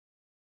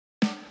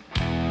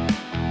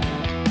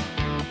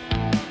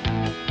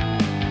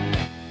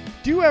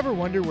Do you ever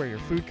wonder where your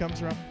food comes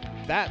from?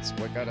 That's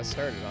what got us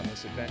started on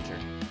this adventure.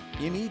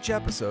 In each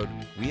episode,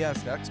 we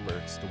ask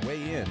experts to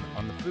weigh in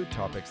on the food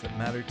topics that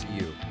matter to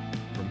you,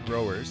 from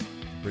growers, to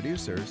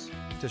producers,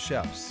 to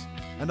chefs.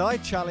 And I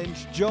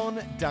challenge John,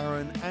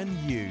 Darren and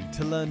you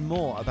to learn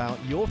more about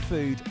your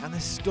food and the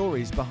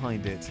stories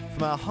behind it.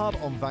 From our hub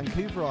on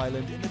Vancouver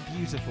Island in the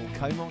beautiful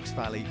Comox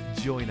Valley,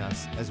 join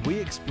us as we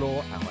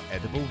explore our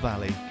edible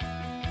valley.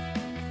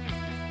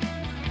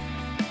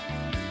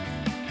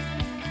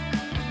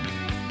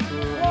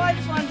 Well, I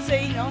just wanted to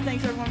say,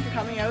 thanks everyone for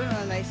coming out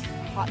on a nice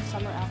hot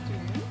summer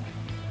afternoon.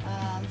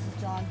 This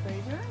is John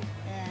Fraser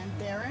and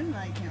Darren,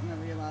 I can't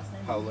remember your last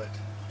name. Howlett.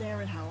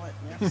 Darren Howlett,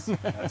 yes.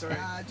 That's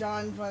right.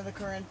 John's one of the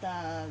current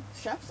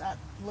chefs at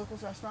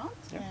Locals Restaurant.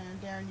 Yep.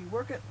 And Darren, you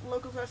work at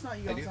Locals Restaurant.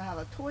 You I also do. have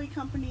a toy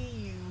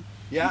company.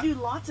 Yeah. You do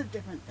lots of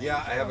different things. Yeah,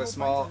 I have a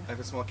whole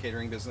bunch small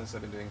catering business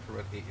I've been doing for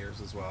about 8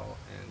 years as well,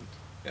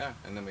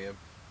 and then we have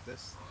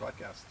this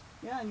podcast.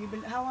 Yeah, and you've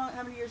been how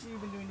many years have you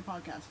been doing the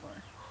podcast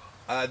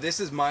for? This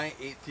is my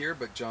 8th year,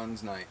 but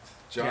John's 9th.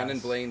 John Yes.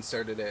 and Blaine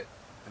started it,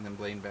 and then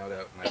Blaine bowed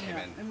out, and I came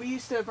in.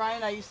 And Brian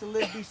and I used to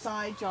live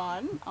beside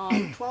John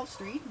on 12th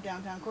Street,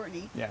 downtown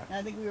Courtney. Yeah. And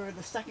I think we were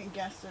the second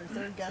guest or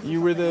third guest.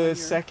 You or were something on the your-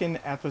 second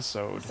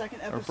episode. The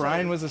second Or episode.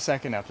 Brian was the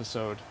second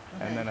episode.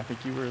 Okay. And then I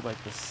think you were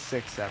like the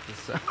 6th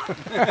episode.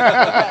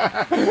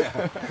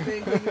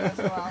 Big as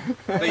well.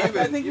 But you've I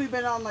been- think we've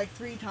been on like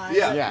 3 times.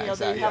 Yeah. Yeah, They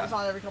exactly, have yeah. us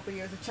on every couple of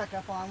years to check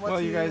up on what's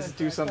Well, you new guys with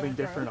do the something Current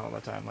Growth. different all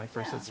the time. Like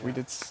first Yeah. we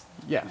did,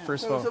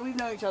 first so, of so all, we've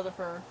known each other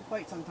for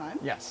quite some time.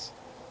 yes.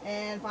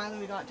 And finally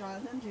we got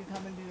Jonathan to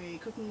come and do a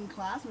cooking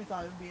class, and we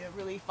thought it would be a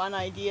really fun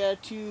idea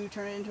to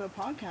turn it into a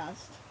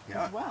podcast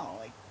Yeah. as well.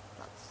 Like,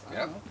 that's, I Yep.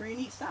 don't know, pretty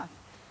neat stuff.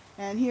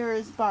 And here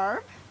is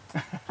Barb.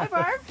 Hi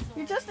Barb,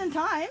 you're just in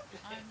time.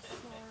 I'm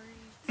sorry.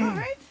 It's all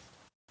right.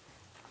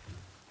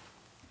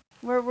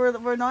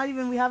 We're not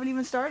even, we haven't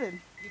even started.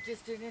 You're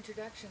just doing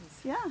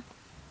introductions. Yeah,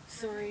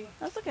 Sorry.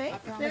 that's okay. I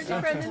promise There's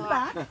your not friend to in the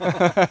talk.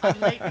 back. I'm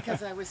late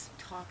because I was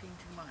talking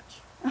too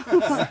much.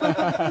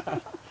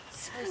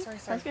 Sorry.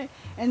 That's okay.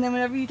 And then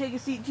whenever you take a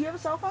seat, do you have a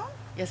cell phone?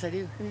 Yes, I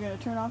do. You're going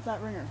to turn off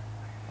that ringer,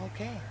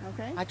 Okay.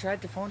 okay? I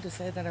tried to phone to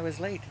say that I was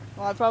late.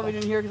 Well, I probably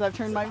didn't hear because I've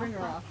turned my ringer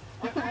off.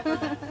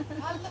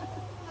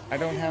 I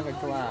don't have a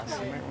glass.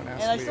 You might want to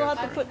ask And I Leah still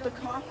have to for it. put the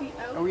coffee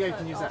out. Oh yeah, you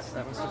can use that.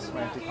 That was just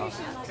my empty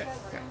coffee. Okay.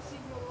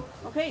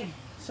 Okay,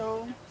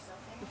 so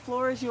the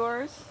floor is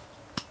yours.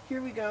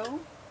 Here we go.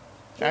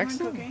 German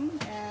Excellent. Cooking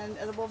and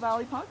Edible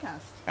Valley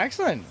Podcast.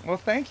 Excellent. Well,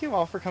 thank you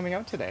all for coming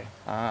out today.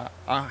 I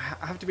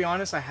have to be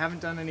honest, I haven't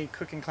done any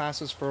cooking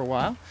classes for a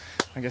while.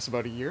 I guess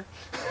about a year.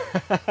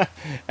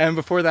 And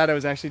before that, I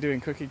was actually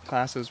doing cooking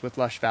classes with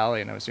Lush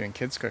Valley, and I was doing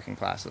kids cooking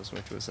classes,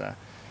 which was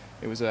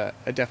it was a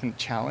definite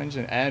challenge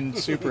and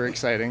super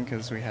exciting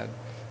because we had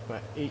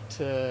 9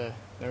 to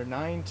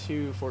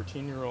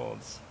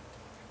 14-year-olds,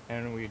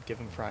 and we'd give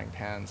them frying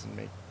pans and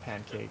make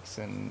pancakes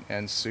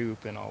and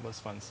soup and all this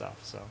fun stuff.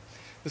 So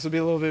this will be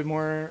a little bit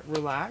more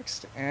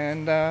relaxed,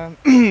 and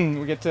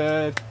we get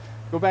to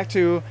go back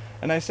to,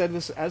 and I said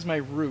this as my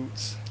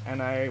roots,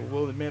 and I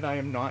will admit I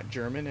am not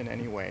German in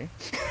any way,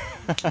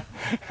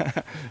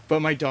 but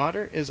my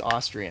daughter is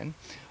Austrian,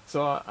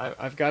 so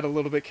I've got a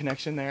little bit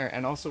connection there.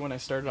 And also when I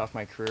started off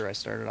my career, I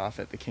started off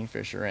at the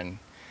Kingfisher Inn,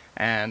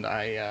 and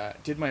I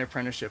did my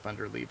apprenticeship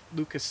under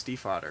Lucas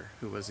Stiefvater,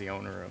 who was the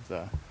owner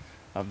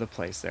of the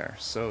place there.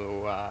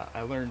 So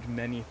I learned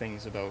many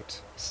things about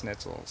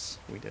schnitzels.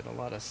 We did a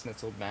lot of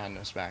schnitzel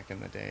madness back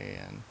in the day,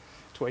 and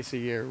twice a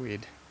year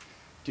we'd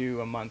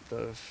do a month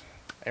of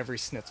every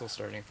schnitzel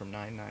starting from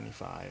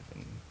 $9.95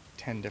 and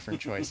 10 different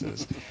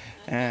choices.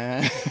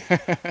 And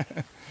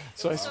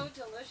so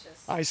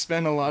delicious. I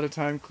spent a lot of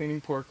time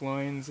cleaning pork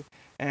loins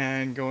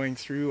and going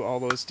through all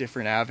those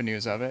different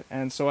avenues of it.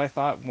 And so I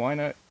thought, why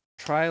not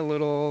try a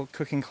little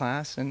cooking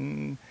class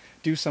and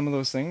do some of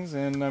those things,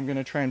 and I'm going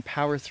to try and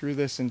power through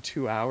this in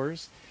 2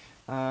 hours,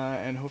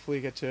 and hopefully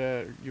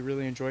you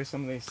really enjoy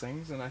some of these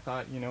things. And I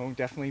thought,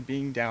 definitely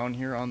being down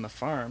here on the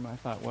farm, I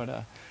thought what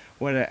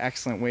an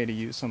excellent way to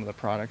use some of the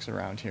products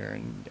around here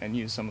and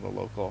use some of the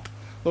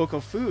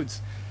local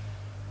foods.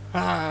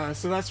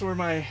 So that's where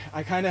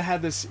I kind of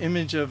had this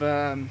image of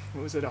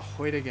what was it, a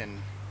Heutigen,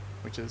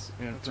 which is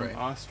from right.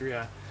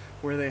 Austria,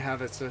 where they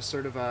have it's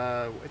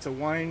a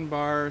wine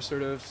bar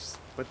sort of.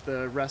 But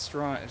the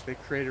restaurant, they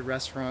created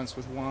restaurants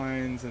with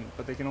wines,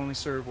 but they can only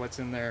serve what's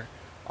in there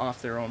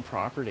off their own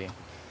property.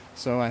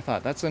 So I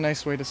thought that's a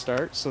nice way to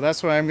start. So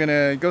that's why I'm going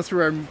to go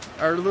through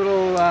our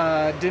little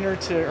dinner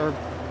or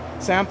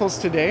samples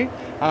today.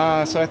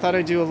 So I thought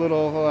I'd do a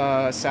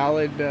little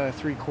salad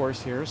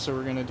 3-course here. So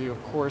we're going to do,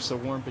 of course, a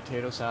warm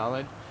potato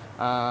salad.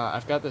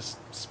 I've got this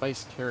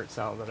spiced carrot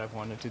salad that I've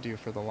wanted to do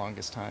for the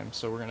longest time.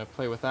 So we're going to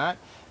play with that.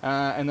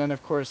 And then,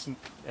 of course,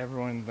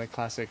 the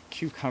classic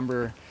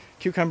cucumber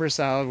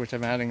salad, which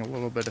I'm adding a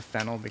little bit of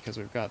fennel because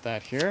we've got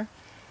that here.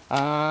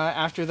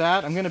 After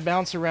that, I'm going to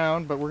bounce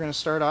around, but we're going to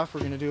start off.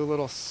 We're going to do a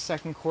little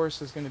second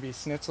course is going to be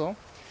schnitzel.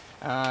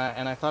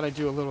 And I thought I'd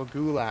do a little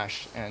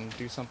goulash and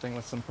do something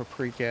with some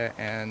paprika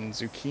and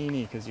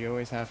zucchini, because you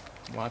always have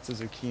lots of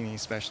zucchini,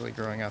 especially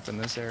growing up in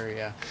this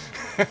area.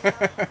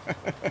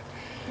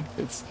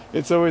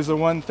 It's always the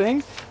one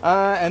thing.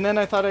 And then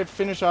I thought I'd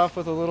finish off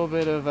with a little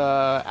bit of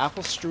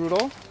apple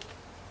strudel.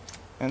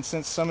 And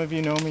since some of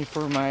you know me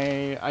for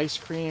my ice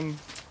cream,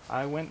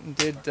 I went and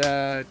did,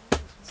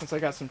 since I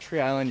got some Tree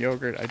Island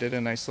yogurt, I did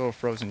a nice little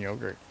frozen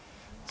yogurt.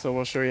 So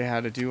we'll show you how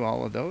to do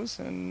all of those,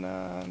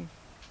 and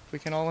we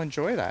can all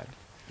enjoy that.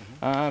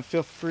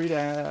 Feel free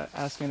to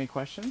ask any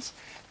questions,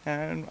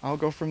 and I'll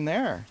go from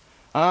there.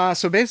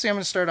 So basically I'm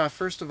going to start off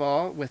first of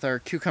all with our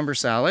cucumber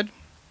salad.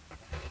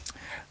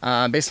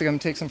 Basically I'm going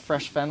to take some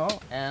fresh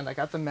fennel, and I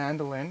got the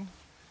mandolin.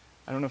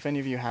 I don't know if any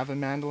of you have a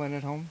mandolin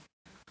at home.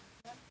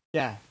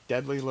 Yeah,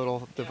 deadly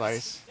little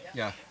device.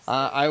 Yeah.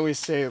 I always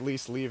say at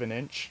least leave an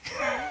inch.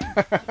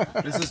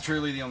 This is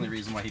truly the only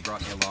reason why he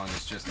brought me along,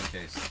 is just in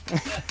case.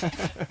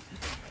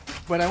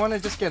 But I want to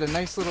just get a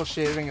nice little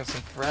shaving of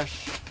some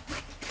fresh.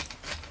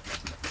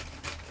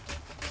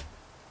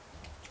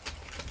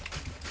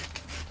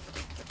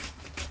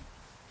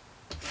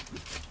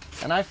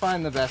 And I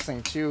find the best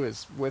thing too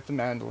is with the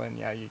mandolin,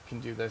 yeah, you can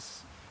do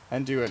this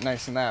and do it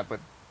nice and that, but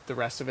the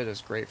rest of it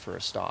is great for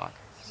a stock.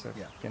 So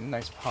Yeah. get a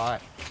nice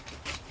pot.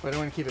 But I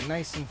want to keep it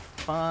nice and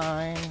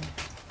fine.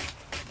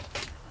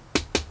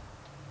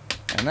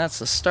 And that's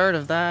the start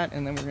of that.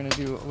 And then we're going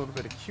to do a little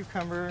bit of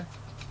cucumber.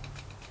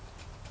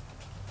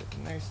 Get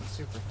it nice and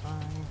super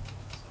fine.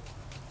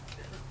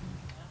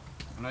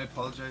 And I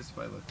apologize if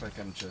I look like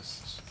I'm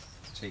just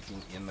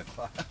taking in the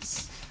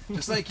class.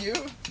 Just like you.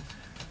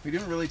 We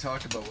didn't really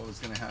talk about what was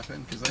going to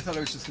happen, because I thought I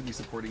was just going to be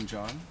supporting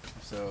John.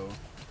 So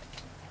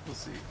we'll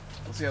see.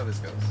 We'll see how this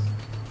goes.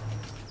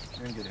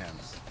 You're in good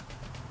hands.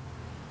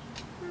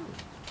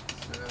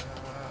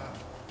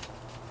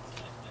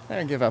 I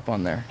don't give up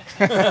on there.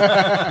 You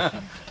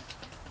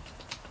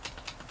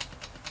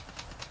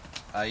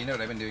know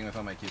what I've been doing with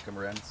all my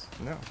cucumber ends?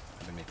 No.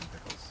 I've been making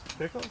pickles.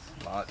 Pickles?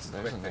 Lots of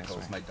There's quick a nice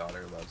pickles. one. My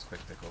daughter loves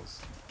quick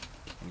pickles.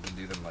 And you can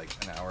do them like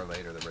an hour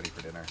later, they're ready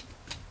for dinner.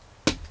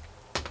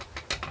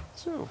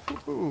 So,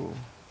 ooh.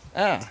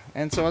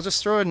 And so I'll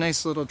just throw a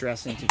nice little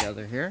dressing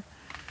together here.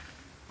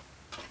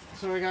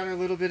 So I got a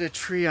little bit of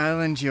Tree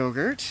Island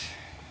yogurt.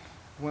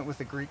 Went with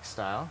the Greek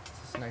style.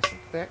 It's nice and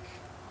thick.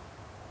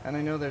 And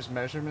I know there's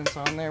measurements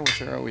on there,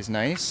 which are always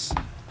nice.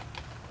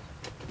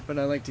 But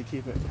I like to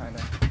keep it kind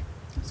of...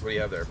 So what do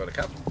you have there? About a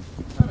cup?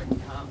 About a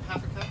cup,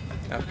 half a cup, I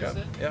think. Half a cup?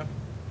 Yeah.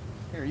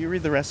 Here, you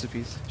read the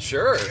recipes.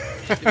 Sure.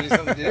 Give me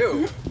something to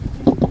do.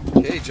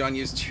 Okay, John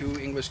used 2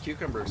 English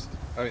cucumbers.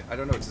 I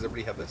don't know. Does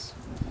everybody have this?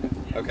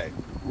 Okay.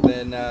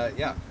 Then,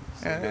 yeah.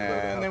 So a bit about a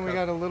And then half we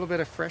cup. got a little bit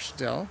of fresh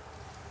dill.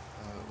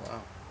 Oh,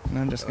 wow. And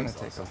I'm just That going to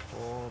looks take awesome.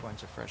 a whole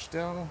bunch of fresh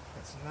dill.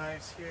 That's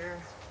nice here.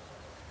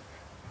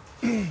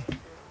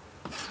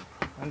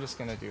 I'm just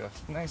going to do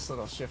a nice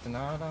little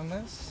chiffonade on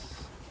this.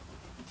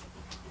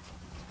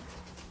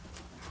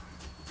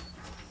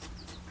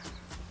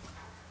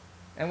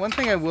 And one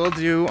thing I will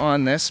do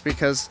on this,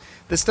 because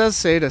this does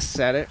say to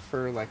set it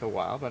for like a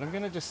while, but I'm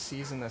going to just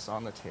season this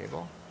on the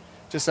table.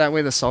 Just that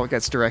way the salt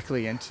gets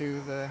directly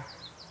into the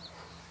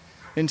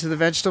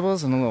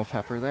vegetables, and a little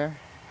pepper there.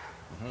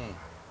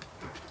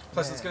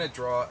 Plus, it's going to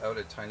draw out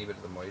a tiny bit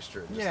of the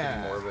moisture. Just give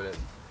Yeah. you more of a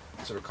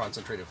sort of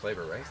concentrated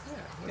flavor, right?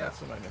 Yeah,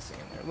 that's what I'm missing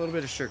in there. A little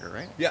bit of sugar,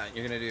 right? Yeah,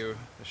 you're going to do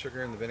the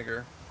sugar and the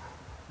vinegar.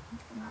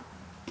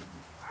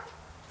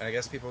 And I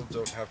guess people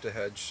don't have to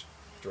hedge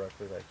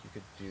directly. Like, you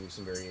could do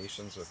some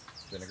variations with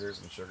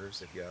vinegars and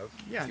sugars if you have.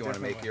 Yeah, if you want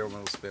to make definitely. your own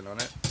little spin on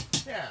it.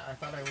 Yeah, I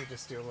thought I would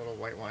just do a little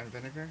white wine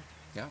vinegar,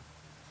 Yeah.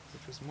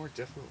 which was more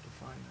difficult to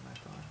find than I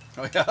thought.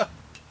 Oh, yeah?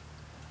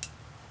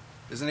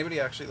 Does anybody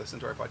actually listen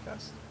to our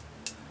podcast?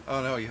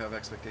 Oh, no, you have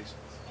expectations.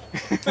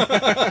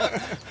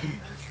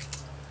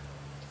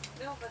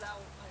 No, but I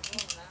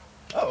won't now.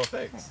 Oh,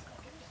 thanks.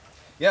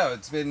 Yeah,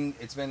 it's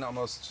been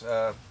almost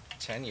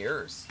 10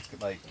 years.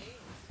 Like,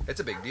 it's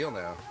a big deal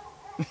now.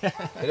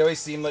 It always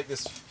seemed like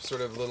this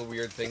sort of little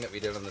weird thing that we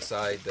did on the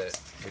side that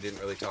we didn't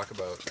really talk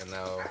about. And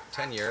now,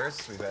 10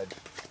 years, we've had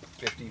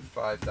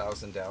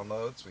 55,000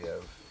 downloads.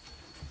 We're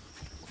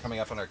coming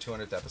up on our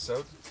 200th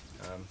episode.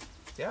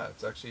 Yeah,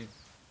 it's actually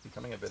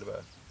becoming a bit of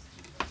a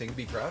thing to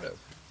be proud of.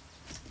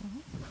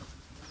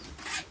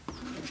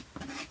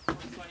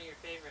 What's one of your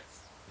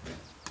favorites?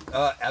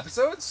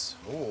 Episodes?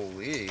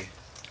 Holy.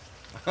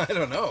 I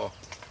don't know.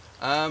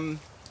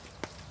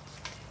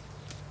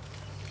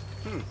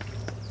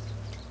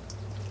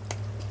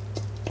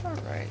 All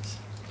right.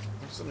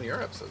 What's some of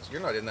your episodes? You're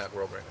not in that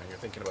world right now. You're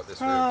thinking about this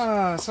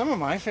food. Some of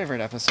my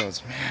favorite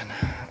episodes, man.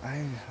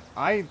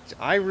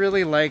 I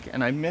really like,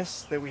 and I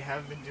miss that we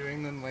have been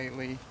doing them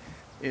lately,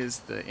 is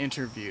the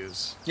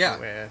interviews. Yeah.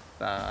 With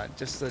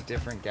just the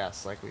different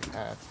guests like we've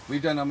had.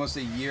 We've done almost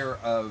a year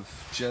of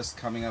just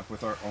coming up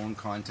with our own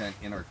content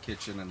in our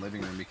kitchen and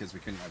living room because we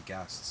couldn't have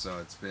guests. So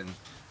it's been,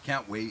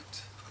 can't wait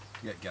to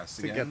get guests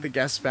To again. get the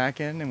guests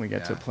back in, and we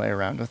get to Yeah. play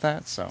around with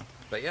that. So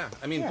But yeah,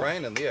 I mean, Yeah.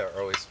 Brian and Leah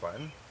are always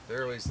fun.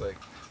 They're always like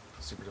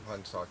super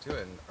fun to talk to,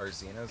 and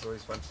Arzina is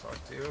always fun to talk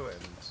to,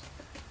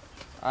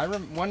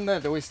 and One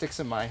that always sticks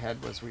in my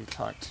head was we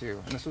talked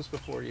to, and this was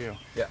before you.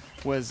 yeah.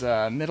 Was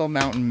Middle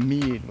Mountain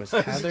Mead was I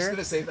was just Heather.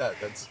 gonna say that.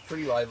 That's a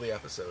pretty lively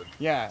episode.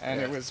 Yeah, and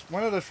Yeah. it was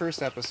one of the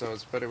first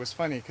episodes, but it was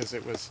funny because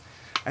it was,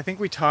 I think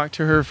we talked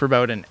to her for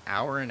about an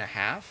hour and a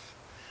half.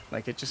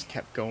 Like it just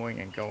kept going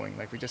and going.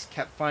 Like we just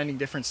kept finding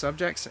different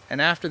subjects,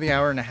 and after the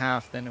hour and a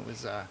half, then it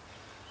was,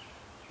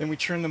 then we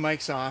turned the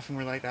mics off and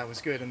we're like, that was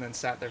good, and then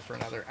sat there for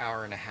another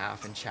hour and a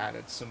half and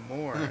chatted some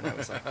more, and I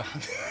was like,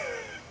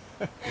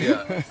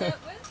 Yeah.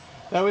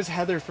 that was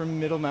Heather from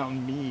Middle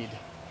Mountain Mead.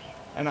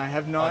 And I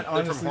have not They're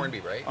honestly from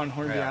Hornby, right? on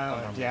Hornby Yeah, on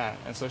Island, Hornby. yeah.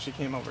 And so she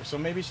came over. So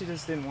maybe she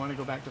just didn't want to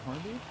go back to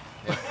Hornby,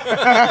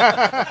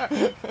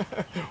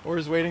 or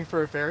is waiting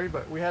for a ferry.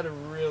 But we had a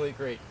really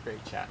great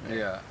chat.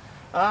 Yeah.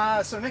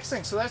 So next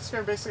thing, so that's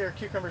basically our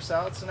cucumber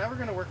salad. So now we're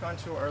going to work on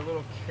to our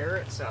little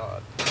carrot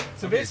salad.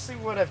 So Okay.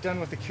 basically, what I've done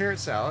with the carrot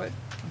salad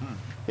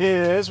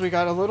is we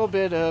got a little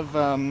bit of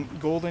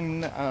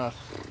golden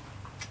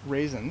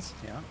raisins,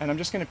 Yeah. and I'm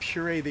just going to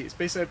puree these.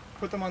 Basically, I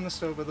put them on the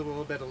stove with a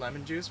little bit of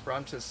lemon juice, brought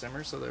them to the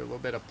simmer so they're a little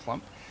bit of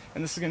plump,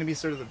 and this is going to be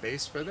sort of the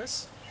base for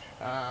this.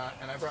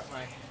 And I brought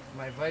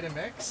my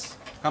Vitamix.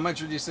 How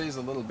much would you say is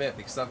a little bit?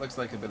 Because that looks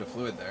like a bit of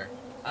fluid there.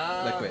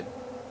 Liquid,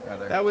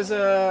 rather. That was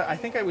I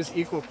think I was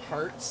equal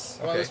parts.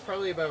 Well, it Okay. was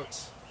probably about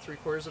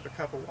 3/4 of a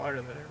cup of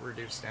water that I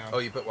reduced down. Oh,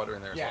 you put water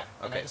in there as yeah, well.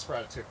 and I Okay. just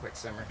brought it to a quick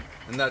simmer.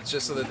 And that's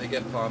just so that they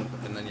get plump,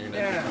 and then you're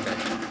gonna. Yeah. Okay.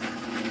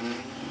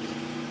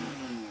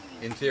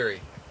 In theory.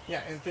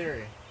 Yeah, in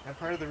theory. And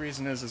part of the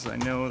reason is I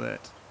know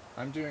that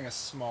I'm doing a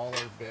smaller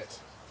bit.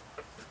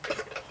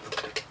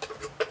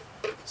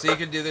 So you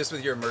could do this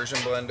with your immersion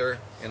blender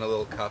in a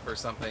little cup or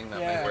something. That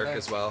Yeah, might work that-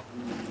 as well.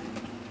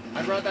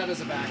 I brought that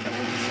as a backup.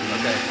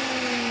 Okay.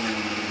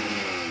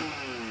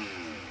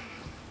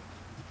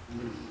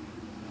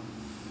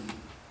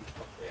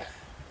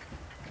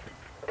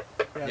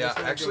 Yeah, this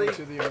one will actually- go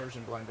into the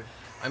immersion blender.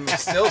 I'm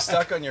still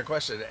stuck on your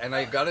question, and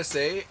I gotta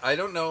say, I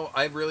don't know.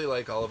 I really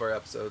like all of our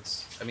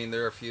episodes. I mean,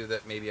 there are a few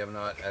that maybe I'm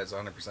not as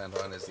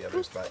 100% on as the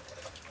others, but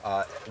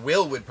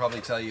Will would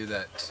probably tell you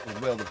that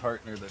Will, the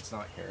partner that's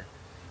not here,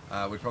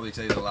 would probably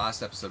tell you the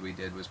last episode we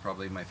did was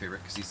probably my favorite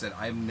because he said,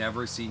 "I've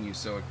never seen you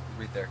so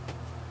right there.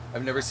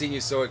 I've never seen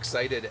you so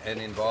excited and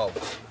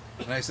involved."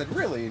 And I said,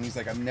 "Really?" And he's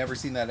like, "I've never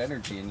seen that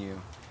energy in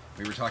you."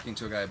 We were talking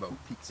to a guy about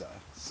pizza,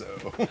 so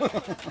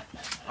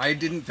I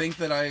didn't think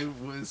that I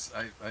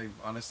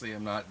honestly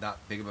am not that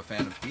big of a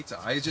fan of pizza.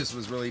 I just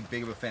was really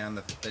big of a fan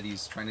that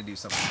he's trying to do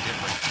something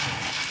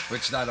different,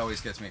 which that always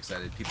gets me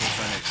excited. People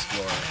trying to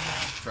explore,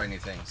 try new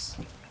things.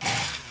 And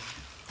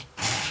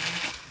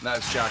that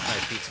was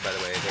Jackknife Pizza, by the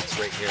way. That's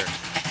right here.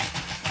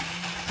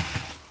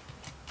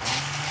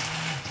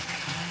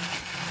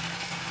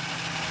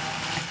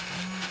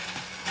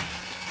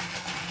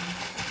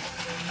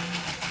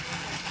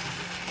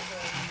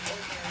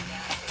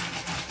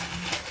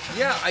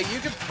 Yeah, you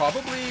could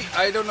probably,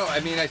 I don't know. I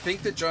mean, I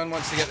think that John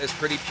wants to get this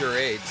pretty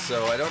pureed,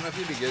 so I don't know if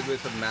you'd be good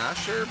with a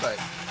masher, but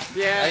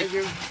Yeah, I-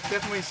 you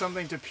definitely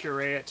something to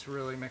puree it to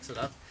really mix it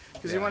up,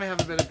 because you Yeah. want to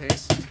have a bit of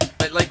paste.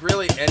 like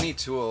really any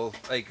tool.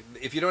 Like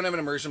if you don't have an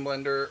immersion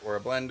blender or a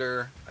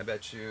blender, I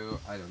bet you,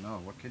 I don't know,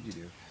 what could you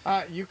do?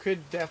 You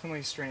could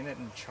definitely strain it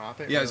and chop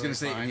it. Yeah, I was really gonna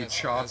say, fine you as-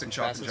 chop as and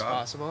chop best and as chop.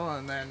 possible,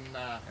 and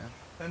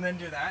then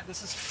do that.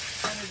 This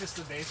is kind of just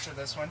the base for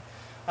this one.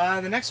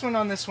 The next one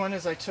on this one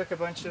is I took a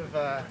bunch of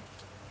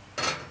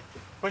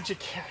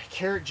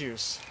carrot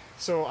juice.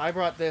 So I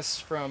brought this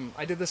from,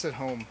 I did this at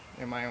home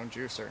in my own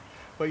juicer,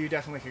 but you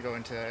definitely could go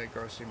into a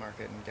grocery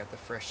market and get the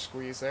fresh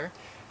squeeze there.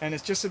 And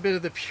it's just a bit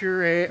of the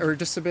puree, or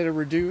just a bit of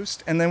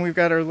reduced, and then we've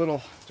got our little,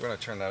 Do you want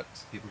to turn that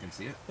so people can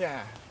see it?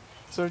 yeah.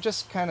 So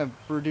just kind of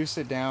reduce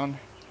it down.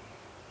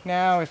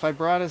 Now, if I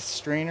brought a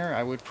strainer,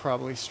 I would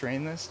probably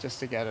strain this just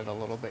to get it a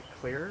little bit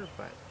clearer,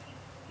 but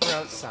we're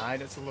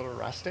outside, it's a little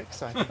rustic,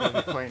 so I think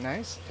it'll be quite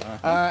nice.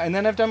 And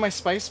then I've done my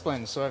spice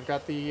blend, so I've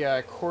got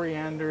the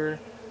coriander,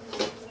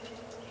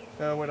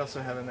 what else do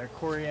I have in there?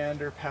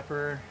 Coriander,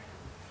 pepper.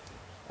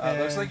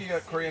 Looks and- like you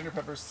got coriander,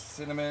 pepper,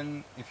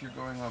 cinnamon, if you're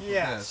going off of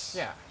Yes, this.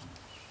 yeah.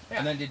 Yeah.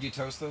 And then did you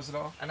toast those at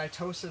all? And I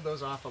toasted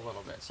those off a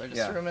little bit. So I just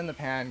Yeah. threw them in the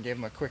pan, gave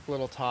them a quick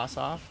little toss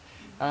off,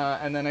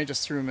 and then I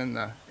just threw them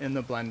in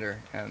the blender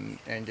and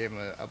gave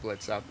them a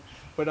blitz up.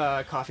 But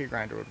a coffee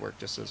grinder would work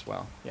just as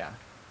well. Yeah.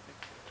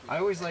 I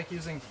always like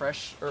using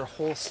fresh or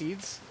whole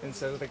seeds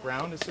instead of the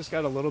ground. It's just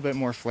got a little bit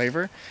more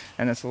flavor,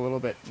 and it's a little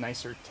bit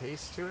nicer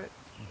taste to it.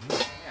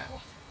 Yeah.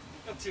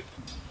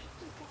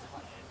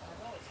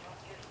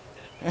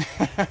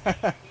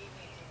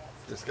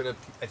 Just gonna.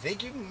 I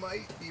think you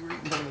might be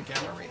reading on the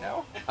camera right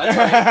now.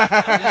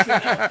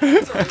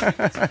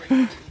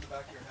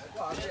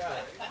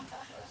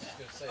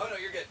 Oh no,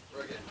 you're good.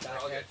 We're good. We're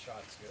all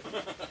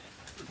good.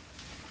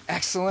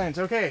 Excellent.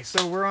 Okay,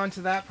 so we're on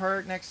to that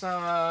part. Next,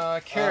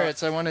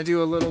 carrots. I want to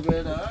do a little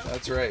bit of.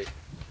 That's right.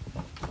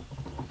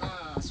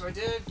 So I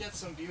did get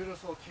some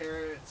beautiful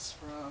carrots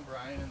from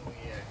Brian and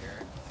Leah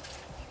here.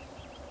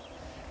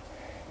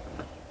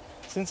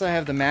 Since I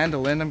have the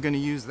mandolin, I'm going to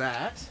use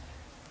that.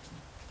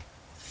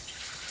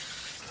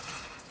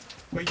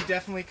 But you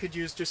definitely could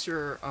use just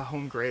your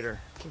home grater.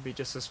 It would be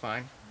just as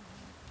fine.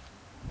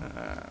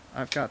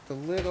 I've got the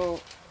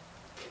little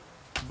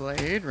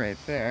blade right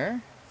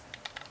there.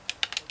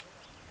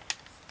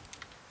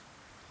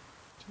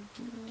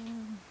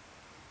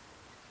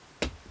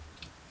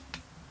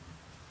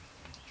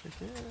 Trick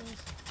is.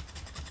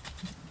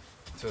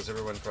 So is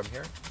everyone from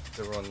here? Is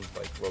everyone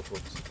like local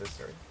to this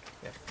area?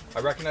 Yeah. I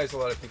recognize a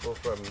lot of people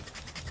from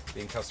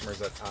being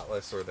customers at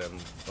Atlas or them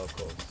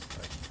locals.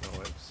 I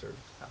know I've served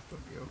half of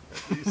you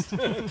at least.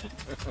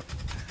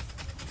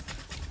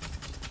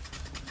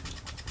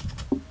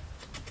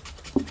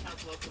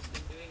 How's locals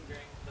been doing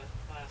during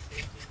the last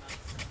 18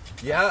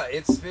 months? Yeah,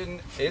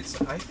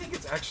 I think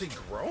it's actually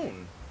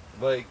grown.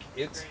 Like,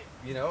 it's, Great.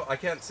 you know, I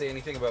can't say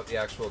anything about the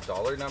actual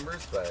dollar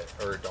numbers,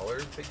 or dollar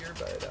figure,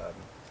 but,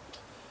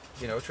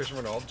 you know, Trish and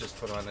Renaud just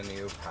put on a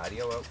new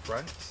patio out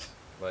front,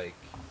 like,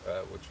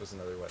 which was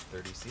another,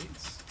 30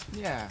 seats?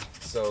 Yeah.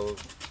 So,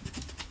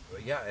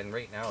 yeah, and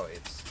right now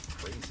it's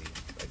crazy.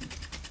 Like,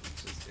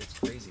 it's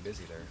crazy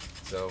busy there.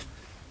 So,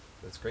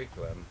 that's great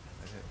for them.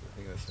 I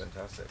think that's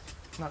fantastic.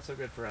 Not so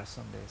good for us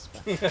some days,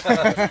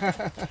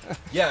 but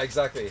Yeah,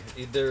 exactly.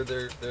 They're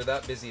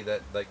that busy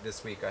that like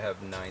this week I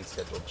have 9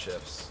 scheduled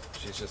shifts.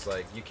 She's just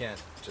like, you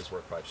can't just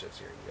work 5 shifts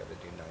here. You got to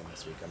do 9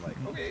 this week. I'm like,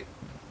 okay,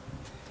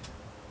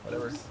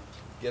 whatever,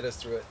 get us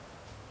through it.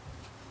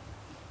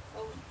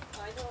 Oh,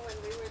 I know when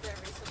we were there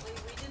recently,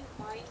 we didn't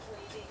mind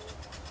waiting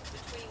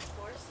between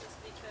courses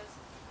because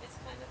it's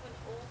kind of an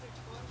older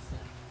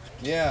concept,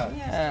 right? Yeah.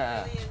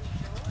 Yeah. Really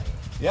enjoy.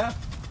 Yeah.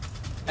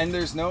 And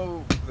there's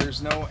no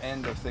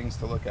end of things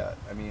to look at.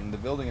 I mean, the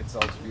building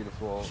itself is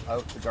beautiful.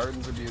 Out the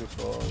gardens are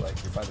beautiful. Like,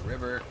 you're by the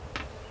river.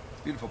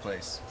 It's a beautiful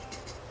place.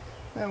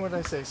 and what did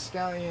I say?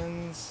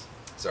 Scallions.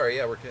 Sorry,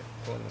 yeah, we're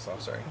pulling this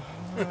off. Sorry.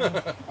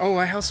 Oh,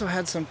 I also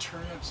had some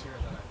turnips here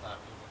that I thought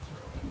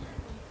we would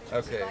throw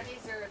in there. Okay.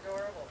 Bunnies are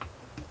adorable.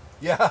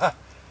 Yeah.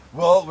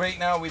 Well, right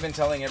now we've been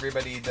telling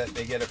everybody that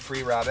they get a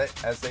free rabbit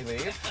as they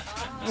leave.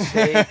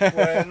 Take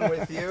one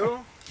with you.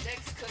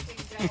 Next cooking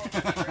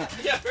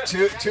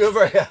job. Two of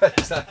our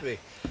exactly.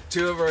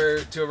 Two of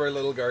our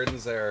little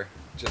gardens there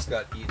just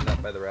got eaten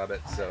up by the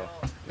rabbits. So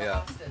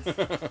yeah.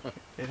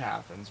 It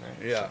happens,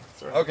 right? Yeah.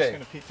 So I'm Okay. just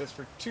gonna peek this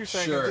for 2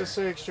 seconds, Sure. just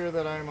to make sure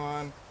that I'm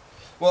on.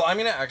 Well, I'm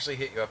gonna actually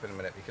hit you up in a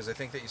minute because I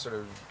think that you sort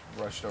of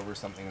rushed over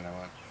something and I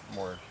want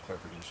more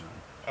clarification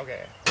on.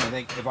 Okay. I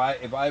think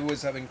if I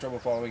was having trouble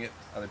following it,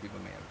 other people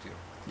may have too.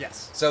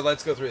 Yes. So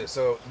let's go through this.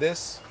 So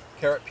this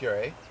carrot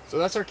puree. So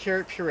that's our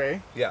carrot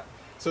puree. Yeah.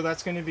 So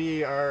that's going to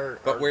be our.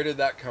 But our- where did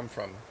that come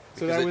from?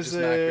 So Because that it was just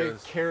the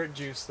macros. carrot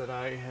juice that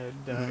I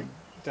had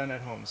done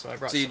at home. So I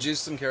brought. So you some,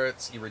 juiced some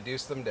carrots, you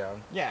reduced them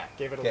down. Yeah,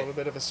 gave it a Okay. little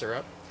bit of a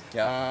syrup.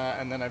 Yeah.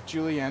 And then I've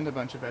julienned a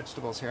bunch of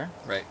vegetables here.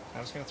 Right.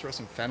 I was going to throw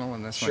some fennel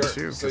in this Sure. one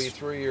too. So 'cause- you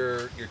threw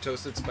your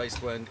toasted spice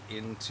blend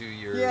into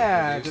your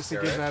yeah, reduced just to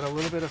carrot. give that a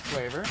little bit of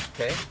flavor.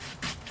 Okay.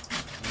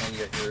 And then you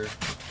get your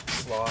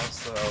slaw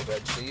style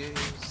veg to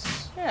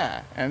use.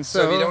 Yeah, and So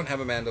so, if you don't have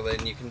a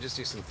mandolin, you can just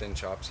do some thin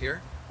chops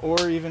here.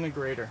 or even a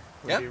grater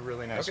would Yeah, be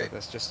really nice okay. with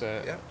this. Just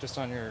Yeah. just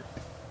on your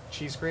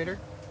cheese grater.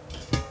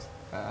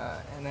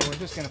 And then we're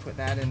just going to put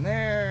that in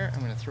there. I'm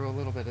going to throw a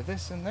little bit of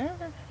this in there.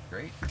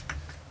 Great.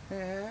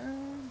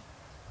 And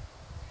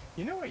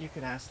you know what you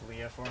could ask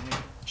Leah for me?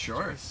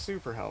 Sure. It's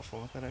super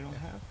helpful that I don't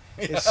have.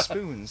 Yeah. Is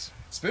spoons.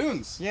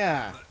 Spoons.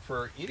 Yeah.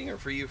 For eating or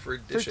for you for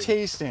For dishing?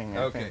 tasting.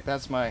 I Okay. think.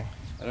 That's my.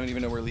 I don't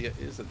even know where Leah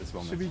is at this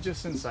moment. Should be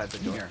just inside the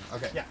door. Here.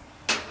 Okay. Yeah.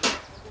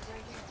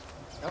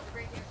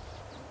 Right here.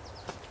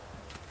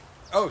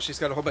 Oh, she's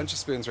got a whole bunch of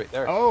spoons right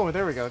there. Oh,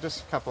 there we go.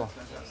 Just a couple. Cups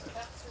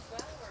as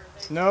well, or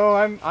are they?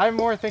 No, I'm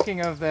more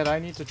thinking of that I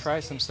need to try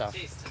some stuff.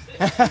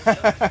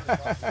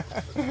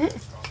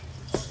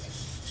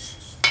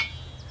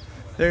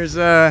 There's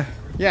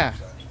yeah.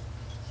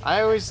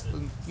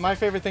 My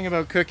favorite thing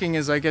about cooking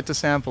is I get to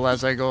sample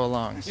as I go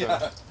along. So,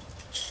 Yeah.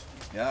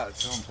 Yeah,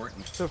 it's so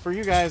important. so for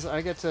you guys,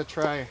 I get to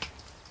try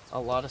a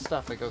lot of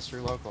stuff that goes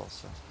through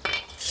locals. So.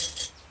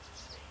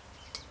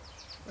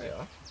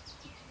 Yeah.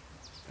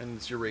 And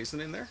is your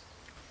raisin in there?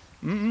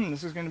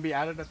 This is going to be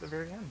added at the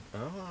very end.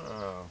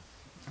 Oh.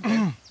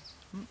 Okay.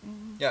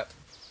 Yeah.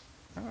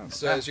 Oh,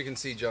 So as you can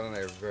see, John and I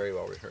are very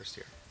well rehearsed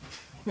here.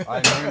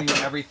 I'm learning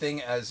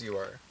everything as you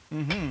are.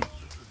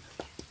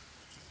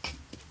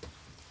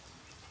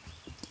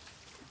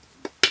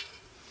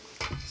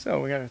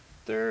 So we got a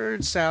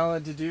third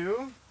salad to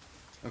do,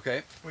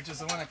 Okay. which is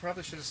the one I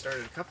probably should have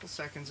started a couple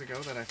seconds ago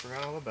that I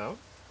forgot all about.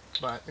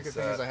 But the good Is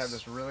thing is I that- have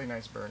this really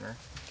nice burner.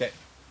 Okay.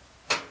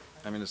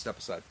 I'm gonna step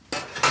aside.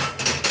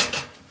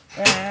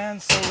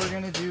 And so we're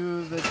gonna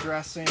do the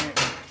dressing.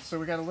 So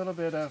we got a little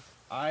bit of.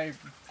 I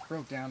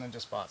broke down and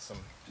just bought some.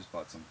 Just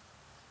bought some.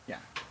 Yeah.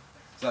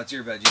 So that's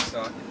your veggie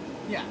stock.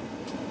 Yeah.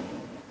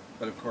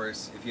 But of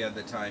course, if you have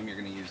the time, you're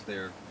gonna use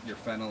your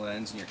fennel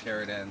ends and your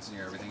carrot ends and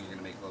your everything. You're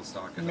gonna make a little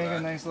stock of Make that.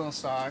 a nice little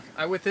stock.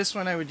 With this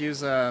one, I would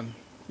use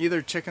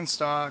either chicken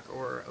stock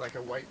or like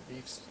a white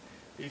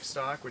beef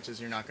stock, which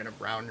is you're not gonna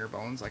brown your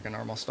bones like a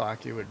normal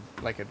stock. You would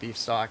like a beef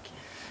stock.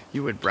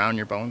 You would brown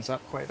your bones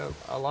up quite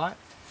a lot.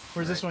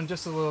 Whereas this one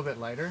just a little bit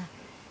lighter.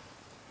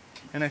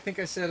 And I think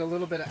I said a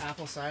little bit of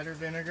apple cider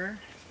vinegar.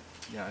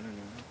 Yeah, I don't know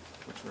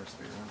which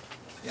recipe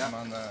you're on. I'm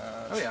on the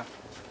Oh yeah.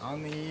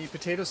 on the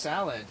potato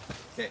salad.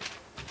 Okay.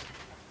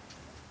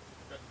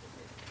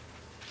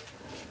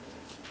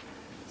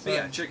 So, So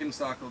yeah, chicken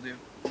stock will do,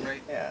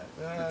 right? Yeah,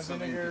 Put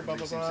some in, vinegar, blah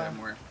blah seems to blah. have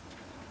more.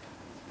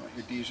 Want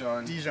your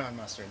Dijon. Dijon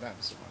mustard, that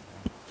was the one.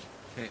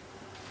 Okay.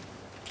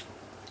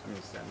 I'm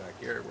gonna stand back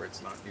here where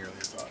it's not nearly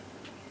as hot.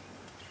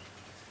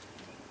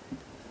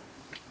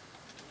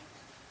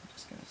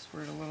 Just gonna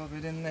squirt a little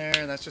bit in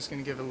there. That's just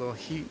gonna give it a little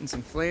heat and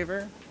some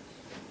flavor.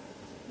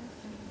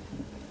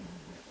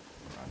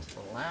 On to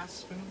the last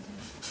spoon.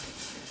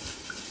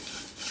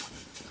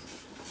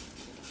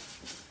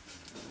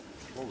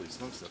 Holy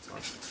smokes, that's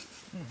hot.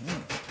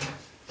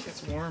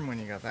 It's warm when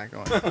you got that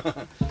going.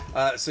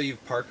 So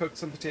you've par cooked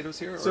some potatoes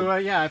here? Or? So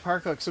yeah, I par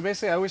cook. So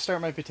basically, I always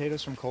start my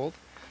potatoes from cold.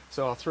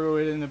 So I'll throw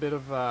it in a bit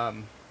of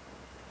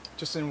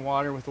just in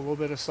water with a little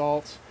bit of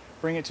salt.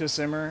 Bring it to a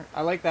simmer.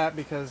 I like that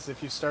because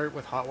if you start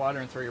with hot water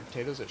and throw your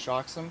potatoes, it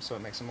shocks them, so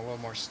it makes them a little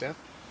more stiff.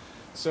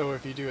 So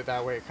if you do it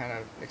that way, it kind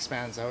of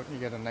expands out, and you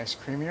get a nice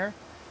creamier.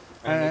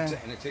 and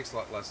it takes a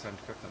lot less time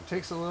to cook them.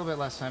 Takes a little bit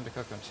less time to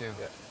cook them too.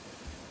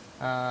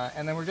 Yeah.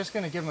 And then we're just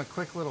going to give them a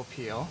quick little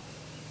peel.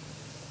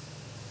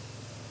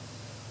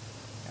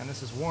 And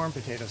this is warm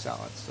potato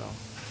salad, so.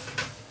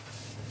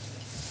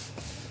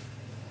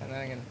 And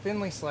then I'm going to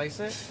thinly slice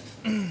it.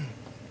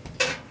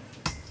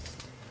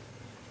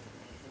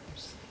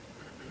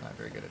 Not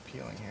very good at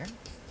peeling here.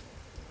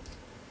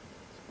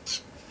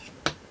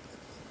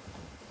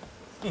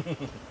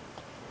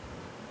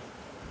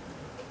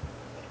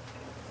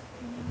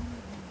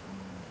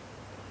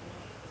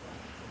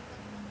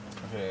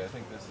 Okay, I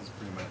think this is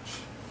pretty much.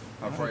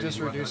 How I'm far gonna just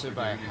do you want reduce that it to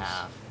by reduce?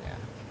 half. Yeah.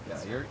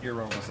 Yeah,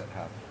 you're almost at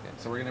half. Okay,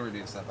 so we're gonna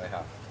reduce that by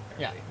half.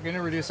 Yeah, I'm going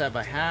to reduce that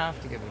by half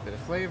to give it a bit of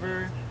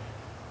flavor.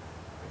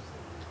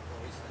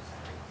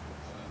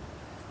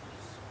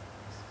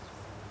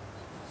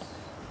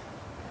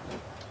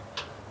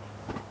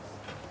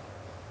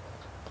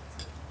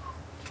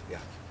 Yeah.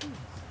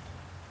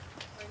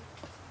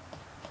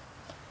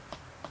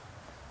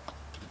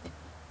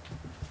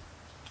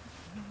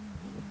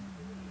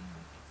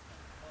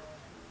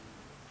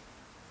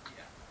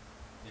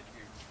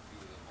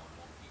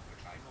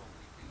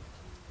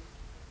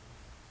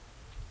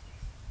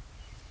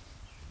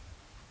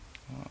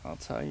 Well, I'll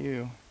tell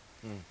you,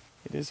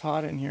 it is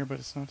hot in here, but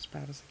it's not as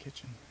bad as the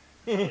kitchen.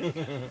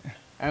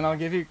 And I'll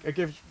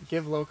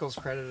give locals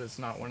credit. It's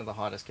not one of the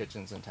hottest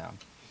kitchens in town.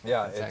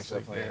 Yeah, It's it's actually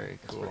definitely very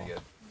it's cool. pretty good.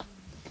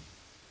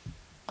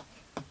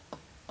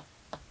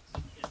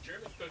 Is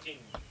German cooking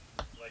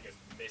like a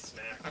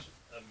mismatch,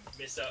 a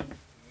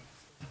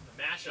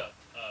mashup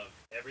of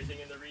everything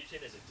in the region?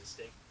 Is it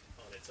distinct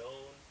on its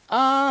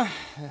own?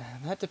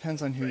 That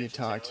depends on who you French,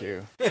 talk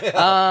to.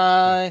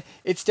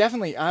 It's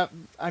definitely. I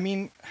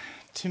mean,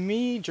 to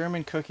me,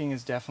 German cooking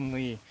is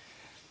definitely.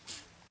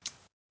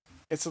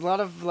 It's a lot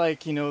of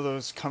like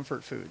those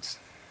comfort foods.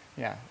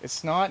 Yeah,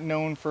 it's not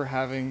known for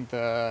having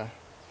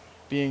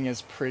being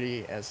as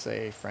pretty as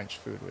say French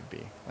food would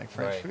be. Like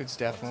French Right. food's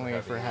definitely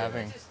Lots of for heavy,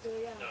 having.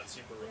 Not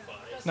super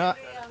refined. Not-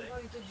 kind of thing?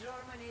 Going to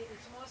Germany,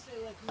 it's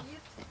mostly like meat.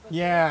 But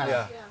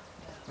Yeah.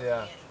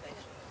 Yeah.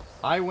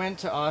 I went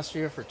to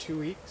Austria for 2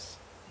 weeks,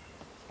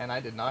 and I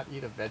did not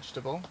eat a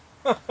vegetable.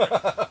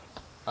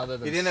 Other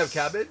than You didn't have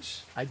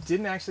cabbage? I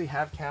didn't actually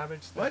have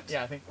cabbage. What?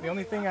 Yeah, I think the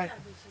only thing I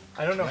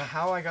don't know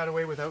how I got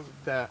away without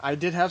that. I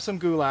did have some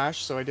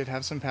goulash, so I did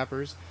have some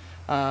peppers,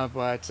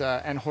 but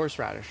and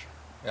horseradish,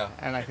 Yeah.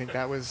 and I think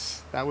that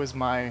was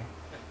my.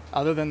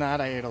 Other than that,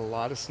 I ate a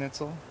lot of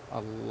schnitzel,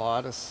 a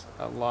lot of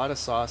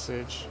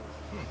sausage.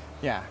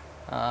 Yeah,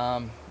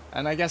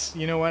 and I guess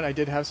you know what? I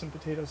did have some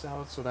potato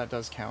salad, so that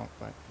does count.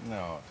 But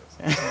No,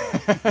 it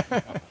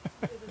doesn't.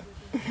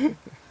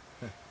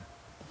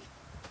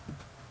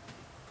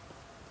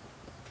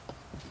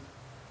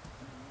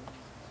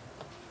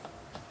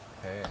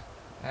 Okay.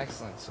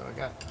 excellent. So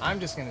I'm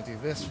just gonna do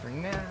this for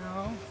now. I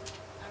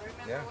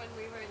remember Yeah. when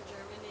we were in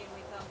Germany and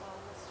we thought, well,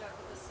 we'll start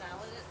with the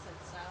salad. It said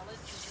salad.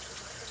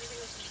 Everything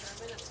was in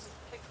German. It was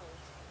pickles.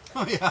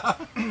 Oh yeah.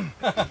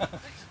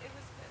 It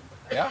was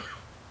good. Yeah.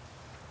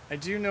 I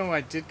do know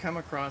I did come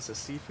across a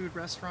seafood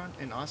restaurant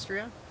in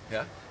Austria,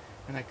 Yeah.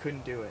 and I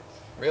couldn't do it.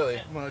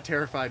 Really? Well, it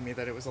terrified me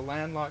that it was a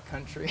landlocked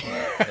country.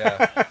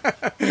 Yeah.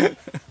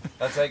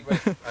 That's like when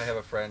I have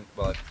a friend.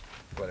 Well,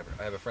 whatever.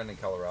 I have a friend in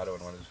Colorado,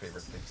 and one of his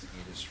favorite things to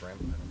eat is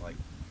shrimp. And I'm like,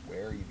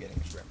 where are you getting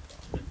shrimp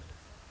from?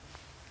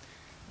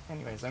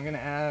 Anyways, I'm gonna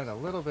add a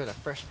little bit of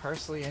fresh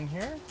parsley in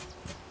here. I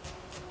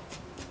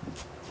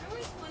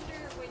always wonder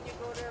when you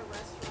go to a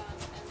restaurant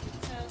and you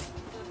test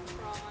the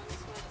prawns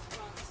when it's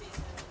prawn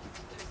season.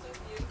 They're so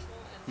beautiful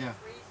and Yeah.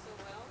 they freeze so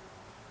well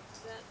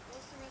that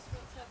most of the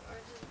restaurants have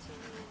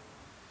Argentinian.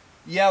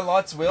 Yeah,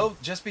 lots will.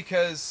 Just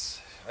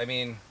because, I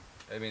mean,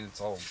 it's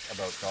all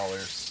about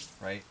dollars,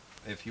 right?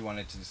 If you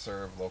wanted to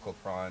serve local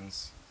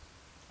prawns,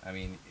 I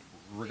mean,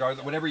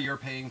 regardless, whatever you're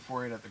paying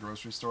for it at the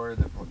grocery store,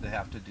 they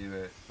have to do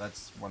it.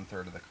 That's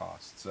 1/3 of the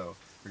cost. So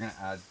we're gonna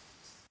add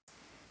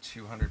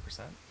 200%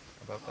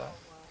 above that.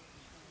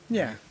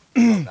 Yeah.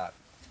 Above that.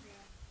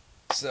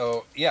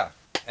 So yeah,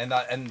 and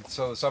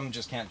so some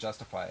just can't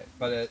justify it.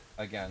 But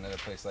again, at a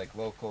place like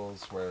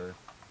Locals, where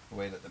the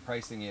way that the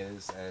pricing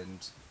is,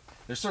 and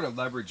they're sort of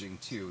leveraging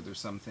too. There's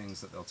some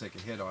things that they'll take a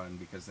hit on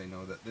because they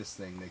know that this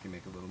thing they can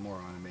make a little more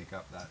on and make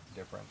up that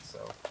difference.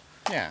 So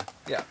Yeah.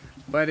 yeah,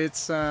 But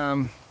it's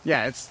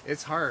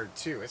it's hard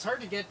too. It's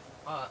hard to get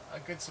a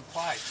good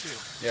supply too,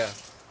 yeah,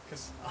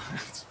 because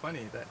it's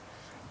funny that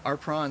our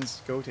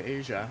prawns go to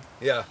Asia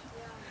yeah.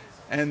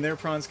 and their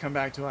prawns come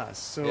back to us.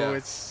 So Yeah.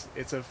 it's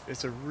a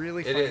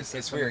really It funny is. It's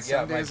system. weird. And Yeah,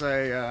 some days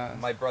I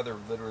my brother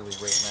literally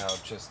right now,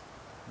 just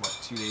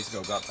 2 days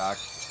ago, got back.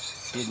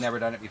 He had never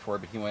done it before,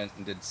 but he went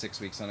and did 6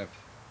 weeks on a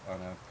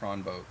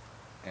prawn boat,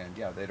 and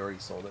yeah, they'd already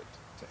sold it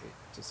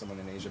to someone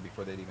in Asia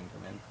before they'd even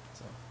come in.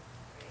 So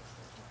You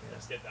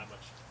just get that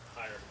much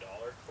higher of a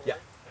dollar for yeah,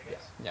 it, I yeah,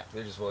 guess. Yeah.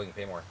 they're just willing to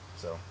pay more.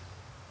 So.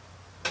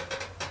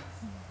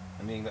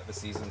 And being that the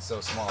season's so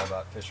small,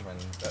 that fisherman,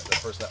 that the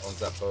person that owns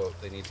that boat,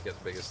 they need to get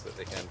the biggest that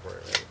they can for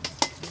it, right?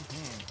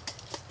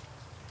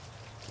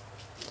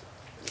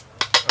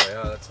 Oh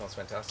yeah, that smells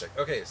fantastic.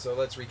 Okay, so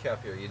let's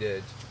recap here. You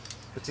did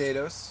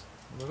potatoes,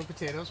 little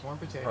potatoes, warm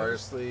potatoes.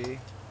 parsley,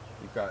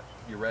 you've got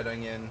your red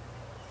onion,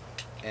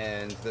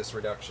 and this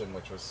reduction,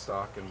 which was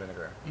stock and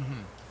vinegar.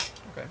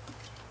 Okay,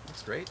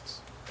 that's great.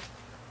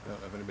 I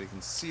don't know if anybody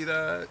can see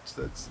that.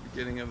 That's the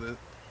beginning of the old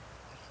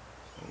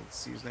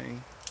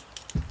seasoning.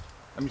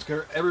 I'm just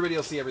gonna, everybody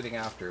will see everything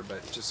after,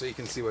 but just so you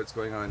can see what's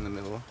going on in the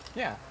middle.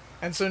 Yeah.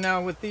 And so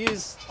now with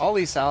all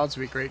these salads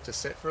would be great to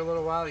sit for a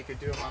little while. You could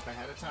do them up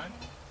ahead of time.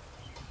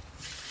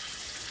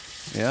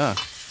 Yeah.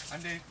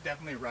 I'm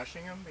definitely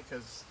rushing them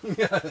because,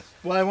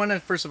 well, I want to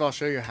first of all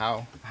show you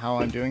how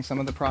I'm doing some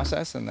of the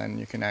process, and then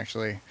you can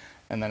actually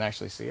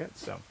see it.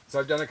 So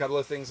I've done a couple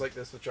of things like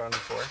this with John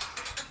before.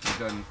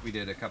 We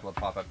did a couple of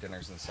pop-up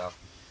dinners and stuff,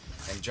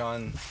 and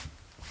John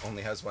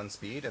only has one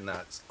speed, and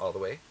that's all the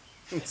way.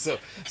 So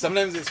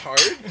sometimes it's hard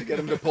to get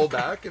him to pull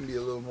back and be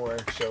a little more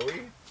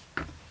showy,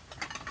 but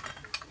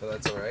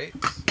that's all right.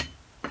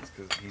 It's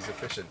because he's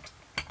efficient.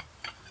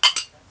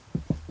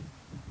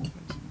 6,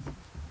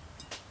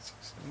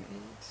 7, 8,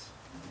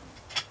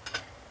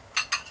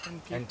 10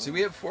 people. And do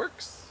we have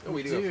forks? Oh,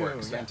 we do have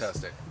forks. Yes.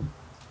 Fantastic.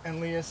 And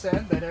Leah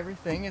said that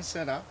everything is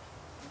set up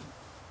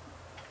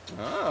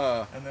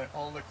Ah, and that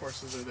all the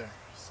courses are there.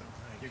 So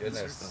you can serve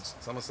goodness. those.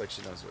 It's almost like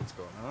she knows what's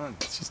going on.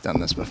 She's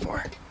done this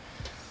before.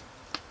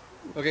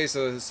 Okay,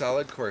 so the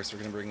salad course, we're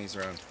going to bring these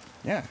around.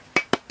 Yeah.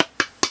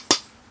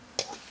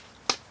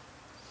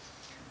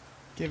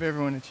 Give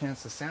everyone a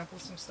chance to sample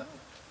some stuff.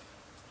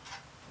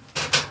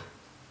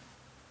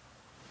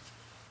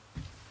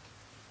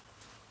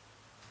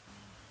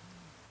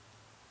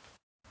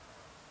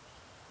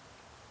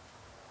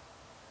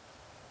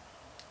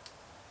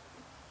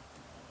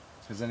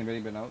 Has anybody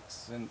been out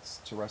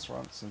to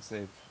restaurants since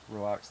they've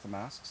relaxed the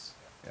masks?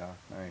 Yeah,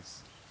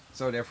 nice.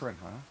 So different,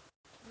 huh?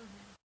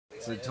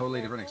 It's a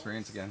totally different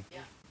experience again.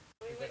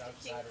 We went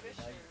to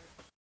Kingfisher.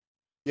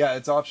 Yeah,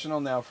 it's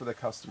optional now for the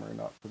customer,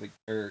 not for the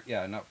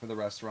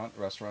restaurant.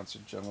 The restaurants are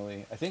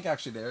generally, I think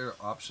actually they're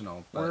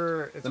optional,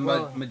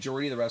 but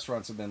majority of the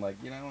restaurants have been like,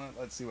 you know what,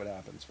 let's see what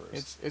happens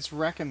first. It's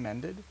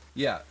recommended.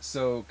 Yeah,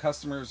 so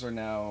customers are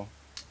now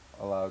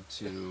allowed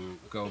to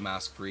go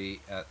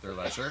mask-free at their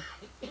leisure,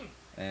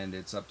 and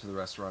it's up to the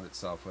restaurant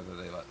itself whether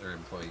they let their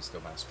employees go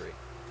mask-free.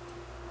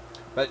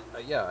 But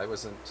yeah, I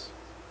wasn't...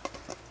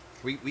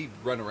 We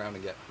run around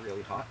and get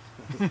really hot.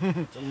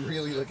 I'm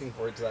really looking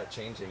forward to that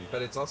changing.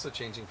 But it's also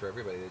changing for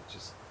everybody. It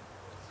just...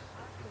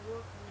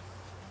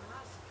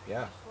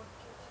 Yeah.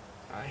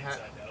 Inside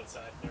to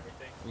outside and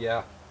everything.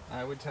 Yeah.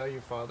 I would tell you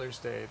Father's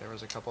Day, there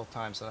was a couple of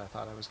times that I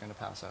thought I was going to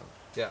pass out.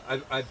 Yeah,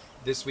 I've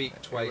this week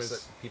twice was-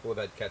 that people have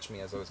had to catch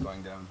me as I was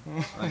going down.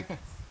 Like,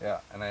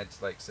 yeah, and I had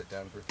to like sit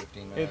down for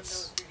 15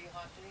 minutes. Those really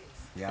hot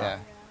days. Yeah.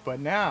 But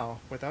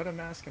now, without a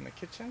mask in the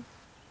kitchen,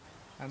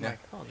 I'm Yeah. like,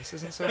 oh, this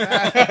isn't so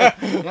bad.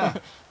 Yeah.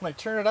 I'm like,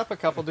 turn it up a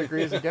couple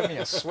degrees and get me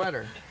a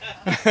sweater.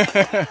 Yeah. I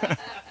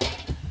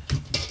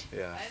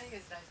think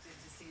it's nice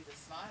to see the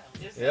smiles.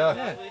 Isn't Yeah. it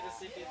lovely to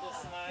see people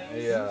smile?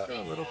 Yeah.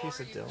 Throw a little piece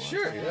of dill on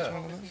Sure, top of each yeah.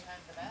 one of those.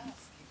 Behind the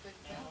mask, you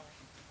couldn't tell.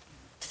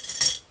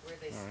 Were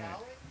they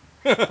scouring?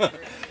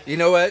 You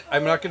know what?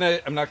 I'm not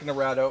gonna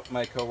rat out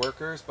my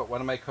coworkers, but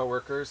one of my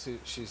coworkers,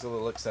 she's a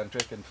little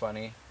eccentric and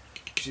funny,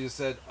 she just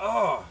said,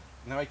 "Oh,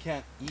 now I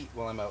can't eat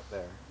while I'm out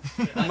there."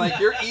 I'm like,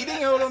 "You're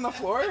eating out on the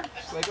floor?"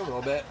 She's like, "A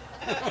little bit."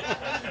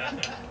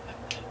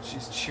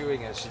 She's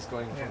chewing as she's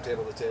going from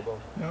table to table.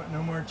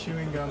 No more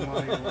chewing gum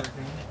while you're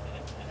working.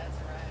 That's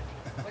right.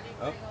 What are you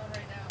putting on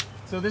right now?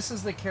 So this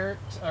is the the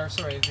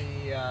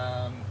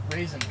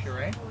raisin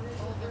puree.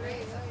 Oh, the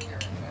rays up here.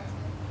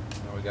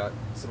 Now we got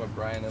some of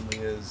Brian and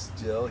Leah's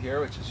dill here,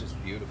 which is just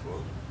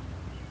beautiful.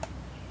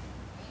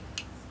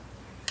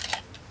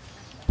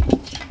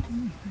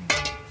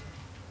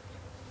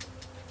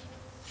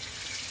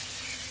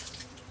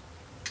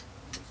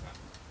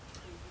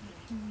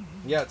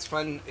 Yeah, it's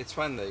fun. It's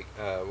fun. Like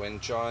when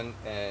John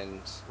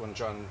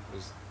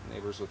was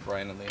neighbors with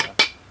Brian and Leah,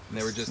 And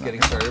they were just getting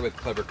started with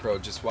Clever Crow,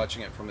 just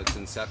watching it from its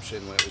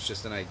inception when it was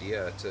just an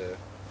idea to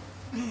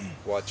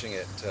watching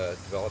it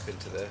develop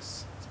into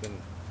this. It's been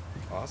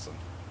awesome.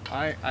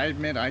 I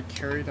admit I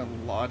carried a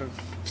lot of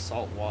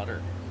salt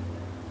water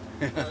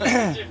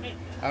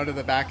out of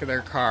the back of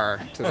their car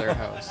to their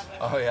house.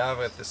 Oh yeah,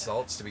 with the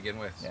salts to begin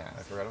with. Yeah.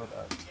 I forgot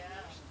about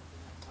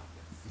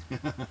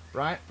that.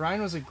 Brian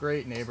was a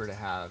great neighbor to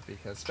have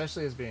because,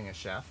 especially as being a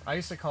chef, I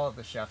used to call it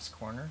the chef's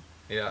corner.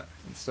 Yeah.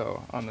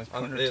 So on the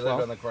corner, They 12.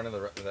 lived on the corner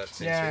of that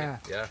same Yeah.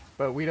 street. Yeah.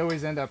 But we'd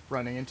always end up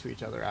running into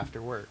each other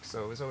after work,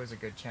 so it was always a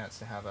good chance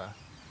to have a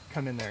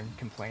come in there and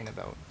complain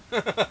about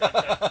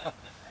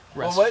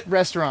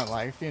restaurant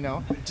life, you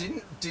know.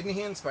 Didn't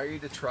he inspire you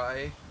to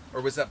try,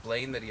 or was that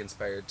Blaine that he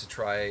inspired to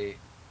try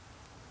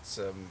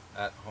some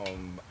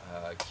at-home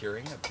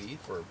curing of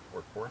beef or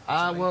pork? Or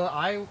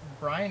something?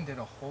 Brian did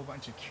a whole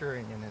bunch of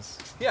curing in his.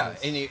 Yeah,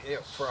 and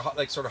for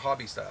like sort of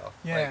hobby style.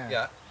 Yeah. Like,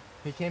 yeah.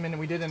 He came in and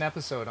we did an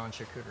episode on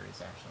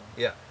charcuteries actually.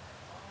 Yeah.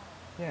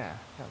 Yeah.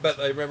 But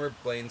I remember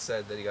Blaine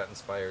said that he got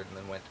inspired and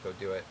then went to go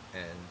do it,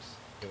 and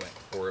it went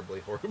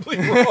horribly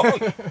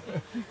wrong.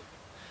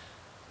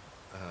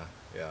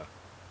 Yeah.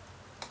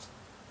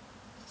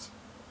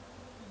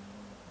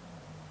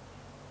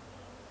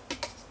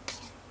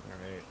 All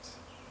right.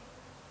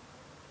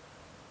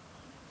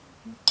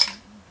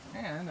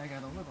 And I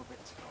got a little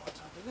bit to go on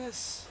top of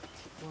this.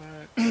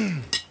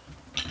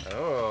 What?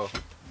 Oh.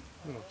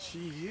 Little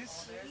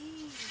cheese.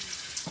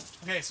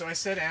 Okay, so I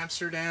said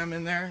Amsterdam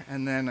in there,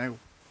 and then I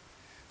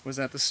was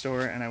at the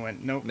store and I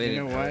went, nope, They you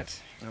know didn't have what?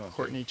 it. Oh, okay.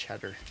 Courtney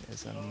cheddar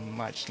is a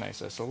much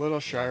nicer. It's a little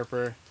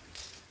sharper.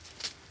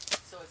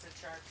 So it's a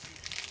sharp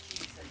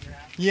cheese that you're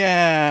after.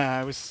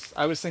 Yeah,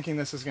 I was thinking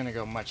this is gonna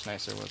go much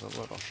nicer with a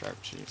little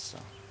sharp cheese. So,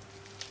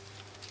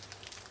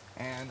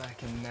 and I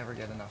can never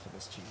get enough of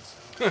this cheese.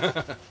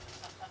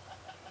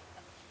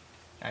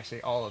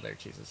 Actually, all of their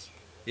cheeses.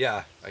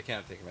 Yeah, I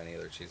can't think of any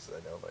other cheeses I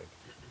know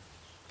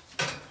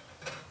like.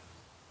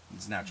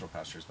 It's natural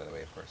pastures, by the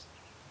way, of course.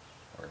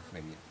 Or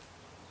maybe.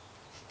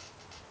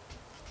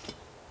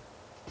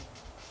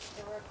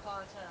 There were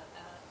ricotta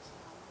at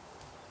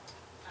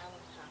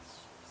Island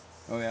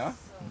Pastures. Oh yeah? So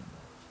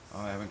Oh,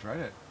 I haven't tried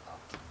it.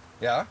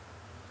 Yeah?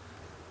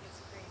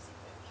 it's crazy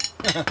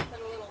good. Put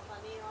a little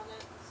honey on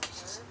it,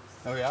 some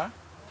herbs. Oh yeah?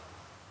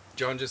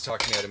 John just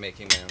taught me how to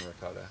making my own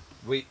ricotta.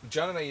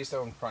 John and I used to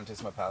own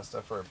Prontissima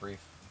Pasta for a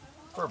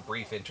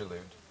brief interlude.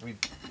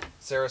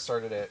 Sarah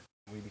started it.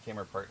 We became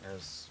our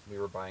partners. We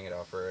were buying it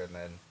off her, and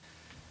then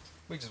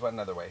we just went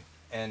another way.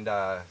 And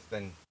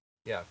then,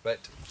 yeah. But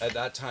at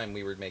that time,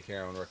 we were making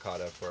our own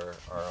ricotta for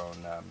our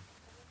own,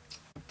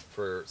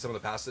 for some of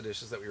the pasta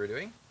dishes that we were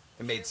doing.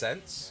 It made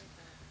sense.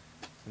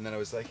 And then I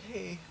was like,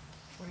 hey,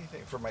 what do you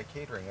think for my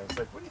catering? I was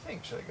like, what do you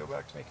think? Should I go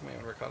back to making my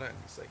own ricotta? And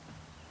he's like,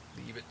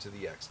 leave it to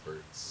the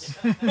experts.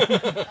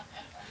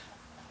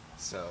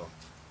 So.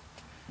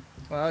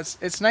 Well,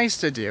 it's nice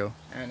to do,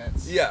 and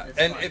it's Yeah,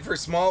 and for a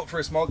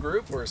small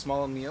group or a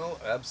small meal,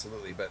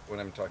 absolutely. But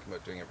when I'm talking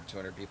about doing it for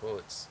 200 people,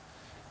 it's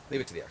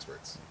leave it to the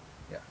experts.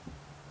 Yeah,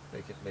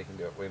 they can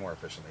do it way more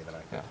efficiently than I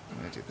Yeah, could. I'm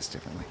gonna do this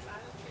differently.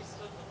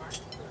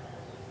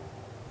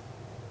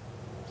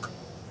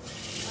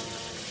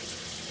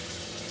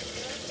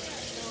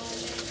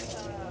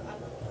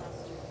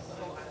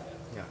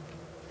 Yeah,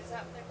 Is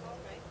that what they're called,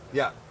 right?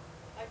 yeah.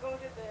 I go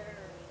to their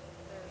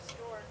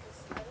store because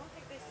I don't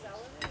think they sell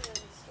it in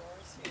any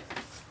stores here.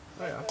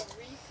 Oh, yeah. The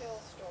refill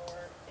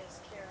store is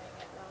carrying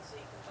it now, so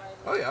you can buy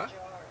Oh, little yeah?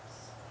 jars.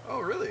 Oh,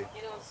 really?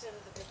 You know, instead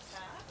of the big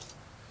pack.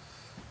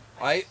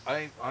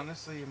 I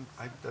honestly,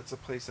 that's a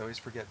place I always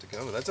forget to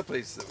go. That's a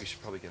place that we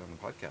should probably get on the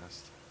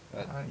podcast.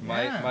 Yeah.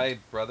 My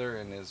brother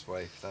and his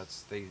wife,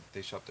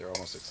 they shop there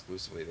almost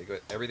exclusively. They go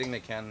everything they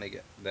can. They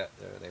get that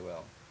they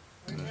will.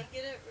 They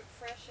get it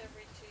fresh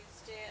every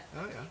Tuesday at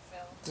Oh, the yeah.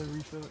 refill. The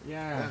refill,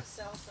 yeah. It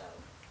sells out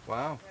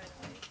Wow. right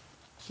away.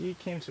 She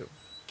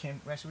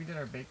actually, we did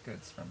our baked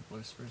goods from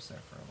Blue Spruce there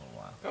for a little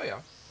while. Oh yeah.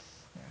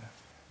 Yeah.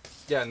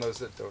 Yeah, and those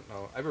that don't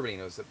know, everybody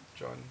knows that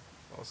John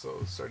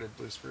also started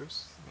Blue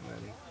Spruce, and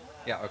then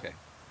yeah, okay.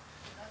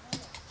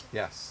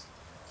 Yes.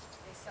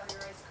 They sell your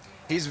ice cream.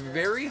 He's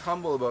very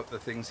humble about the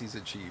things he's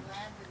achieved.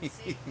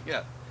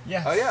 Yeah.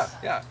 Yes. Oh yeah,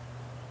 yeah.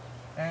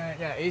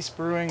 Yeah, Ace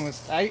Brewing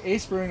was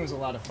a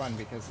lot of fun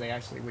because they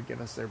actually would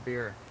give us their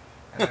beer.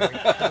 And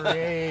that would be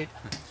great.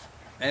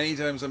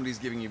 Anytime somebody's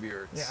giving you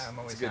beer, Yeah, I'm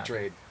always it's a good happy.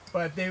 trade.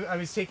 But I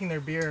was taking their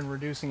beer and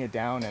reducing it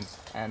down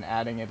and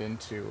adding it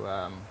into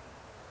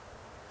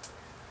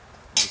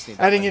Just need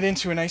adding that it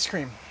into an ice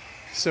cream.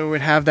 So it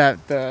would have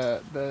that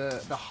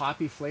the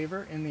hoppy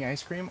flavor in the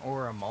ice cream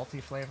or a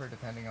malty flavor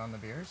depending on the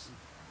beers.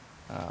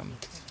 I'm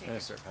gonna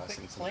start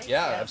passing some. plate,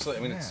 Yeah, yeah. absolutely.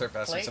 I'm gonna Yeah. start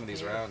passing Plate some of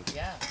these here. around.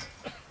 Yeah.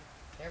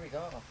 There we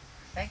go.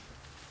 Thank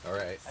you. All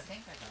right. I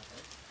think I got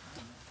it.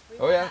 We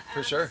Oh, yeah, wanna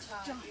for sure.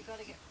 advertise. You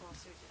gotta get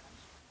closer, John.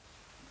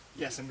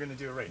 Yes, I'm gonna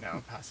do it right now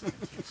and pass it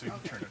to you so you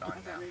can turn it on I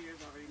now. thought maybe yours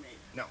already made.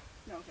 No.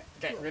 No, okay.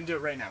 Okay, Cool. we're gonna do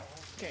it right now.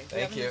 Okay,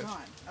 Thank the you. oven is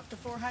on. Up to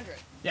 400.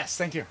 Yes,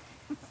 thank you.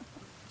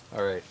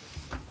 All right.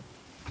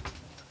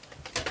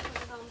 Put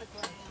it on the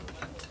ground.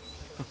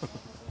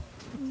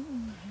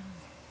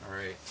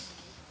 right.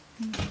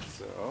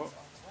 So,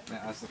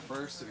 now as the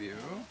first of you.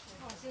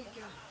 Oh, thank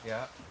you.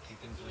 Yeah, you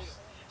can just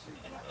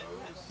take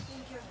those.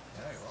 Thank you.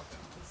 Yeah, you're welcome.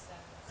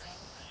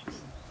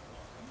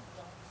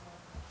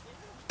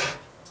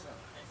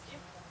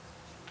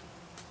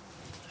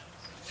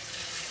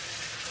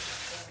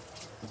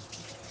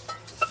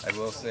 I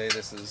will say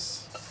this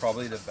is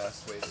probably the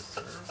best way to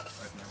serve.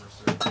 I've never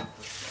served it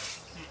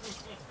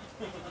this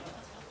way.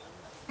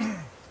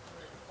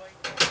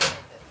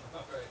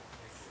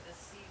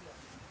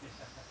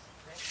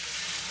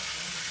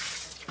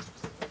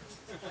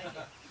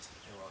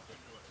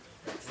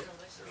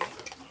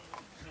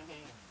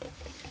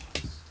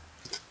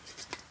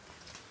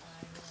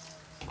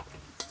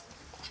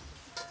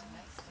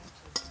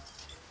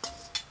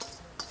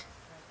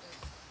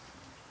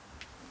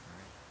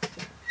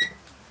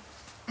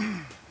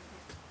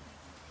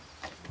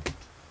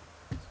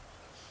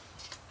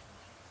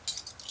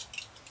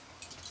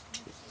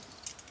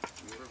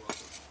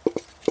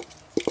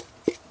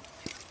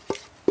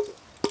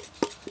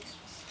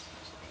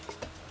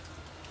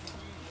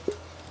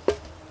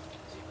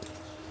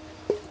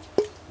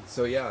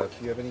 So yeah, if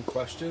you have any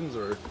questions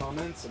or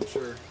comments, I'm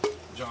sure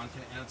John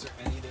can answer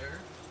any there.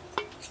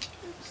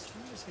 Oops,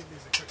 let me just give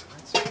these a quick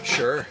rinse.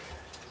 Sure.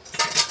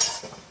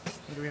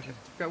 What do we have?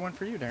 Got one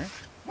for you, Darren.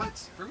 What?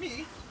 For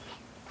me?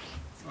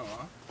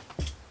 Aw.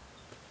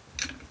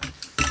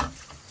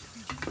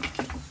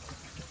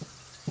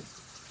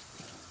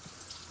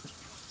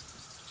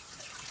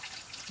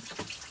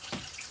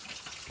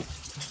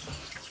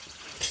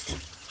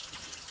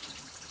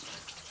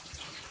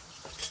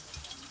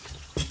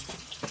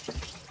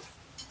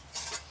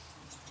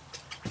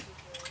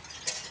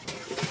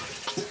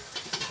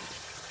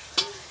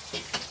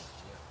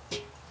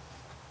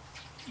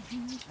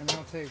 And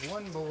I'll take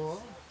one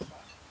bowl. And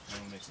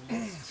we'll make some more.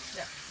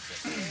 Yeah.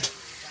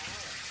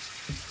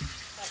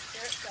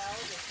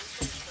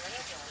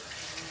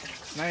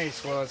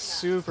 Nice. Well, it's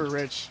super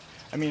rich.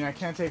 I mean, I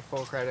can't take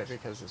full credit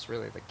because it's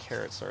really the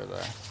carrots are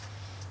the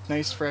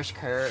nice fresh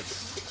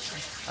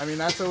carrots. I mean,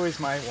 that's always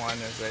my one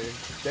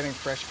is getting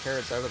fresh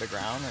carrots out of the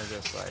ground are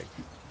just like,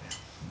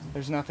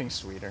 there's nothing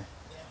sweeter.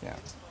 Yeah.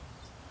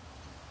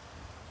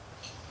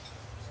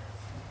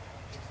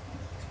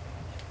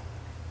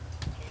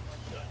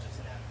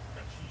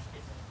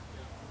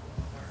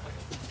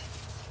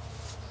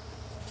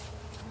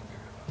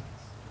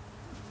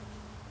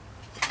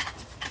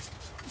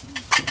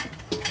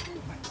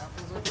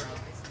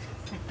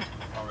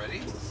 Already?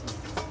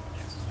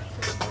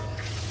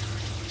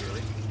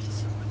 Really?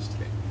 So much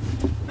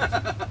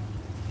today.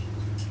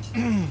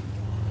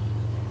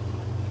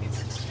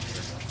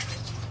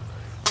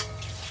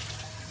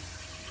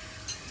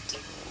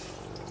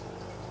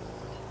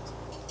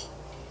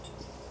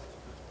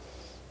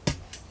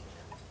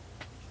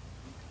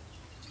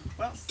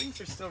 Well, things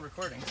are still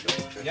recording.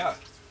 So Yeah.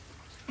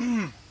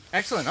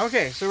 excellent.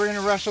 Okay, so we're going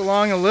to rush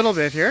along a little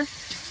bit here.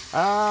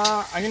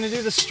 I'm going to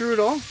do the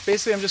strudel.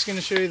 Basically, I'm just going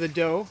to show you the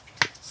dough.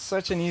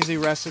 Such an easy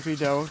recipe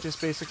dough.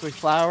 Just basically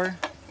flour,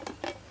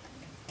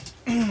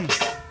 a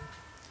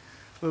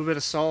little bit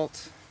of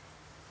salt.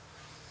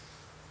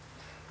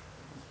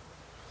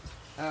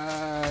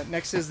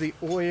 Next is the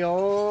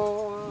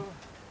oil.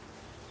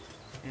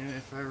 And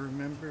if I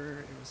remember,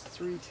 it was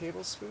 3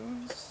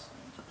 tablespoons.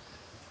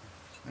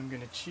 I'm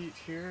going to cheat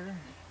here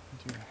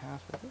and do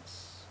half of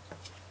this.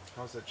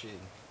 How's that cheating?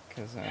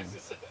 Because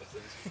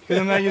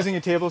I'm not using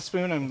a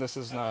tablespoon, this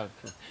is not.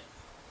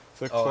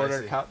 It's a Oh, I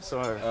quarter see. cup, so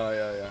Oh,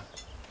 yeah.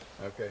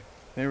 Okay.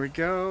 there we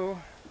go.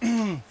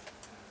 And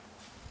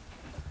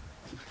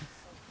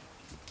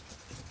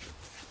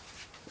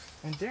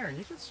Darren,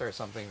 you can start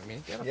something with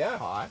me. Get a Yeah.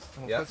 pot,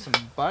 and we'll Yeah. put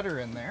some butter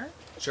in there,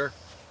 Sure.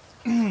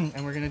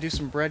 and we're gonna do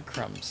some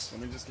breadcrumbs.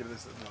 Let me just give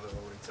this another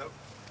little rinse out.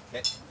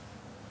 Okay.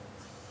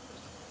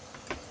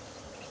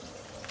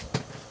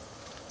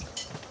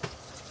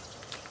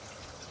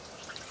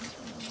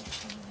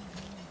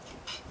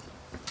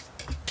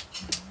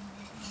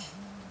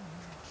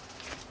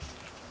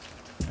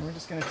 And we're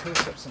just gonna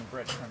toast up some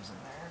breadcrumbs in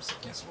there, so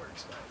this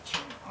works by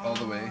All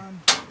the way.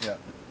 on. Yeah.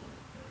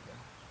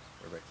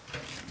 Perfect.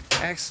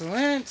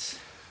 Excellent.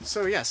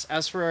 So yes,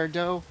 as for our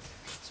dough,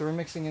 so we're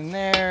mixing in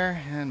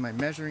there, and my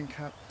measuring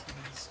cup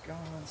is gone,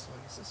 so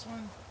I use this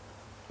one.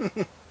 Do we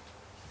need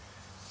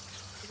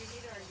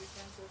our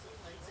utensils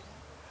and plates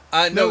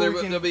again? No, No, there we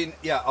will can- there'll be.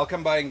 Yeah, I'll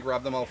come by and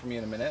grab them all from you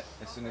in a minute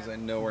as soon as I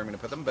know where I'm going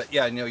to put them. But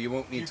yeah, no, you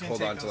won't need to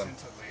hold on to them.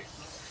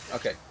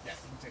 Okay. Yeah, you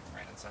can take them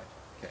right inside.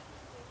 Okay.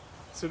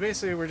 So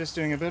basically, we're just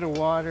doing a bit of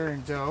water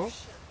and dough.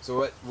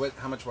 So what?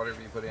 How much water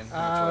have you put in?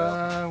 How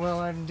much oil? Well,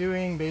 I'm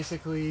doing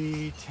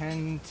basically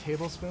 10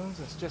 tablespoons.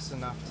 It's just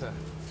enough to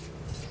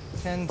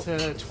 10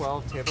 to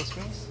 12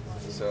 tablespoons.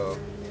 So.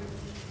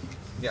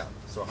 Yeah.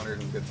 So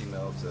 150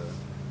 mils.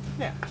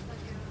 Yeah.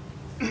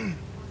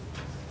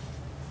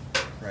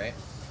 Right.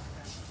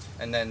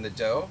 And then the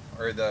dough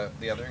or the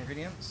other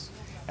ingredients.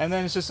 And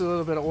then it's just a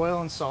little bit of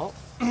oil and salt.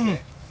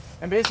 Okay.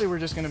 And basically, we're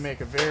just going to make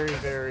a very,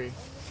 very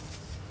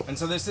And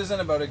so this isn't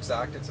about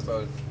exact. It's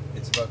about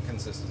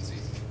consistency,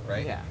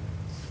 right? yeah.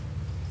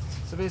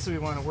 So basically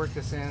we want to work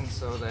this in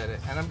so that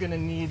and I'm going to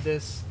knead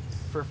this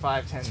for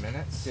 5-10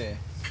 minutes. Okay.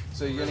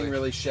 So you're getting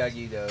really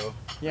shaggy dough.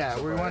 Yeah,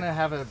 so we far. want to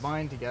have it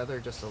bind together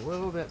just a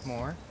little bit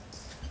more.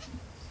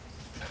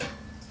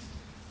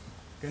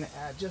 Gonna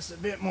add just a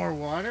bit more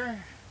water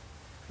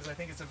because I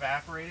think it's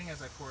evaporating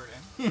as I pour it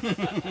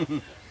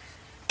in.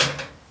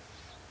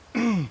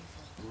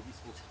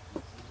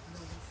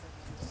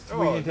 Oh,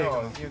 We can take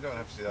no, them. you don't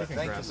have to do that. You can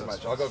Thank you grab so those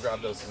much. I'll go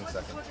grab those in a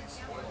second.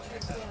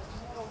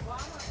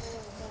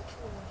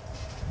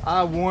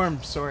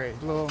 Warm, sorry.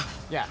 A little,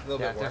 yeah, A little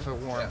yeah, bit warm?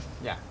 definitely warm.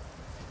 Yeah.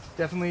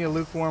 Definitely a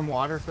lukewarm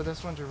water for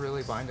this one to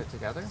really bind it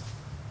together.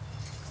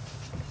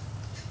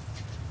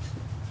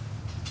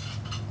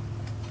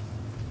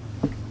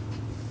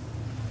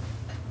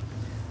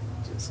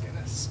 Just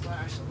gonna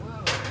splash a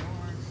little bit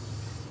more.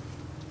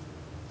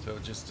 So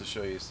just to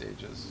show you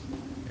stages.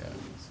 Yeah.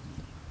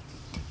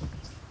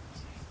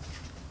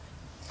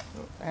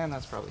 Oh, and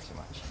that's probably too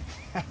much.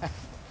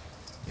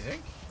 You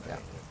think? Yeah.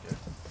 Good.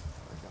 There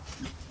we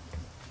go.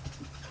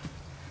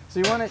 So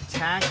you want it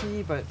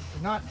tacky, but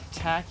not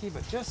tacky,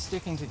 but just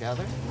sticking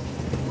together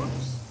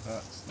Whoops.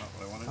 That's not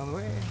what I wanted. all the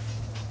way.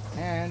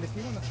 And if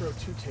you want to throw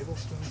 2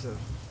 tablespoons of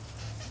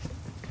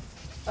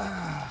You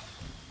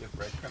have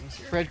breadcrumbs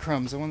here?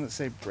 breadcrumbs, the one that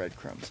say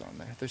breadcrumbs on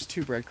there. There's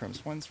 2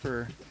 breadcrumbs. One's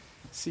for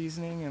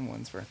seasoning and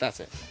one's for. That's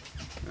it.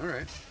 All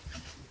right.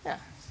 Yeah.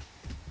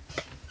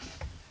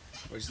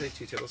 What'd you say?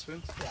 2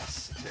 tablespoons?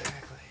 Yes,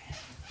 exactly.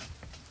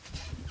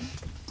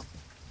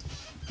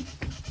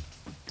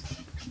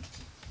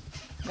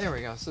 There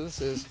we go. So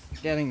this is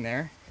getting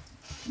there.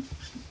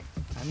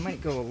 I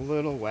might go a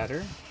little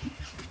wetter.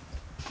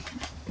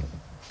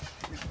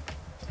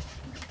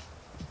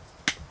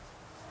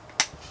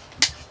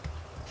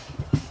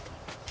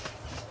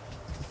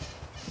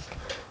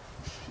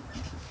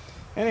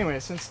 Anyway,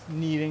 since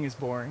kneading is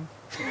boring,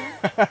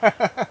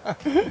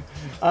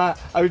 I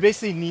would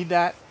basically knead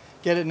that,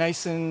 get it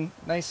nice and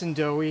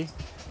doughy,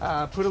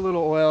 put a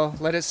little oil,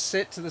 let it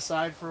sit to the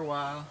side for a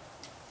while,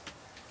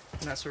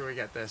 and that's where we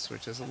get this,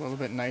 which is a little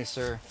bit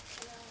nicer.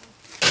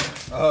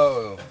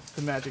 Oh,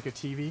 The magic of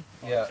TV.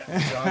 yeah.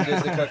 John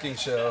did the cooking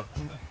show.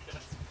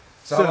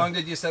 So So- how long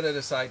did you set it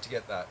aside to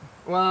get that?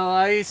 Well,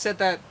 I did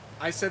that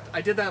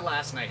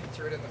last night.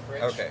 Threw it in the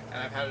fridge. Okay.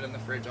 And I've had it in the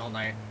fridge all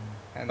night.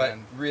 And But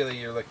then really,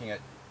 you're looking at,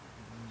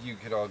 you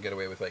could all get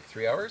away with like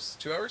 3 hours,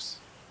 2 hours?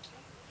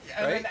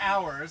 and right? an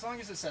hour, as long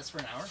as it sets for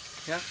an hour.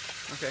 Yeah.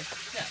 Okay.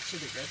 Yeah, it should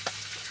be good.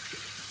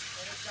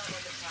 And it's not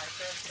like a pie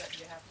press that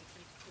you have to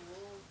keep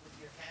cool with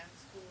your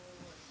hands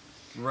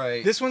cool.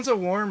 Right. This one's a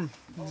warm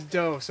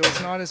dough, so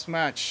it's not as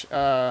much.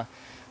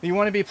 You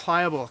want to be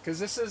pliable, because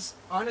this is,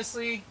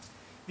 honestly,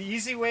 the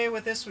easy way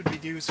with this would be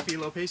to use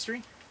phyllo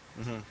pastry.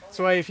 That's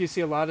why if you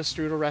see a lot of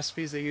strudel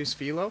recipes, they use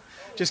phyllo,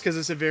 just because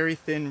it's a very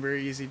thin,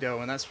 very easy dough,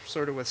 and that's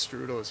sort of with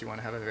strudels, you want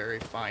to have a very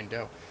fine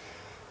dough.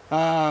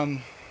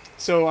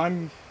 So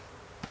I'm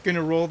going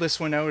to roll this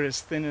one out as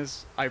thin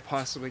as I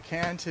possibly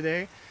can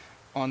today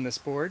on this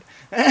board.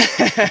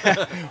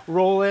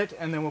 Roll it,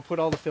 and then we'll put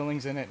all the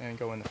fillings in it and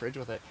go in the fridge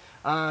with it.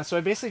 So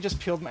I basically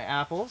just peeled my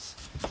apples.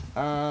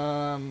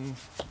 I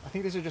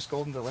think these are just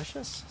Golden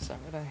Delicious. Is that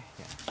what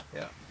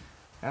yeah.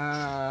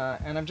 Yeah.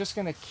 And I'm just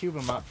gonna cube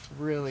them up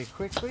really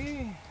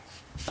quickly.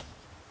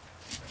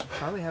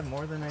 Probably have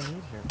more than I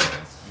need here.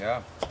 Guys.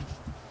 Yeah.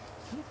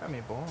 Can you grab me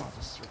a bowl? I'll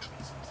just throw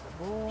these into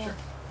the bowl. Sure.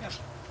 Yeah.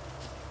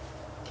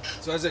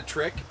 So as a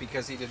trick,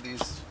 because he did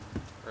these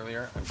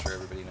earlier, I'm sure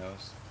everybody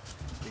knows,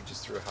 he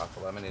just threw a half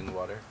a lemon in the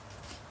water,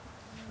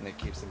 and it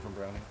keeps them from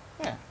browning.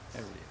 Yeah.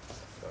 Everybody does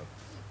that, so.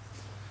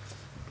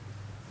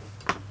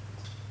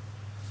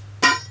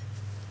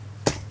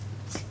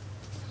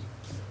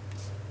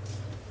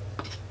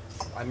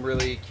 I'm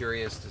really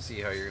curious to see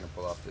how you're going to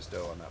pull off this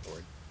dough on that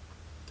board.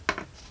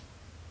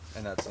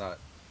 And that's not,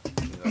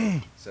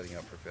 setting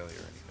up for failure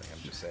or anything.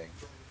 I'm just saying.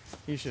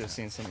 You should have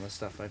seen some of the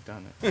stuff I've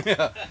done.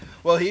 Yeah.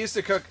 Well, he used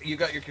to cook. You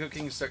got your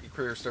cooking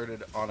career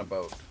started on a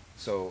boat,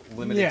 so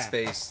limited Yeah.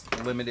 space,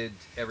 limited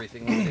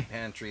everything, limited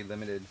pantry,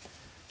 limited.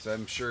 So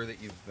I'm sure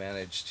that you've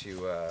managed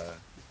to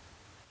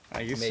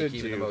I used make to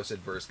even do. the most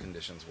adverse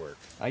conditions work.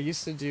 I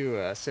used to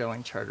do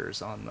sailing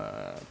charters on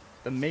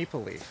the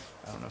Maple Leaf.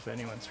 I don't know if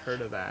anyone's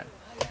heard of that.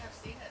 I have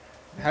seen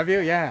it. Have you?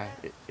 Yeah.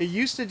 It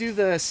used to do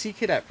the Sea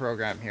Cadet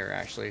program here,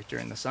 actually,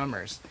 during the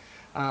summers.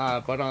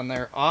 But on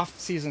their off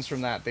seasons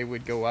from that, they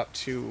would go up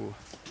to,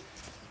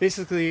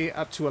 basically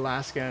up to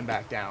Alaska and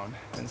back down.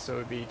 And so it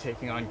would be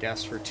taking on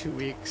guests for 2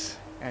 weeks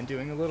and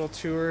doing a little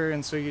tour.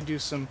 And so you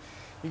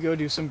go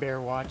do some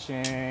bear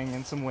watching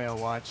and some whale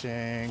watching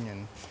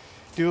and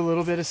do a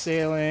little bit of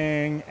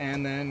sailing.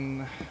 And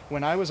then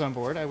when I was on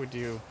board, I would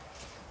do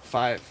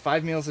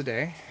five meals a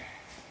day.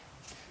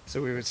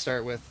 So we would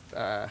start with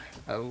a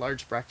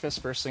large breakfast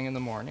first thing in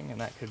the morning,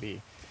 and that could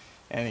be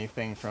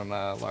anything from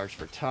a large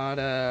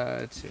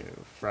frittata to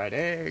fried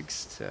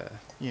eggs to,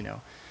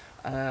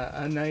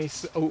 a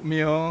nice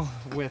oatmeal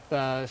with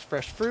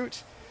fresh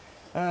fruit.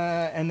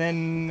 And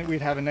then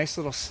we'd have a nice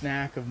little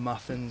snack of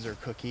muffins or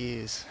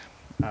cookies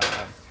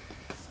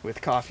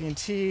with coffee and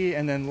tea.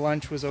 And then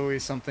lunch was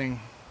always something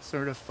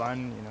sort of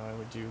fun. You know, I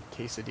would do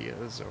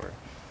quesadillas or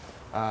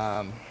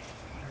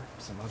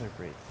some other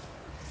great,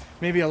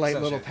 maybe a light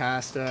little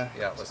pasta.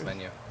 Yeah, list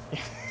menu.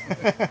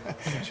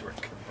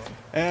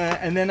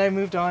 And then I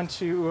moved on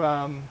to.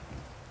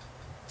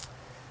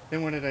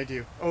 Then what did I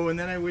do? Oh, and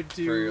then I would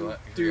do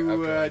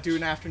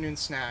an afternoon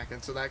snack,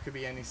 and so that could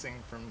be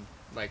anything from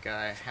like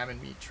a ham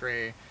and meat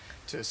tray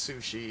to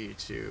sushi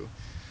to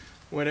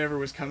whatever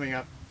was coming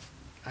up.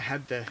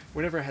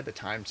 Whatever I had the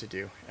time to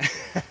do.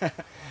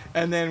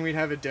 And then we'd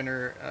have a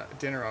dinner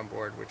on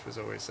board, which was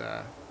always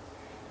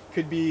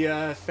could be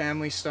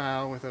family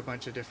style with a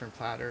bunch of different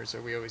platters,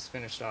 or we always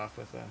finished off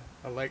with a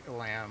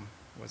lamb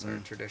was our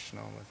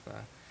traditional with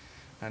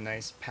a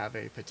nice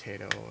pave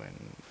potato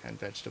and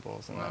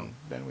vegetables, and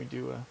then we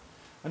do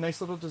a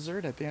nice little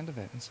dessert at the end of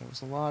it. And so it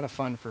was a lot of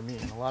fun for me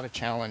and a lot of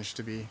challenge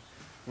to be.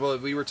 Well,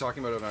 we were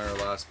talking about it on our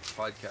last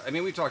podcast. I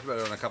mean, we talked about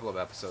it on a couple of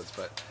episodes,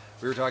 but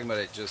we were talking about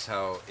it just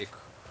how it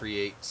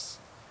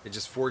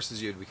just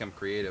forces you to become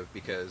creative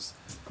because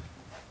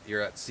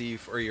you're at sea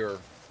or you're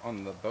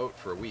on the boat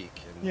for a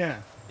week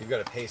and you've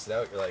got to pace it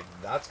out. You're like,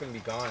 that's going to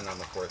be gone on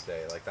the fourth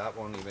day. Like that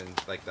won't even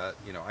like that.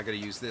 You know, I got to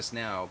use this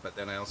now, but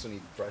then I also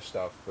need fresh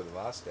stuff for the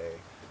last day,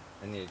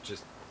 and you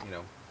just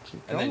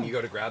and then you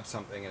go to grab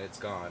something and it's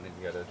gone, and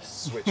you got to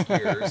switch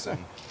gears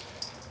and.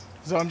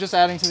 So I'm just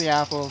adding to the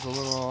apples a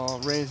little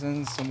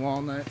raisins, some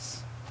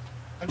walnuts.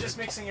 I'm just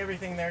mixing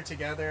everything there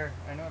together.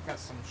 I know I've got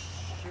some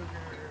sugar.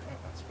 Oh,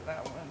 that's for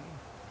that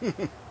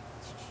one.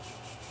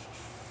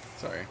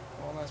 Sorry.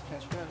 Walnuts,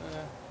 pinched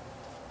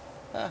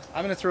I'm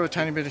going to throw a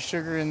tiny bit of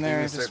sugar in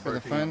there just for the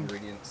fun.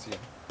 Ingredients, yeah.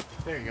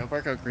 There you go.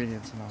 Bark out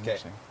ingredients and all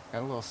that. Got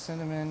a little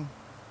cinnamon.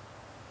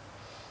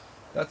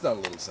 That's not a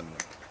little cinnamon.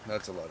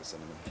 That's a lot of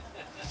cinnamon.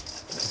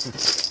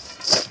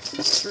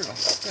 Sure.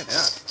 Good.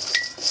 Yeah.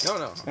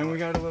 No. And we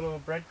got a little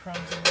breadcrumbs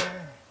in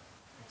there.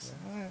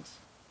 Excellent.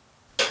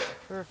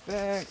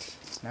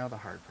 Perfect. Now the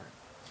hard part.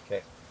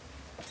 Okay.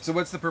 So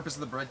what's the purpose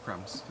of the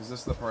breadcrumbs? Because this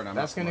is the part I'm.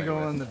 That's going to go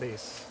on the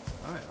base.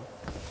 Oh yeah.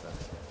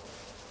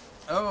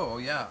 Oh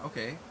yeah.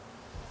 Okay.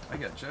 I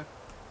getcha.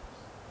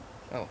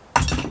 Oh.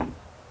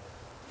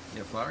 You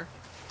have flour?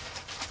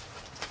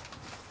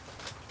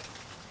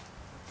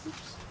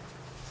 Oops.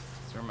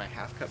 Is there my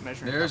half cup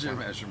measuring? There's your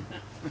measurement.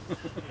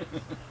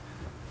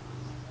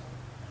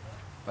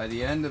 By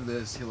the end of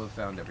this, he'll have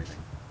found everything.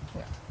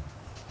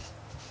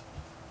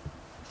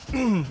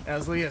 Yeah.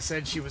 As Leah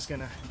said, she was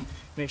gonna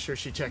make sure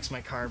she checks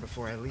my car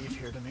before I leave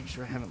here to make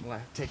sure I haven't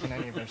taken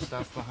any of her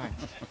stuff behind.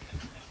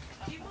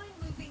 Do you mind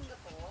moving the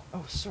bowl?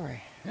 Oh,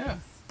 sorry. Yeah.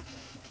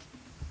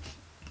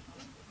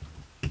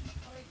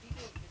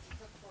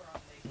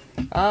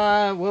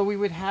 Well, we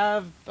would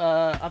have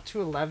up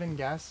to 11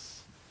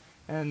 guests,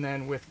 and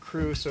then with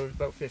crew, so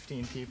about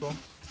 15 people.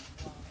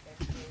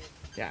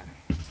 Yeah.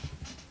 And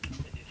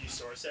did you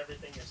source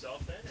everything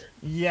yourself then? Or?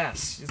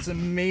 Yes, it's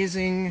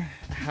amazing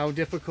how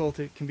difficult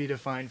it can be to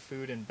find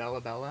food in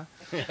Bella Bella.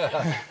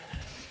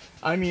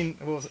 I mean,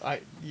 well,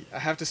 I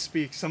have to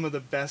speak. Some of the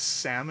best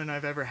salmon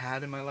I've ever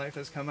had in my life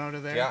has come out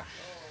of there. Yeah.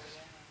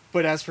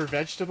 But as for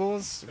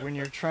vegetables, when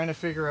you're trying to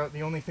figure out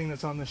the only thing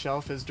that's on the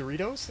shelf is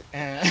Doritos,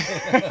 and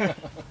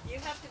You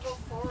have to go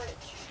forage.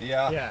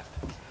 yeah,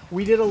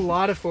 we did a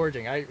lot of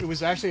foraging. It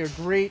was actually a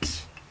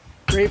great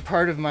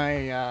part of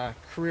my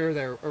career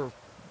there, or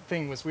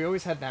thing was we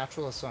always had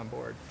naturalists on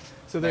board,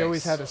 so they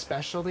always had a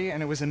specialty,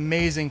 and it was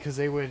amazing because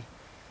they would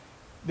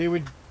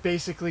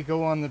basically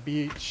go on the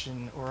beach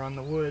or on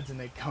the woods, and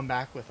they'd come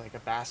back with like a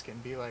basket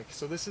and be like,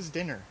 "So this is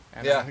dinner,"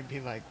 and I would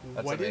be like,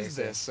 "What is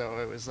this?" So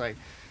it was like.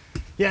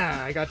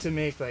 Yeah, I got to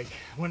make like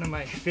one of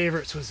my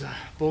favorites was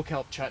bull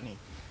kelp chutney,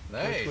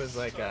 which was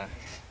like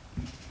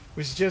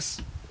was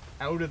just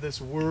out of this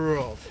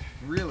world.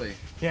 Really?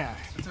 Yeah.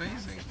 That's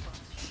amazing.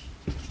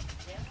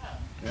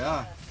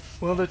 Yeah.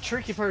 Well, the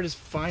tricky part is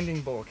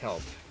finding bull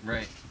kelp.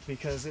 Right.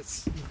 Because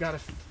you've got to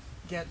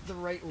get the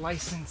right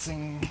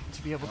licensing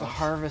to be able to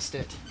harvest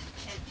it.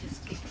 And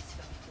just take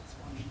stuff that's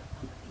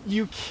wonderful.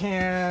 You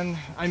can.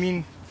 I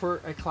mean, for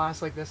a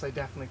class like this, I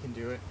definitely can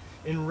do it.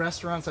 In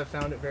restaurants, I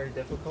found it very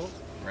difficult.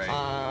 Right.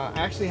 I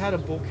actually had a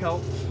bull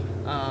kelp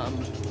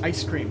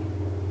ice cream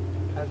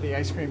at the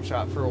ice cream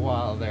shop for a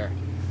while there.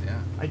 Yeah.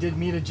 I did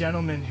meet a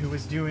gentleman who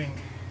was doing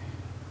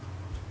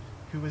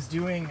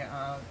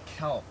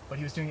kelp, but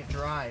he was doing it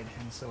dried,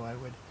 and so I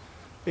would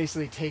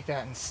basically take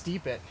that and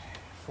steep it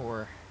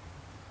for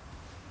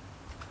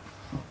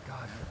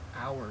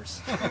hours.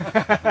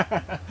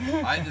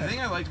 The thing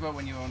I liked about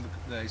when you owned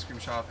the ice cream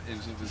shop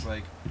is it was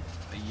like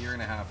a year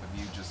and a half of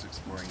you just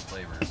exploring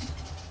flavors.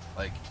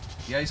 Like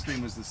the ice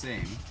cream was the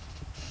same,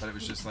 but it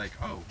was just like,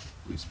 oh,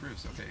 blue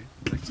spruce, okay,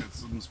 like so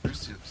some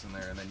spruce chips in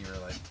there, and then you were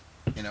like,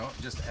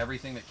 just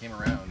everything that came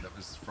around that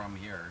was from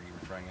here you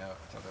were trying out.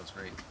 I thought that was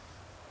great.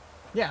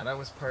 Yeah, that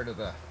was part of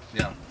the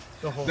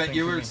whole thing. But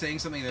you for were me. saying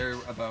something there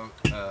about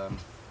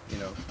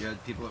you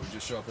had people that would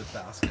just show up with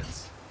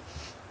baskets.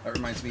 That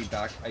reminds me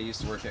back, I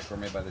used to work at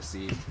Gourmet by the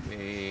Sea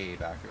way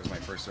back. It was my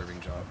first serving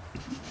job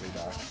way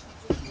back.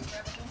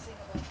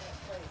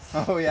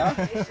 Oh yeah?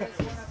 It was one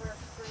of our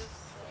first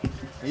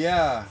flavors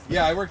Yeah,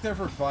 yeah. I worked there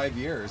for 5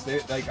 years.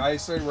 I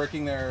started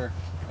working there.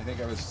 I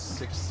think I was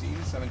 16,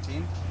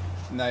 17,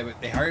 and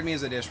they hired me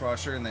as a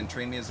dishwasher and then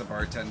trained me as a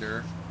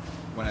bartender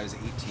when I was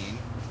 18,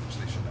 which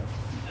they shouldn't have.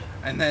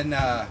 And then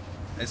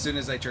as soon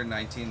as I turned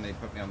 19, they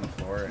put me on the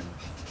floor.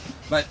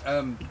 But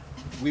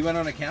we went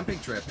on a camping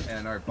trip,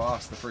 and our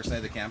boss, the first night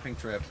of the camping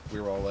trip,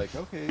 we were all like,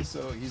 okay,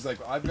 so he's like,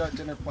 I've got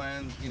dinner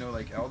planned. You know,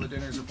 like all the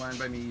dinners are planned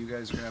by me. You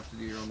guys are gonna have to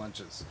do your own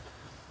lunches.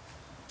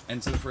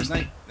 And so the first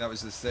night, that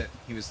was just it.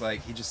 He was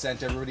like, he just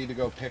sent everybody to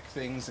go pick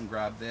things and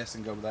grab this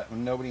and go to that.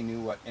 And nobody knew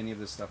what any of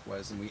this stuff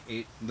was. And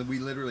we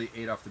literally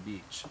ate off the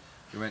beach.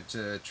 We went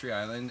to Tree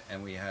Island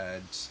and we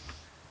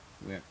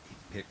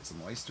picked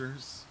some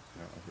oysters. I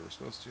don't know if we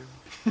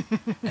were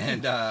supposed to.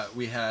 And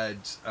we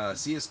had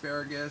sea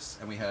asparagus,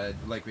 and we had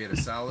a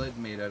salad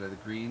made out of the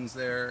greens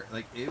there.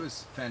 Like, it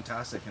was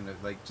fantastic. And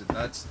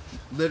that's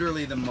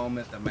literally the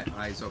moment that my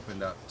eyes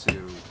opened up to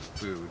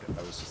food.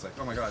 I was just like,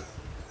 oh my God.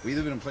 We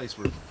live in a place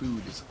where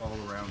food is all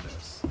around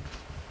us, and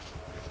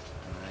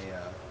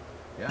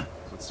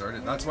that's what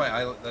started. That's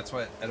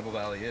what Edible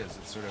Valley is.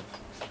 It's sort of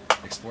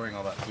exploring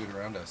all that food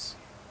around us.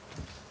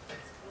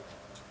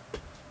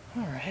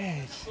 All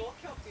right. Soul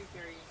kelp is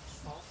very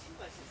salty,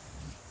 but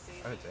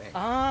it's Oh savory. dang!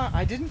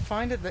 I didn't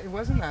find it. It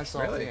wasn't that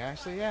salty, Really?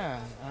 actually. Yeah.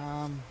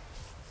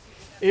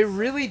 It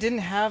really didn't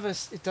have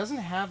it doesn't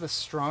have the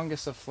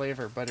strongest of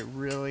flavor, but it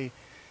really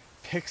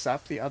picks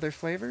up the other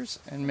flavors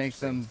and makes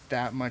them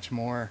that much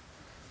more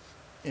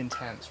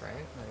intense,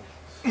 right?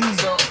 Like,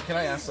 So, can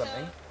I ask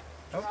something?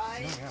 Dry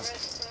yeah.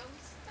 breadcrumbs.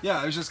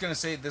 Yeah, I was just gonna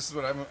say this is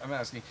what I'm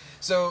asking.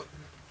 So,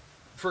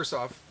 first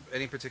off,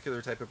 any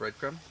particular type of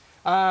breadcrumb?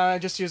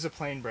 just use a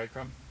plain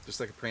breadcrumb. Just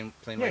like a plain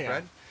Yeah, white yeah.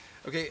 bread?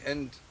 Okay,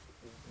 and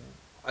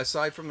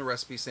aside from the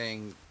recipe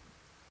saying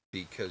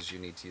because you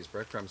need to use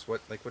breadcrumbs,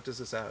 what does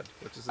this add?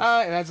 What does this? It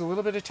adds a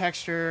little bit of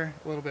texture,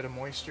 a little bit of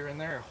moisture in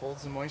there. It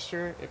holds the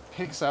moisture. It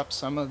picks up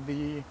some of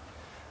the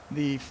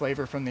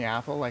flavor from the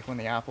apple, like when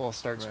the apple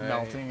starts Right.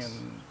 melting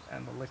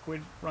and the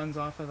liquid runs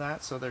off of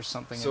that. So there's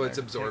something. So in it's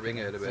there to take absorbing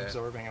it a It's bit.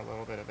 absorbing a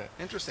little bit of it.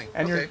 Interesting.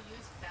 And okay. you're-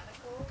 Use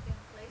panicle in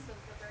place of the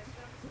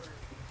breadcrumbs?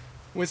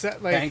 Or? Was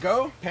that like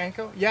Panko?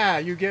 Panko?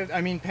 Yeah,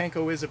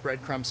 panko is a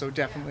breadcrumb, so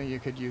definitely you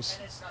could use.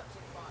 And it's not too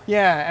fine.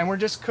 Yeah, and we're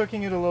just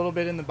cooking it a little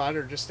bit in the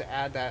butter just to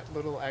add that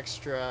little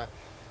extra,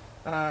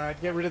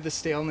 get rid of the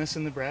staleness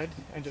in the bread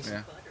and just.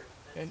 Yeah.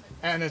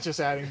 And it's just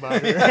adding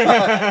butter.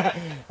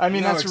 I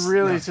mean, No, that's it's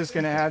really not. just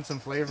going to add some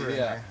flavor in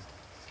Yeah. there.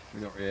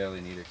 We don't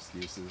really need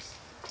excuses.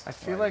 I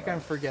feel like I'm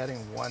forgetting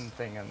one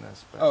thing in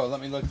this. But Oh,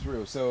 let me look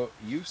through. So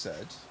you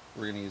said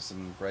we're gonna use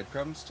some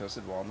breadcrumbs,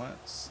 toasted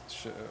walnuts,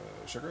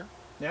 sugar,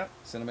 Yep.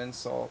 cinnamon,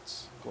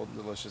 salt, golden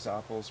delicious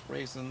apples,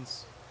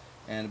 raisins,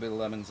 and a bit of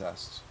lemon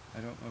zest.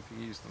 I don't know if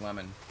you used the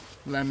lemon.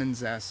 Lemon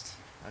zest.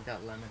 I've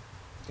got lemon.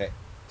 Okay.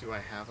 Do I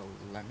have a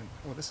lemon?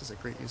 Oh, this is a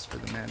great use for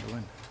the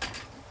mandolin.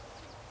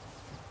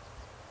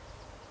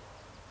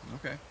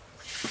 Okay.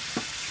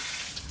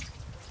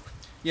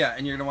 Yeah,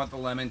 and you're gonna want the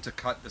lemon to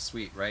cut the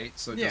sweet, right?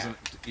 So it Yeah. doesn't.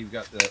 You've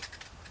got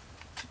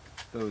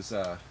those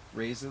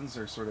raisins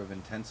are sort of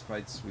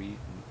intensified sweet.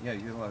 And, yeah,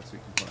 you get a lot of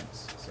sweet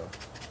components. So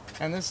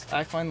And this,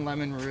 I find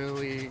lemon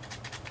really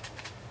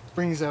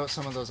brings out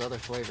some of those other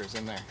flavors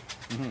in there.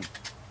 Mhm.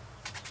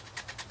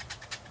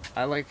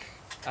 I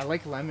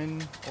like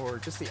lemon or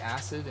just the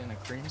acid in a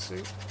cream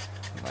soup.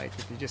 Like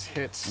if you just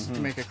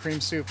make a cream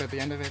soup at the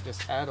end of it,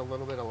 just add a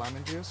little bit of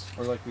lemon juice.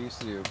 Or like we used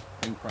to do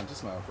in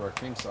Prontismo for our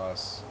cream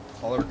sauce,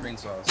 all our cream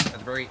sauce. At the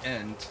very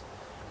end,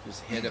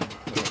 just hit a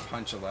little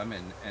punch of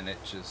lemon, and it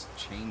just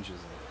changes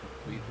it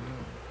completely.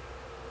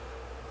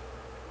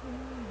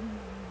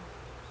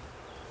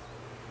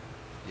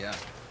 Yeah.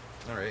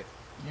 All right.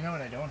 You know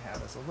what I don't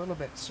have is a little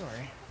bit.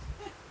 Sorry,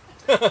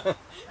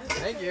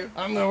 Thank you.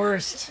 I'm the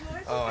worst.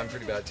 Oh, I'm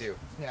pretty bad too.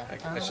 Yeah.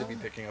 I should be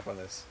picking up on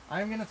this.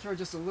 I'm gonna throw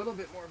just a little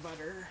bit more butter.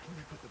 Where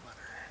do I put the butter?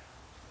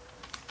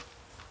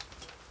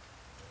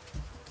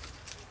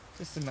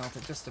 Just to melt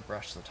it, just to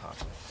brush the top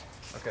with.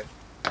 Okay.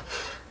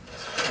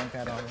 Dunk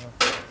that on.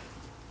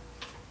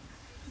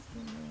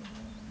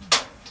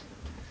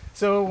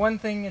 So one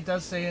thing it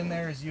does say in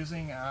there is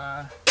using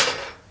a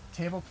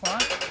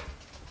tablecloth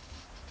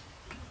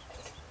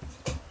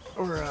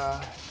or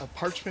a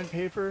parchment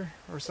paper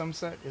or some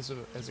set is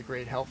a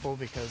great helpful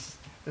because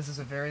this is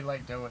a very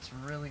light dough. It's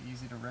really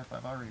easy to rip.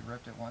 I've already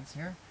ripped it once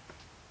here.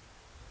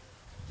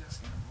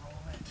 Just gonna roll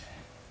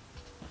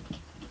it.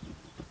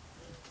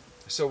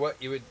 So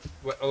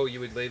you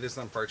would lay this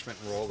on parchment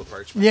and roll the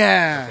parchment.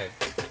 Yeah.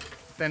 Okay.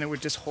 Then it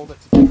would just hold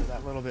it together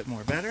that little bit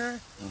more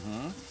better.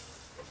 Mm-hmm.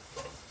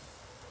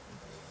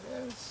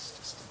 This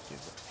just to give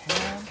it a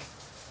pan.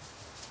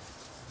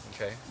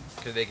 Okay.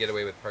 Could they get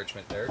away with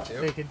parchment there too?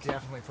 They could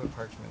definitely put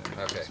parchment in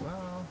there Okay. as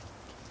well.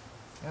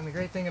 And the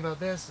great thing about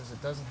this is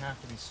it doesn't have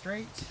to be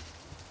straight.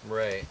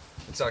 Right.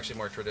 It's actually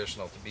more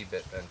traditional to be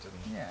bit bent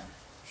and Yeah.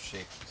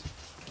 shaped.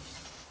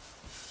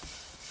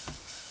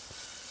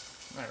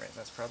 All right,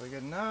 that's probably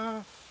good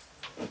enough.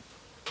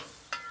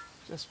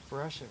 Just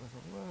brush it with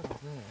a little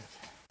bit.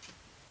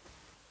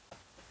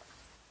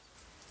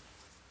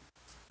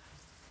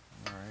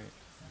 All right.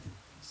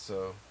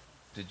 So,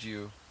 did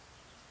you?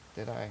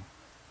 Did I?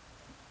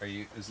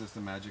 Is this the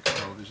magic of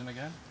television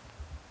again?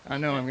 I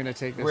know I'm gonna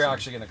take this. We're one.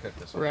 actually gonna cook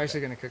this one. We're okay. actually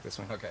gonna cook this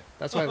one. Okay.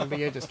 That's why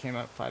Leah just came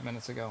up 5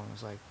 minutes ago and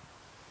was like,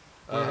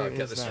 Get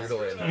the is that?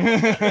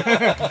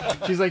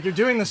 strudel in. she's like, you're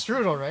doing the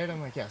strudel, right? I'm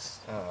like,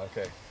 yes. Oh,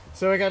 okay.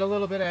 So I got a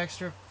little bit of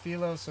extra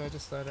phyllo, so I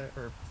just thought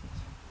or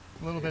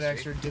a little bit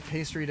Pastry? extra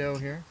pastry dough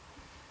here.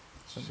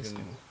 So I'm just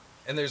gonna,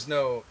 And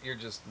you're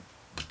just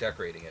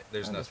decorating it.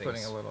 There's I'm just nothing.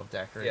 putting a little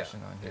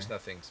decoration on here. There's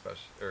nothing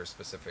special or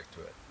specific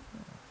to it.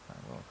 A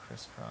little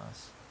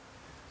crisscross.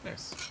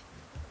 Nice.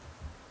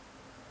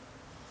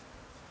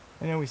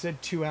 I know we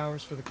said 2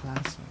 hours for the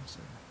class, so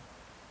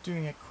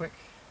doing it quick.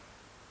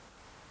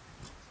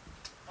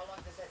 How long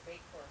does that bake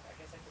for? I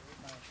guess I could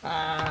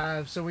read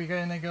my. So we're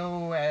gonna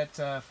go at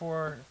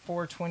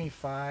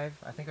 425.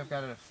 I think I've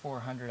got it at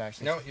 400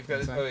 actually. No, you've got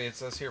it. Inside. Oh, it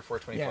says here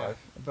 425. Yeah,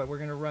 but we're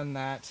gonna run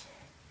that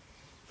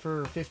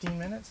for 15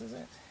 minutes, is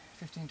it?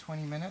 15,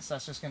 20 minutes.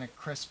 That's just gonna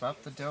crisp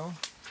up the dough,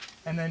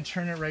 and then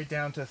turn it right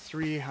down to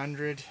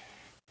 300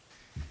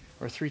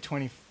 or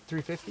 320,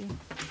 350.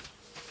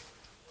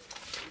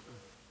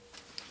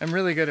 I'm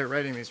really good at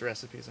writing these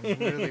recipes. I'm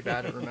really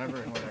bad at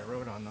remembering what I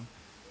wrote on them.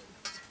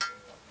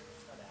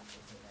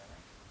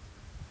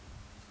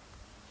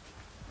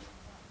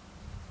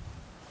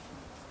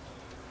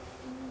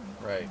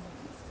 Right.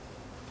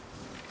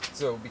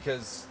 So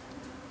because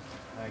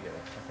I get it. Okay.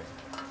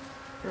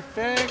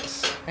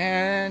 Perfect.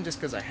 And just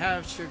because I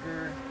have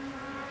sugar,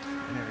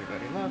 and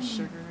everybody loves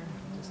sugar,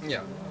 just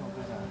Yeah. a little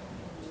bit of,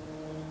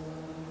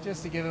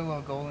 just to give it a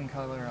little golden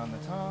color on the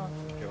top.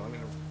 Okay, well, I'm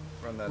gonna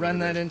run that. Run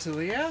over that there. into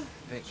Leah.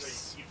 Thanks.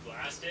 So you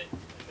blast it,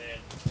 and then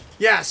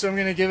Yeah, so I'm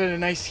gonna give it a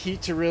nice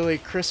heat to really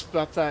crisp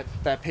up that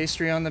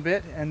pastry on the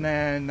bit, and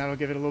then that'll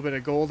give it a little bit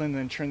of golden, and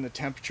then turn the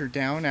temperature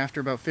down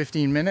after about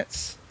 15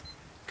 minutes.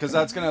 Because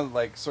that's gonna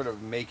like sort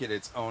of make it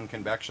its own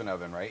convection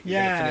oven, right? You're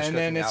gonna Yeah, finish and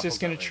then cooking it's just apples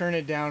gonna that way. turn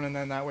it down, and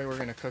then that way we're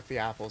gonna cook the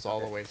apples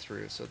all the way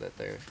through, so that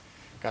they've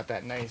got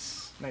that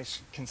nice that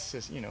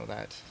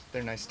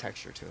their nice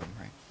texture to them,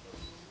 right?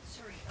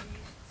 Sorry, are you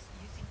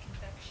using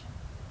convection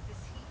this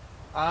heat?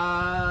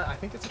 I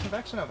think it's a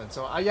convection oven.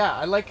 So yeah,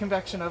 I like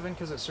convection oven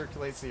because it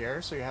circulates the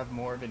air, so you have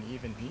more of an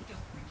even heat. Would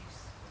you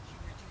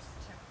reduce the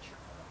temperature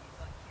on what you've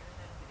got here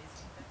then if it is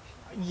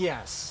convection?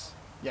 Yes.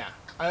 Yeah.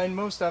 And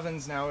most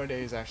ovens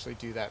nowadays actually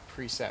do that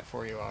preset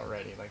for you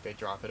already. Like they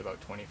drop it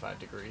about 25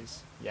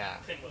 degrees. Yeah.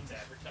 then what's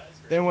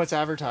advertised. Then what's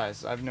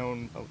advertised? I've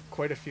known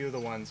quite a few of the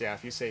ones. Yeah,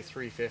 if you say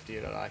 350,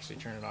 it'll actually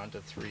turn it on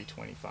to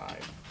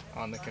 325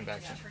 on the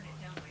convection. I turn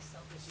it down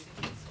myself as soon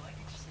so I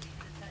can just leave it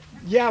at that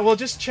temperature. Yeah, well,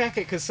 just check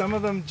it because some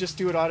of them just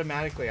do it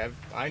automatically.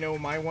 I know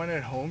my one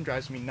at home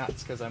drives me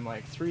nuts because I'm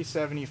like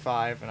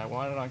 375 and I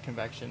want it on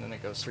convection and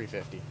it goes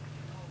 350,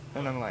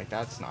 and I'm like,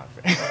 that's not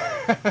fair. If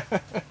I put it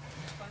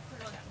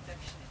on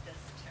convection, it does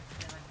the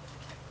temperature, then I put the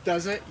temperature.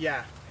 Does it?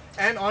 Yeah.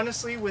 And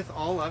honestly, with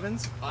all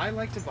ovens, I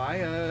like to buy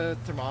a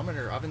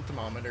oven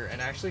thermometer, and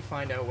actually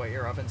find out what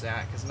your oven's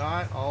at, because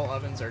not all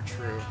ovens are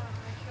true.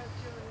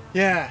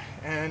 Yeah,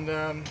 and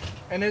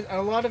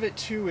a lot of it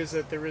too is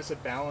that there is a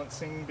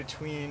balancing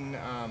between.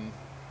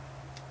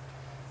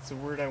 It's the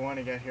word I want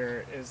to get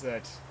here is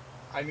that,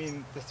 I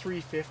mean, the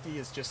 350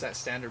 is just that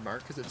standard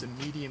mark because it's a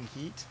medium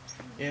heat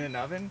in an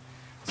oven.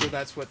 So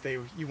that's what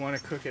you want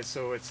to cook it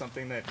so it's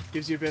something that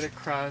gives you a bit of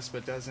crust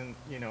but doesn't,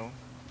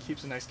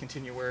 keeps a nice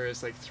continue.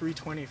 Whereas like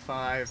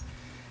 325,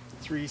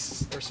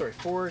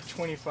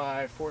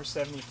 425,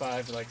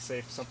 475, like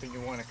say something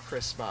you want to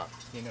crisp up,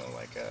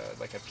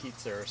 like a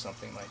pizza or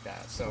something like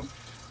that. So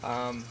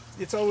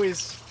it's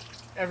always,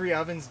 every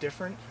oven's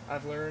different.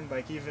 I've learned,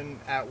 like even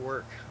at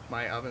work,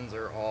 my ovens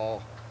are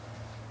all,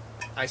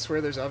 I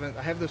swear there's oven.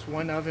 I have this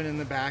one oven in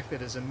the back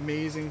that is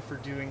amazing for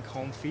doing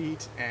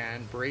confit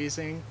and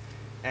braising.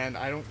 And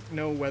I don't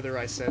know whether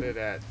I set it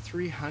at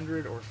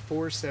 300 or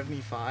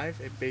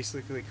 475. It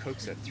basically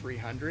cooks at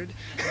 300.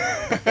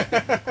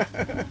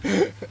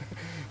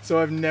 So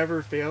I've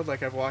never failed.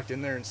 Like I've walked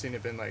in there and seen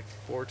it been like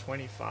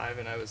 425,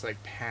 and I was like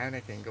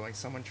panicking, going,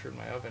 "Someone turned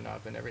my oven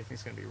up, and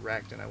everything's gonna be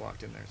wrecked." And I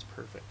walked in there, it's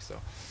perfect. So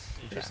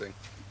Interesting.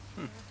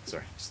 yeah.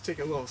 Sorry, just take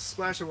a little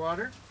splash of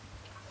water.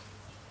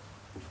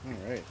 All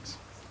right.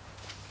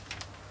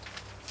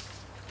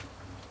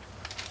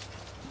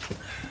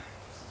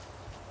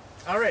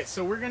 All right,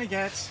 so we're gonna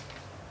get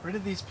rid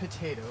of these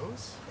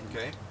potatoes.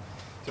 Okay.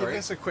 Give Sorry.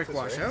 this a quick That's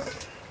wash all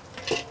right.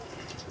 out.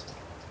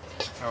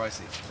 Oh, I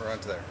see. We're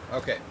onto there.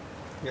 Okay.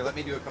 Here, let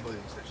me do a couple of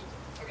these dishes.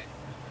 Okay.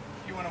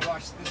 You want to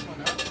wash this one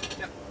out?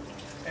 Yep.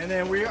 And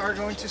then we are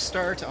going to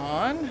start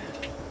on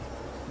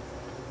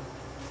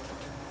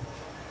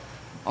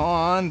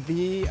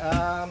the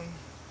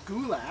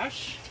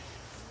goulash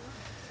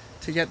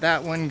to get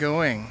that one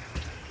going.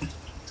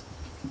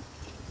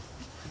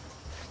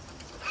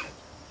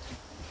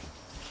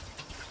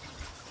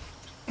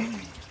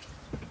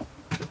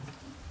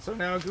 So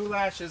now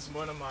goulash is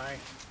one of my,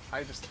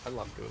 I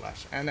love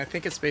goulash. And I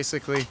think it's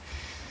basically,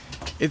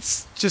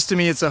 it's just, to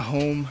me, it's a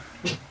home,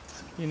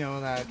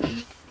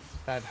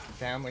 that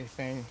family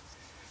thing.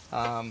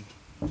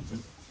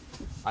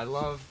 I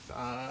love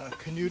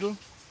canoodle.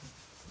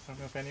 I don't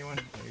know if anyone,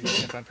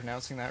 if I'm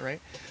pronouncing that right,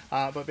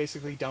 but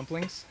basically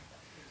dumplings.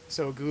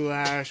 So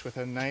goulash with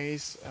a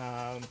nice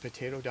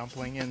potato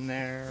dumpling in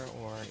there,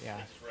 or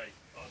yeah, Right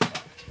on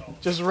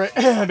top. just right.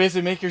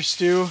 Basically make your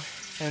stew,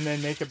 and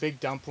then make a big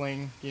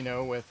dumpling. You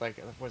know, with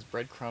like was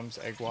breadcrumbs,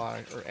 egg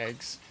wash or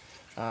eggs.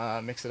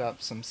 Mix it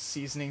up, some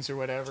seasonings or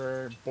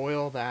whatever.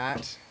 Boil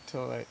that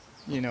till it,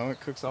 it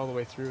cooks all the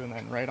way through, and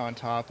then right on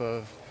top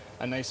of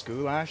a nice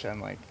goulash.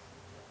 I'm like,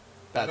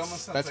 That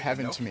almost sounds that's like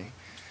heaven gnocchi. to me. You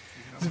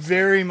know, It's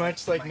very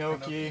much like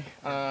gnocchi,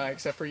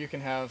 except for you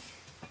can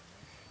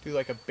do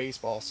like a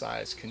baseball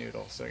size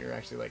canoodle. So you're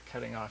actually like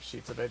cutting off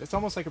sheets of it. It's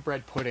almost like a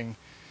bread pudding.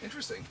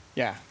 Interesting.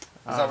 Yeah.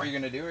 Is that what you're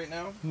gonna do right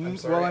now? I'm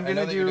sorry. Well, I'm I know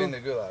gonna that you're doing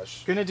the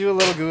goulash. Gonna do a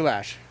little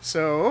goulash.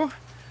 So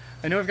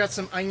I know I've got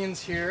some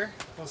onions here.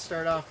 We'll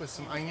start off with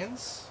some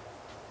onions.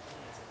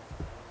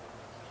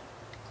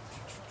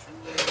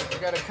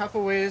 We've got a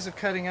couple ways of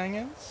cutting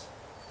onions.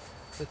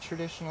 The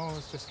traditional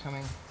is just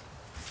coming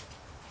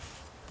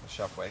The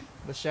chef way.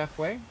 the chef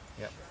way.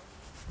 Yep.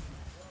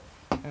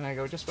 And I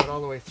go just about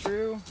all the way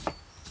through.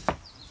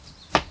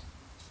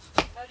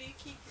 How do you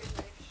keep your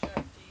knife sharp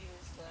to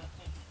use that?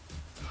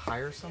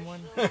 Hire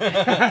someone.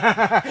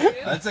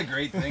 That's a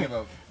great thing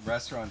about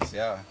restaurants.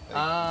 Yeah.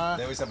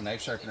 They always have a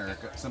knife sharpener.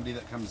 Somebody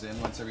that comes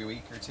in once every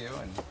week or two,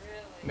 and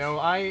No,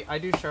 I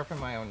do sharpen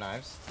my own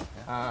knives.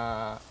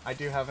 I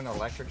do have an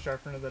electric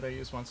sharpener that I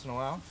use once in a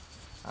while.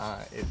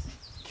 It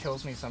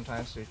kills me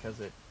sometimes because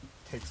it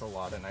takes a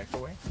lot of knife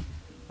away.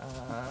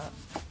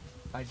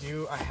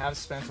 I have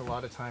spent a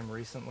lot of time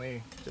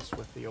recently just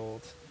with the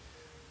old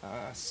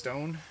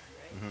stone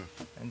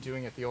and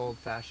doing it the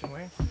old-fashioned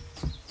way.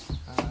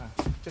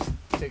 Just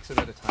takes a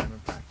bit of time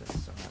and practice,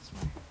 so that's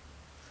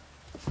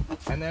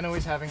my. And then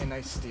always having a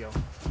nice steel.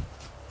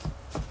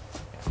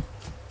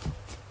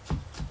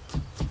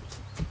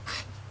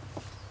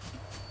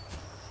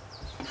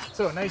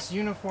 So a nice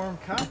uniform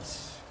cut.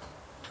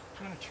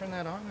 I'm going to turn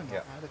that on and I'll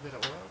add a bit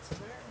of oil to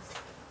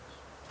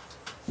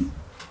there.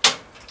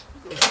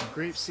 Go with some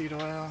grapeseed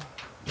oil.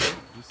 Go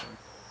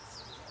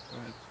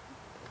ahead.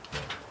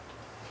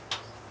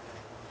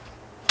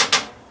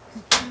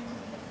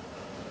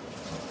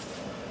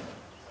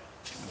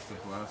 That's the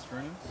blast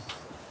furnace.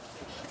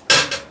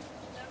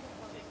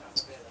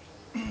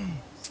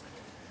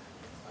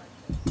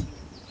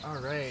 All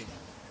right.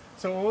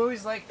 So I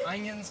always like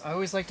onions. I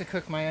always like to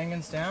cook my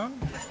onions down,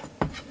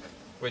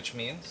 Which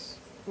means?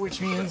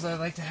 which means I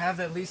like to have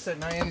at least that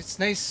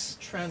nice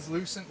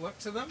translucent look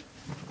to them.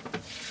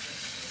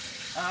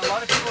 A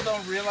lot of people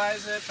don't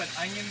realize it, but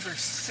onions are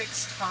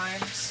six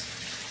times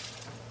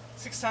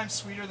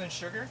sweeter than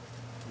sugar.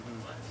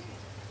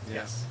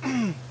 Yes.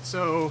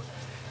 So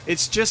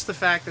it's just the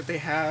fact that they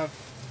have,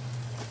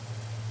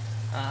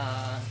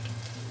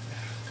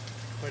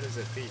 what is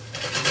it?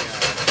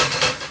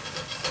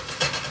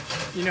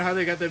 You know how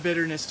they got the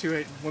bitterness to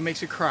it. What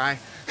makes you cry?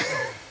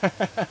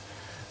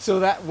 So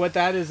what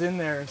that is in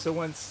there. So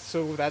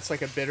that's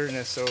like a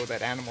bitterness, so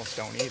that animals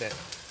don't eat it.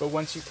 But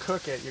once you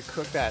cook it, you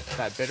cook that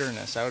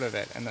bitterness out of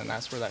it, and then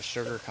that's where that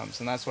sugar comes.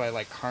 And that's why I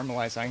like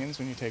caramelized onions.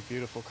 When you take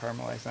beautiful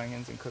caramelized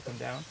onions and cook them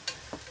down.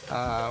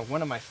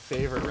 One of my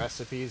favorite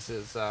recipes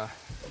is a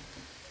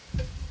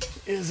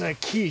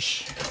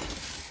quiche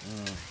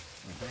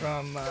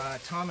from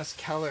Thomas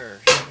Keller.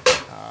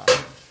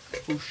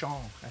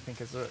 Bouchon, I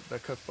think is the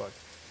cookbook.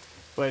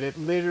 But it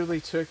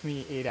literally took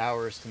me 8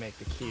 hours to make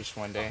the quiche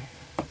one day.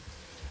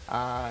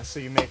 So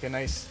you make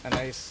a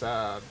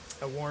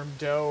warm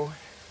dough,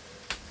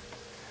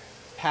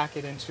 pack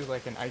it into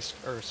like an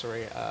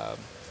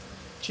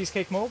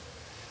cheesecake mold,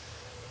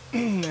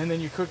 and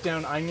then you cook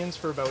down onions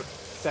for about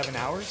 7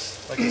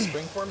 hours. Like a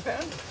springform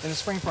pan? In a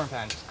springform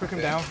pan. Just cook them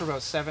down for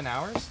about 7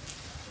 hours.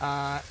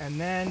 And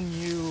then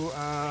you...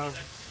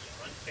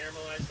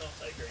 Uncaramelized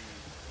stuff, like, are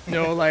you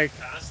No, like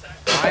past that?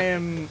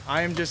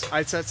 I am just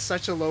it's at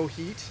such a low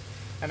heat,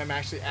 and I'm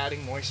actually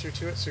adding moisture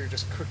to it, so you're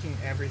just cooking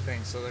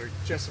everything, so they're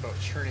just about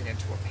churning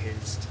into a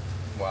paste.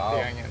 Wow.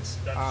 The onions.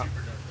 That's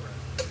super dark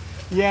brown.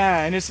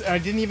 Yeah, and I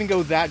didn't even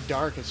go that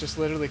dark. It's just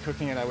literally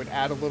cooking it. I would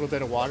add a little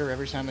bit of water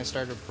every time they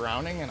started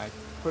browning, and I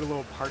put a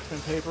little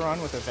parchment paper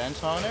on with a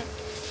vent on it.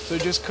 So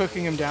just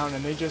cooking them down,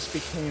 and they just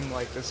became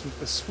like the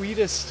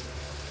sweetest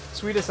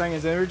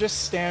onions. They were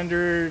just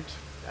standard,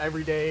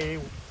 everyday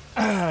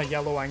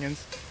yellow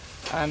onions.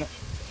 And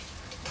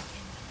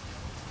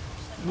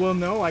well,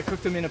 no, I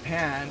cooked them in a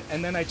pan,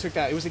 and then I took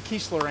that. It was a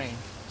quiche Lorraine.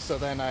 So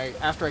then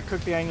after I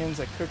cooked the onions,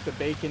 I cooked the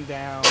bacon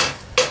down,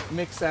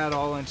 mixed that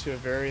all into a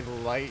very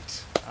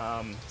light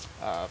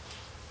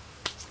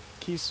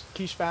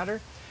quiche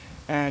batter,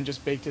 and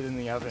just baked it in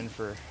the oven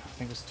for, I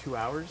think it was 2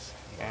 hours.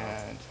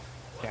 And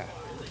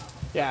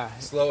yeah,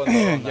 Slow and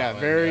low on that yeah,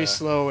 one, very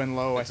slow and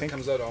low. I It think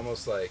comes out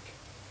almost like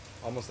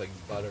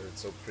butter.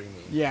 It's so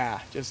creamy. yeah,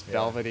 just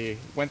velvety.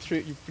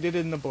 You did it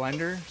in the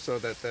blender so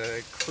that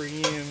the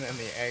cream and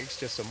the eggs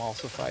just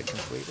emulsified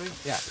completely.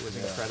 Yeah, it was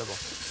incredible.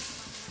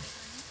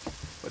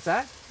 What's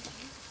that?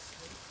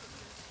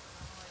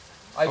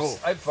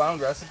 I've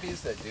found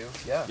recipes that do.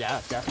 Yeah. Yeah,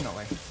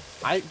 definitely.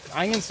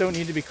 onions don't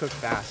need to be cooked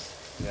fast.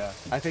 Yeah.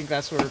 I think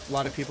that's where a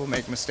lot of people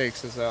make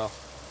mistakes as well.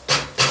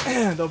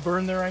 They'll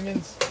burn their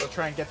onions. They'll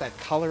try and get that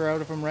color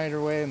out of them right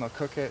away, and they'll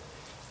cook it.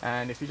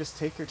 And if you just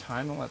take your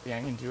time and let the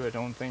onion do its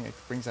own thing, it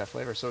brings that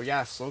flavor. So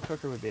yeah, slow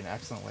cooker would be an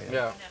excellent way.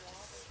 Yeah.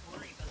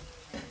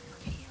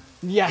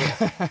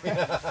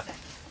 Yeah.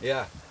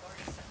 Yeah.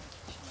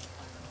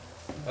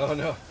 Oh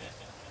no.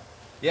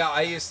 Yeah,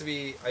 I used to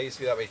be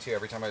that way too.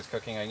 Every time I was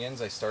cooking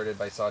onions, I started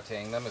by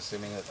sautéing them,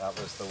 assuming that that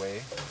was the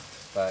way.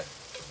 But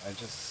I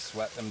just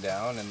sweat them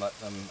down and let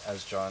them,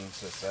 as John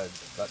just said,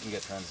 let them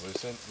get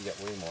translucent. You get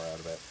way more out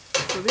of it.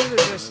 So these are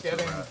just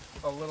getting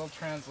a little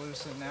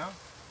translucent now.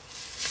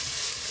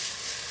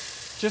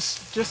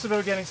 Just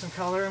about getting some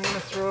color. I'm gonna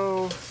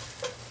throw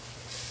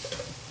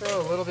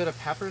a little bit of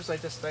peppers I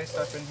just diced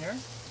up in here.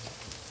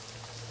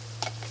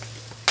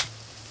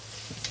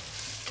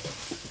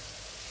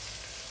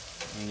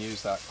 And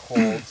use that cold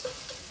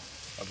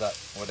of that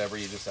whatever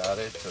you just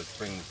added to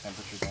bring the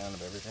temperature down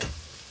of everything.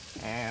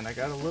 And I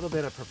got a little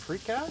bit of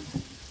paprika.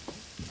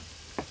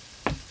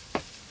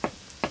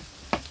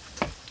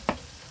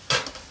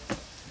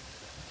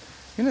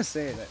 I'm gonna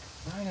say that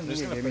Ryan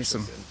Just gonna gave me push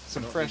some this in.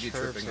 some Don't fresh need you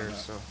herbs tripping on here,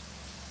 that. so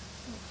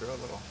I'm gonna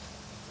throw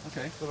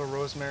Okay. a little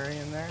rosemary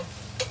in there.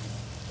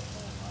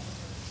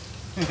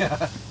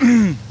 Yeah.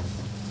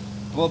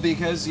 Well,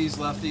 because he's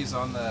left these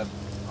on the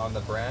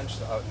branch,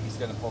 he's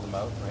gonna pull them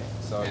out, right?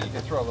 So you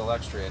can throw a little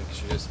extra in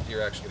because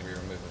you're actually gonna be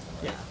removing them.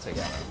 Right? Yeah, take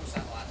it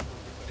out.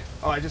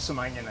 Oh, just some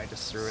onion I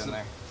just threw in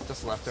there.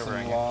 Just leftover Some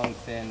onion. long,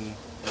 thin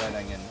red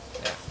onion,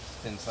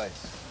 thin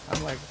slice.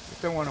 I'm like,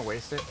 don't want to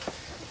waste it.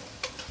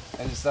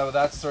 And so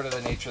that's sort of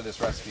the nature of this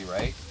recipe,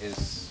 right?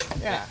 Is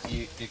Yeah. that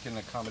you can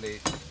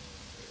accommodate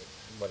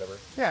whatever.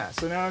 Yeah,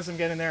 so now as I'm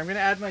getting there, I'm going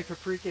to add my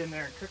paprika in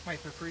there and cook my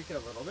paprika a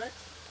little bit.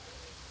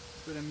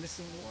 But I'm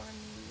missing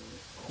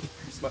one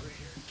But-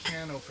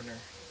 can opener.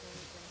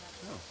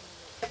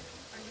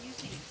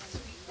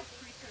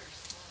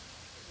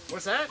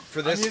 What's that?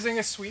 For this- I'm using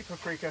a sweet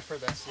paprika for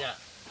this, yeah.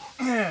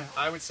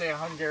 I would say a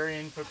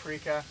Hungarian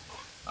paprika.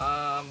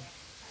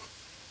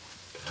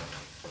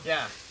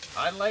 Yeah,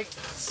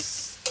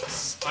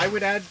 I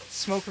would add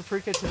smoked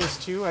paprika to this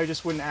too. I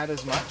just wouldn't add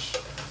as much.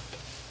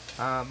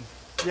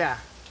 Yeah,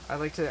 I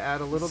like to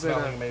add a little bit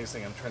Smelling of...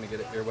 amazing. I'm trying to get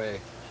it your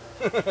way.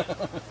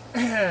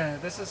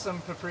 This is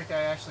some paprika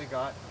I actually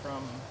got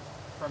from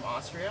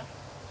Austria.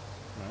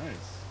 Nice.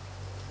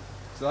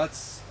 So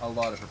that's a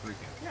lot of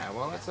paprika. Yeah,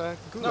 well, it's a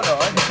No,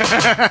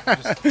 I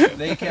just,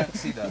 they can't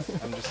see that.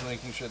 I'm just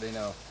making sure they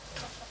know.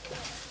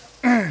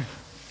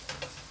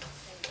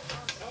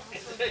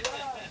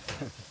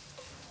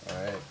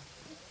 All right.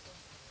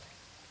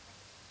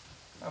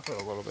 I'll put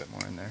a little bit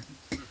more in there.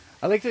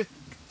 I like to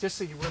just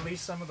to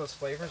release some of those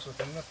flavors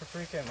within the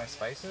paprika and my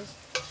spices.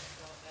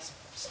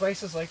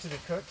 Spices like to be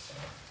cooked,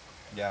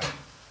 Yeah.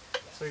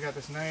 so you got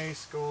this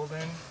nice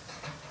golden.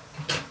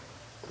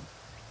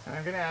 And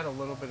I'm gonna add a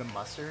little bit of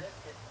mustard.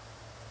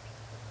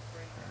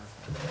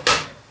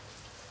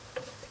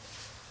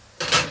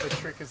 The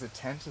trick is a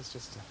tent is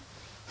just to...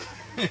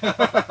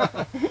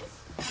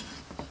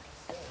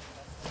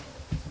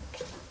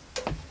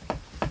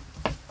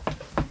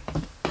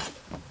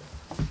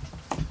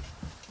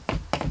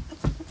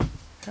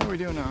 How are we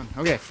doing on?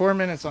 Okay, 4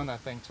 minutes on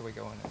that thing till we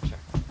go in and check.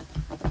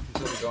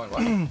 Until we go on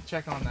what?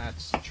 Check on that.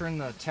 Turn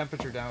the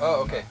temperature down.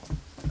 Oh, on okay.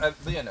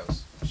 Leah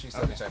knows. She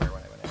said Okay. beside her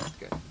when I went in.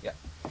 Good. Yeah.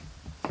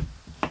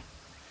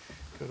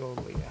 Good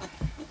old Leah.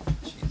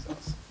 She's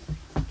awesome.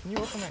 Can you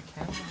open that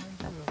can behind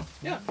you?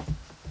 Yeah.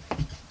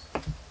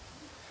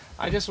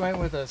 I just went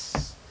with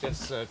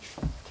just a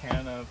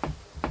can of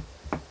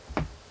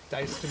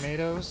diced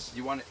tomatoes.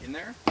 You want it in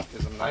there?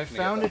 Because I'm not. I gonna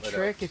found a get that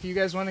trick. out. If you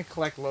guys want to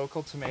collect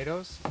local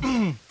tomatoes,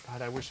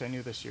 God, I wish I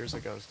knew this years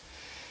ago.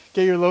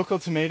 Get your local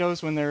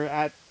tomatoes when they're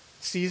at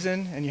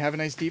season and you have a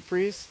nice deep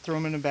freeze. Throw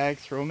them in a bag.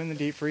 Throw them in the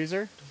deep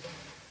freezer.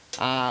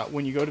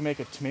 When you go to make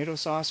a tomato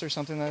sauce or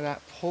something like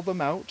that, pull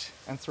them out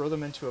and throw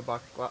them into a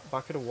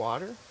bucket of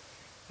water,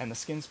 and the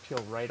skins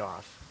peel right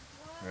off.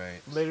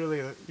 Right.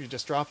 Literally, you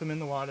just drop them in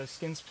the water,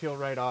 skins peel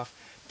right off,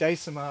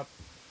 dice them up,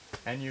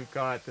 and you've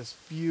got this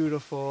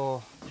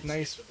beautiful,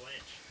 nice... The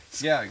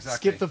blanch. Yeah, exactly.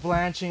 Skip the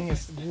blanching,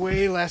 it's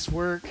way less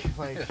work.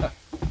 Like,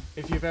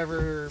 if you've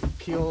ever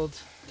peeled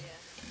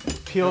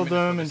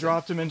them and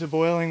dropped them into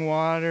boiling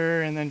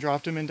water and then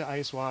dropped them into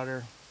ice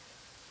water,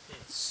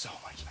 it's so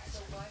much nicer.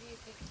 So why do you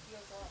think it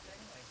peels off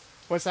anyways?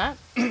 What's that?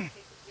 You think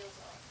it peels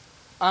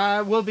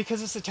off? Well,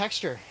 because it's the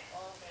texture.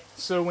 Oh, okay.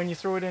 So when you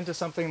throw it into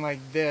something like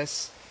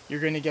this, you're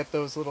going to get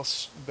those little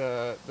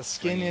the skin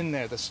Stringy. in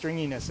there, the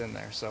stringiness in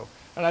there. So,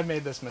 and I've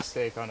made this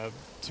mistake on a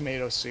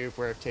tomato soup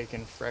where I've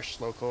taken fresh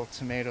local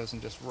tomatoes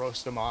and just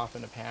roast them off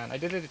in a pan. I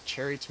did it at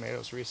cherry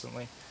tomatoes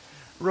recently.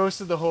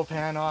 Roasted the whole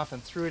pan off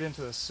and threw it into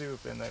the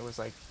soup, and it was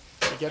like,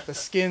 you get the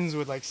skins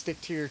would like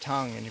stick to your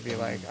tongue, and you'd be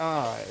like,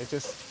 it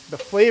just, the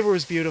flavor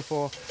was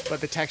beautiful,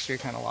 but the texture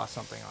kind of lost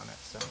something on it.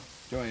 So Do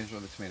you want to throw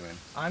the tomato in?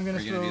 I'm gonna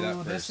Or are you gonna do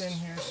throw that this in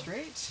first? here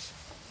straight.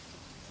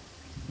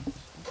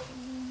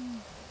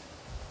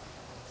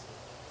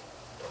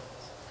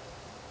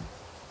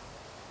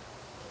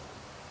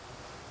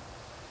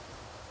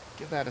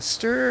 Give that a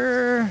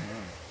stir.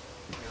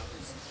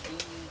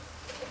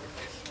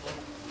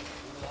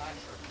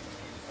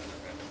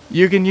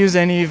 You can use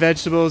any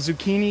vegetable.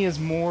 Zucchini is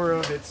more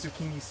of its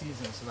zucchini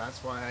season, so that's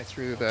why I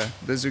threw the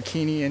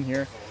zucchini in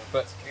here.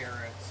 But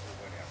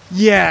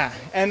Yeah,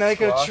 and like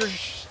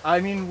Squash. I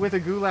mean, with a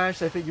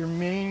goulash, I think your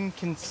main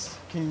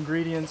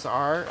ingredients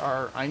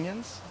are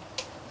onions,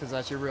 because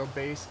that's your real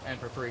base, and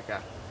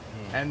paprika.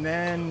 And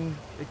then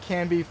it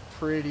can be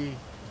pretty.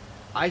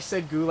 I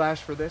said goulash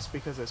for this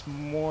because it's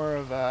more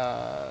of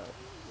a.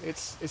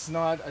 It's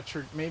not a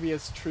maybe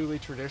it's truly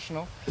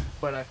traditional,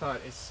 but I thought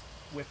it's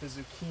with the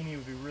zucchini it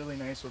would be really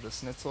nice with a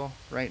schnitzel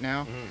right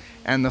now,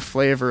 and the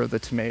flavor of the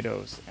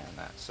tomatoes and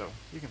that. So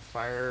you can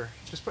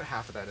just put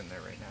half of that in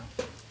there right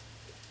now.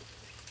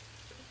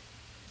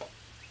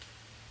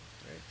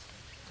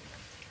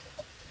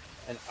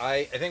 And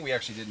I think we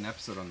actually did an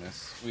episode on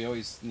this. We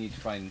always need to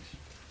find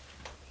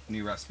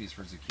new recipes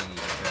for zucchini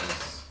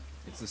because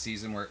it's the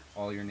season where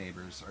all your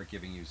neighbors are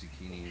giving you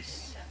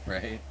zucchinis,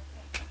 right?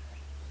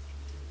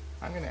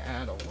 I'm gonna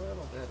add a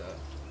little bit of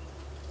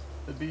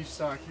the beef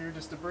stock here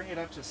just to bring it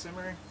up to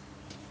simmer.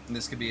 And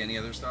this could be any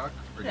other stock,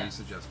 or do Yeah. you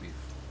suggest beef?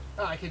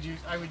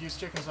 I would use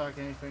chicken stock,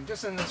 anything.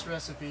 Just in this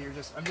recipe,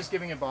 I'm just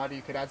giving it body.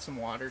 You could add some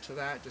water to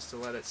that just to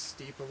let it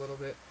steep a little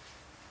bit.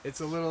 It's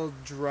a little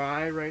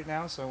dry right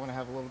now, so I want to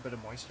have a little bit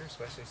of moisture,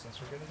 especially since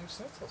we're going to do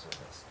schnitzels with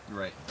this.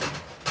 Right.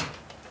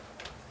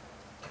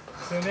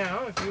 So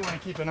now, if you want to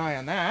keep an eye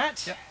on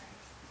that, Yep.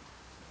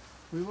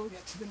 we will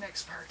get to the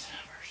next part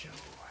of our show.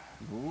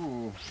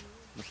 Ooh,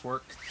 the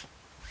pork.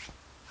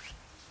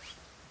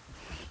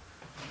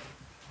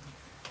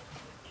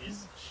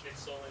 Is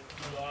schnitzel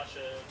and goulash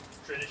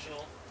a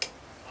traditional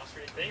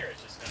Austrian thing, or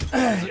it's just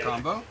kind of Is it a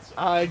combo?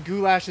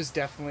 Goulash is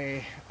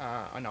definitely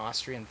an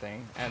Austrian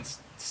thing, and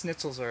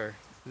schnitzels are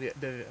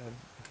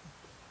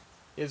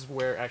is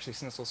where actually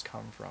schnitzels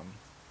come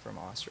from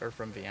Austria or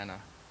from Vienna.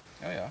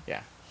 Oh yeah.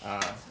 Yeah,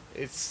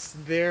 it's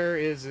there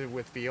is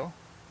with veal.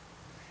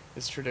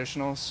 It's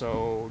traditional,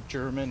 so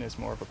German is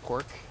more of a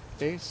pork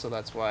base, so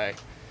that's why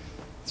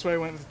I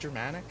went with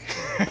Germanic.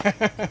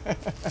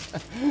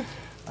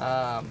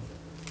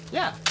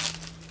 Yeah.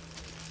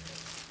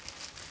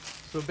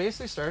 So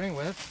basically, starting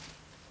with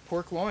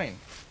pork loin.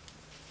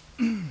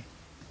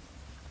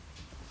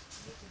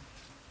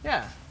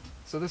 Yeah.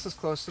 So this is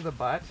close to the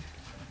butt.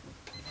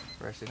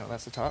 Or actually, no,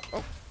 that's the top.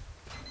 Oh,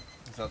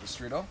 Is that the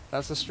strudel?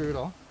 that's the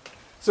strudel.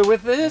 So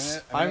with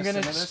this, I'm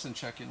gonna simmer this and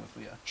check in with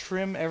Leah.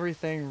 trim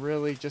everything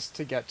really just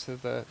to get to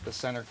the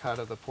center cut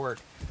of the pork.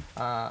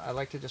 I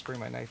like to just bring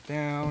my knife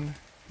down.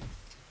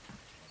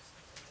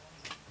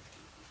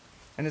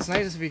 And it's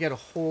nice if you get a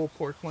whole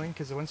pork loin,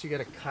 because once you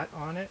get a cut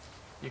on it,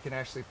 you can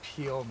actually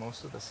peel.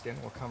 Most of the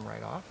skin will come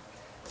right off.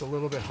 It's a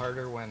little bit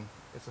harder when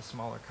it's a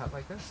smaller cut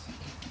like this.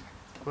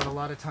 But a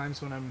lot of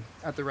times when I'm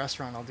at the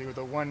restaurant, I'll do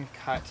the one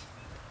cut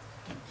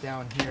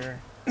down here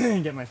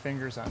and get my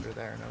fingers under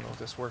there, and it'll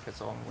just work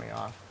its own way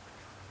off.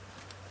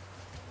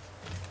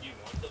 Do you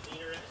want the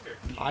leaner end,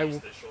 or do you I use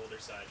w- the shoulder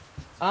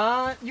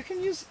side? You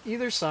can use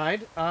either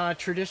side.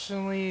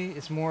 Traditionally,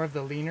 it's more of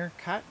the leaner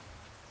cut,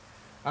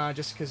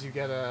 just because you're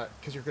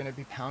going to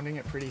be pounding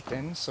it pretty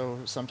thin. So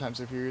sometimes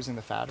if you're using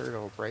the fatter,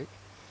 it'll break.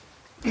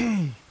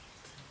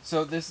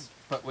 So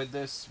but would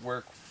this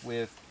work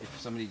with if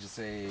somebody just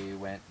say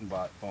went and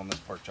bought boneless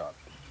pork chop,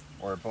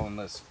 or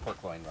boneless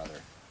pork loin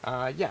rather?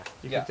 Yeah,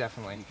 you could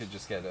definitely. You could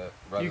just get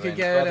You could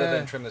get rather a-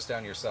 than trim this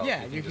down yourself.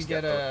 Yeah, can you could just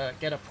get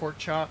both. a pork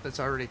chop that's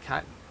already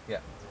cut. Yeah.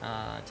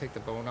 Take the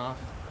bone off,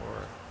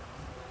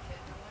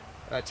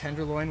 or a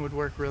tenderloin would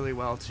work really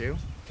well too.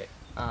 Okay.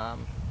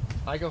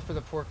 I go for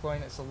the pork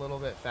loin. It's a little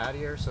bit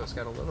fattier, so it's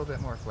got a little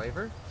bit more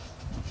flavor.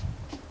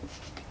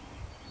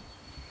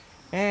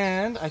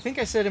 And I think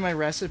I said in my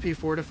recipe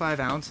 4 to 5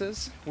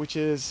 ounces, which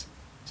is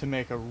to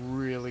make a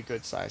really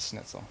good sized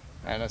schnitzel.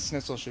 And a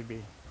schnitzel should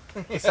be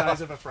the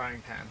size of a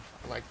frying pan.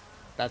 Like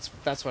that's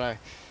what I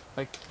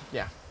like.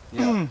 Yeah.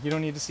 Yeah. You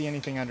don't need to see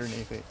anything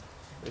underneath it.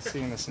 It's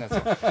seeing the schnitzel.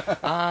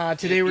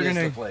 Today we're Here's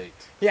gonna. the plate.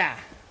 Yeah.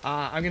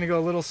 I'm gonna go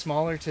a little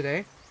smaller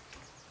today.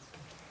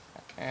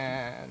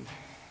 And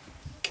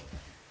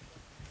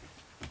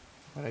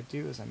what I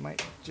do is I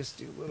might just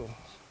do little.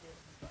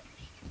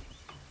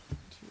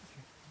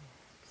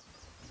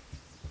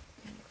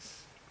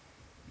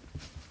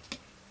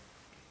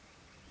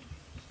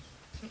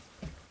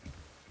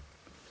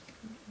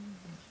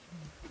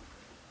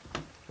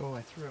 Oh,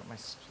 I threw out my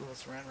little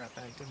saran wrap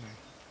bag, didn't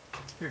I?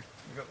 Here,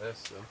 you got this.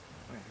 So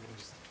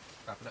just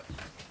wrap it up.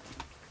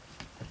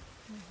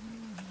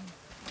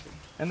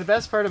 And the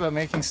best part about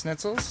making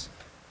schnitzels,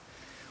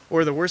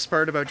 or the worst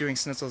part about doing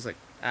schnitzels at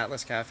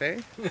Atlas Cafe,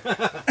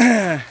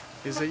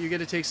 is that you get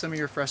to take some of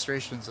your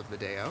frustrations of the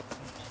day out.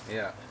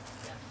 Yeah.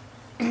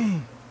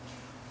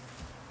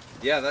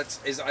 Yeah,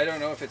 I don't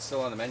know if it's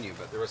still on the menu,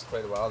 but there was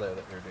quite a while there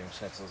that we were doing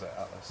schnitzels at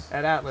Atlas.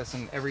 At Atlas,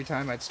 and every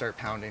time I'd start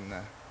pounding,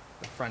 the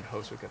front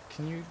host would go,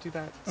 "Can you do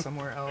that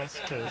somewhere else?"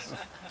 'Cause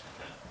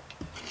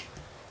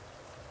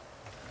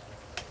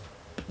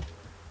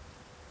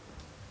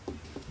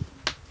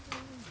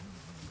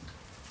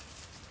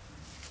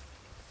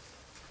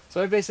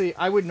So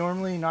I would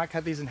normally not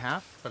cut these in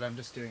half, but I'm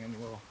just doing them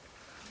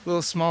a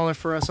little smaller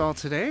for us all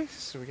today,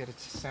 so we get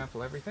to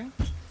sample everything.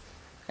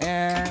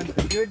 And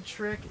a good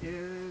trick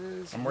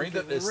is... I'm worried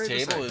that this right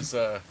table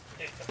beside.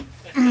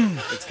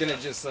 is, it's gonna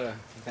just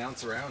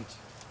bounce around.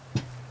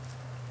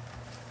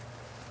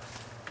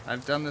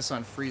 I've done this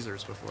on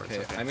freezers before.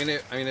 It's Okay, I'm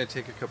gonna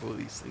take a couple of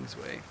these things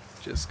away,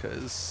 just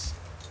cause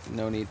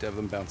no need to have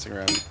them bouncing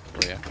around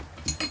for you.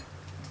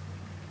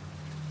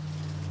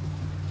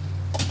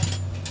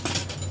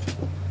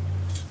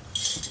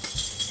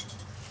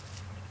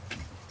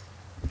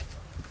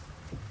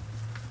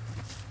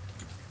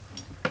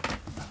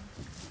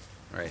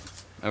 Right.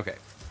 Okay.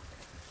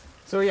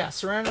 So yeah,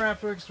 saran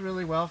wrap works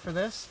really well for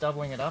this,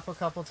 doubling it up a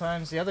couple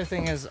times. The other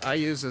thing is I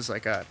use is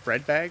like a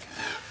bread bag.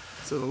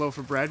 So the loaf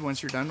of bread,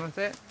 once you're done with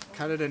it,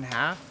 cut it in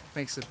half,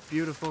 makes it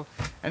beautiful.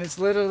 And it's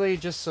literally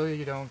just so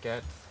you don't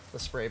get the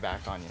spray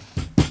back on you.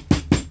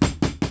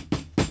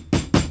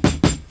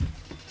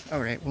 All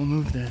right, we'll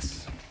move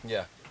this.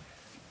 Yeah.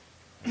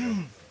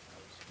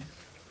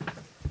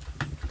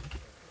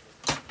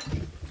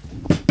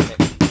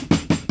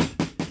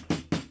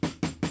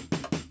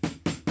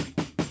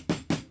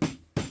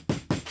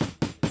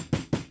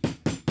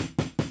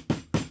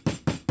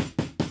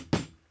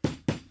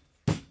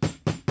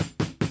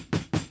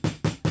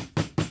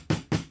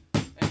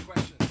 Any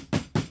questions?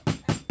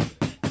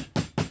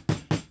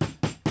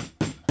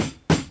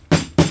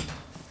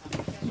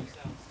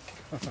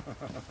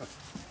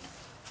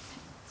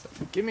 So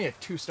give me a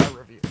 2-star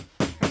review.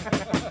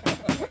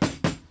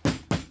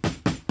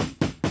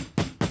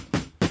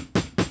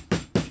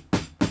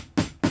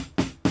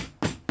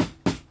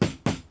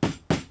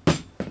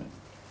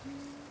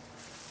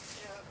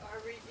 Yeah, our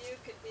review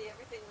could be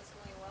everything was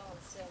going well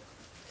until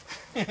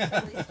they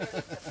started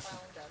to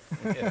pound us.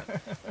 Yeah.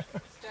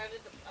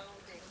 Started the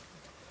pounding.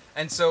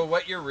 And so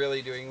what you're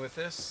really doing with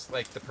this,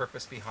 like the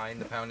purpose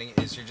behind the pounding,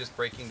 is you're just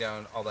breaking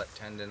down all that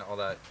tendon, all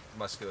that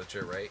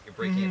musculature, right? You're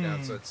breaking it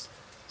down so it's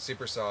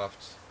super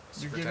soft,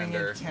 You're super giving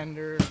tender. it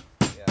tender.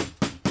 Yeah.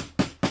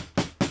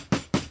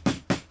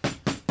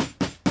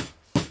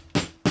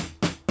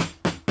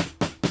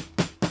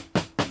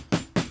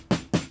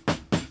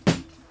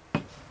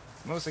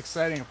 Most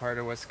exciting part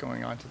of what's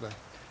going on to the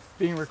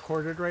being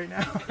recorded right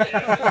now. Do you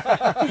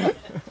mind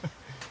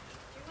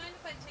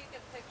if I take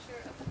a picture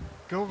of the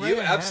Go right You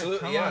ahead. absolutely,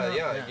 Come yeah, on up,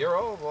 yeah. You're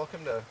all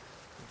welcome to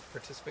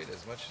participate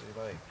as much as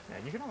you like. Yeah,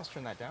 you can almost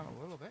turn that down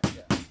a little bit.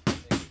 Yeah.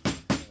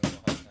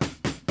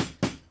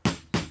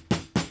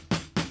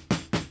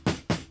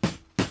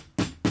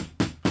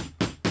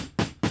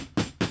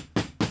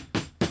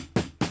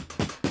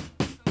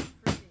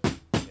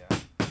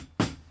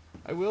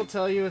 I will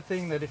tell you a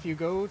thing that if you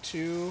go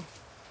to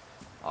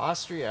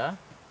Austria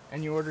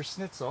and you order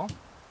schnitzel,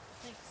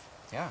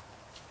 Yeah.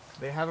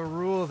 they have a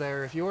rule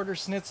there. If you order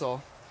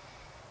schnitzel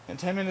and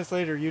 10 minutes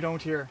later you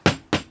don't hear,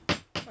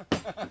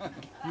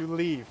 you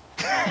leave.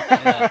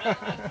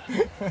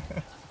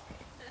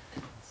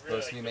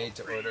 Supposed to be made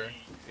to order.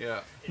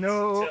 Yeah. It's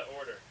No. to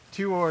order.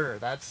 To order.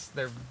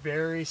 They're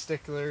very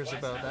sticklers Why is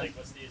about that. Like,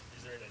 is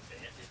there an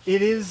advantage?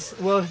 It is,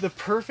 well, the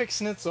perfect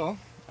schnitzel,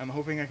 I'm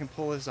hoping I can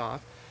pull this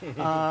off,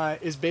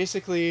 is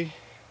basically,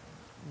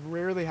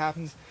 rarely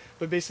happens,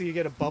 but basically you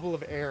get a bubble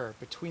of air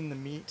between the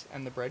meat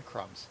and the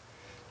breadcrumbs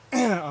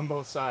on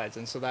both sides.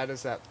 And so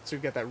so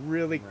you get that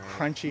really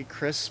crunchy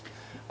crisp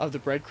of the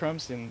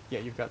breadcrumbs, and yeah,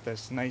 you've got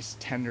this nice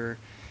tender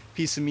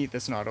piece of meat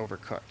that's not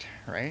overcooked,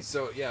 right?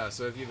 So yeah,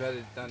 so if you've had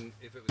it done,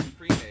 if it was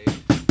pre-made,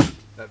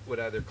 that would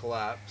either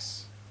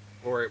collapse,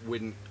 or it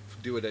wouldn't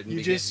do it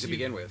to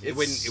begin with. It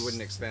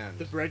wouldn't expand.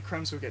 The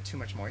breadcrumbs would get too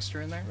much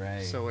moisture in there,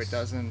 Right. so it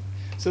doesn't.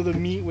 So the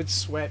meat would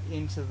sweat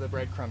into the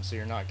breadcrumbs, so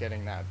you're not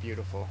getting that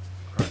beautiful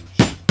crunch.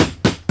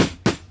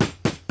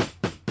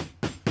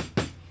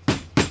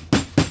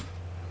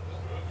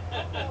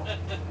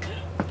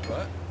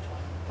 What?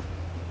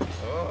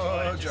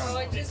 Oh, John. Oh,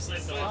 I just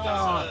Slipped slipped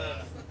off.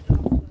 off. You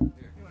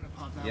want to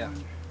pop that Yeah.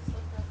 one?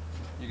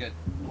 You good?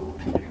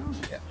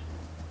 Yeah.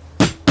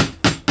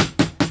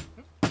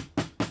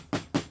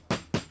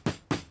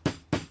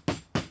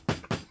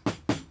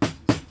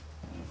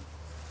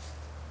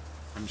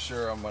 I'm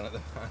sure on one of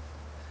the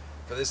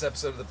for this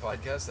episode of the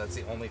podcast, that's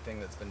the only thing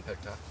that's been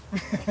picked up.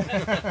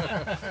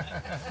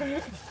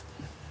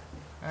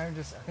 I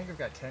think I've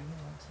got 10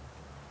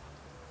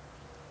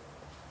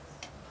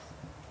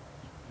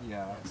 here.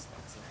 Yeah.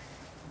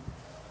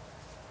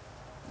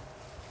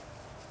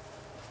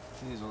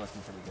 These are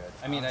looking pretty good.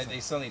 I mean, they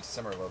still need to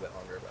simmer a little bit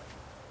longer,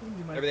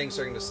 but everything's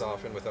starting to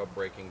soften without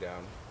breaking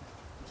down.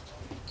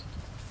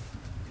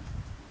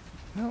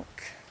 Milk.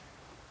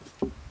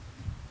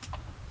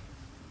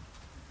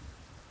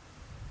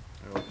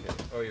 Okay.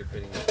 Oh, you're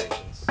creating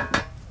stations.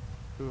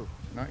 Ooh,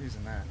 not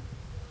using that.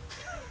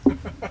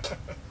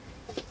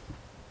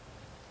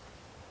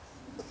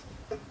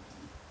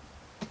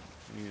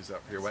 You use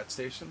that for your wet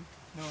station?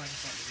 No, I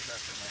just want to use that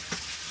for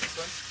This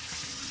one?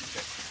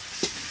 Okay.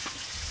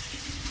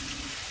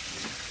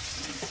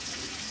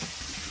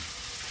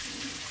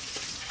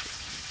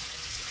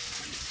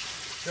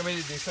 You want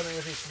me to do something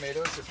with these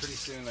tomatoes? So pretty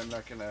soon we're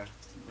not gonna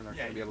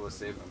be able to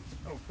save them.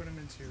 Oh, put them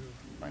into.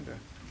 Find a.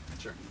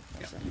 Sure.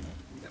 Yeah.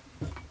 Yep.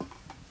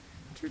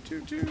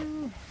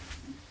 Two.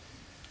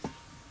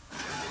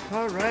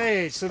 All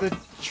right. So the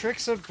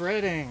tricks of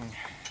breading.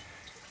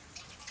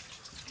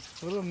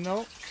 A little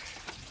milk.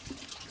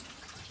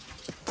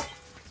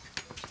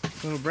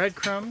 Little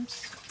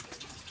breadcrumbs.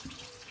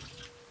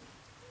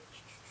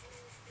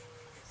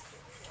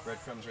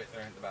 Breadcrumbs right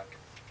there in the back.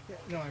 Yeah,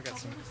 no, I got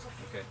some.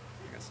 Okay.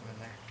 I got some in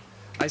there.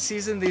 I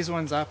seasoned these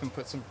ones up and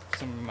put some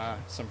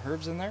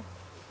herbs in there.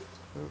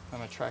 Ooh,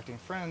 I'm attracting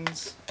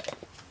friends.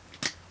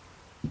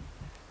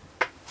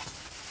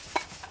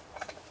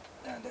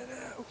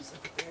 Oops, I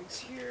put the eggs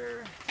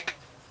here.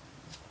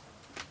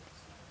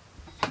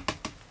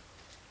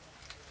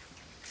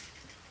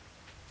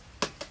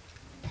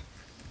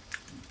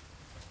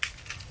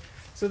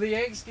 So the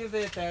eggs give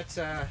it that,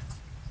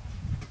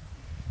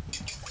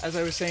 as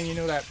I was saying,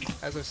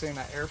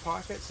 that air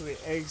pocket. So the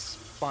eggs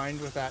bind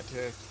with that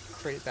to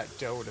create that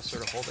dough to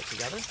sort of hold it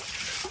together.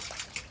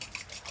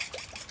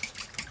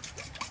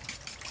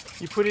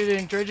 You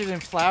dredge it in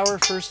flour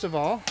first of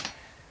all.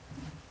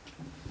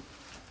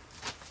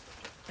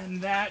 And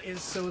that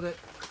is so that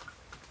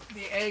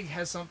the egg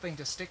has something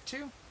to stick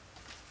to.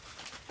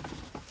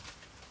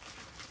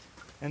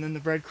 And then the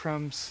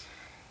breadcrumbs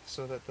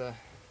so that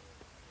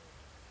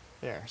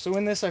there. So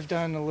in this I've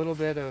done a little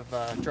bit of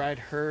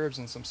dried herbs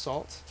and some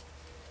salt.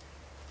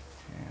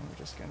 And we're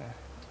just gonna,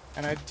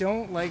 and I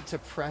don't like to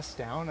press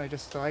down, I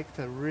just like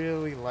to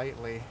really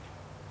lightly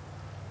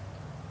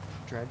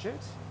dredge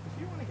it. If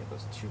you want to get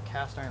those 2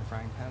 cast iron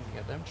frying pans and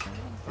get them turned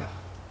on. Yeah.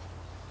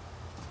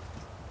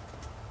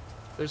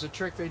 There's a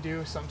trick they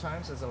do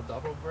sometimes is they'll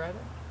double bread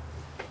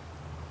it,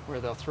 where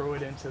they'll throw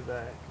it into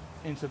the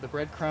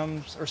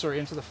breadcrumbs,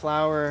 into the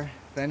flour,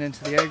 then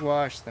into the egg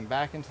wash, then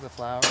back into the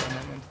flour, and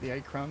then into the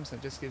egg crumbs, and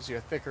it just gives you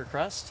a thicker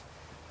crust.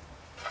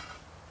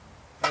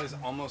 That is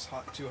almost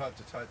too hot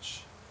to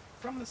touch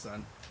from the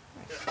sun.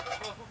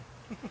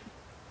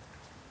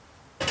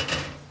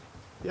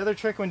 The other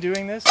trick when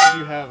doing this is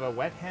you have a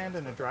wet hand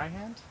and a dry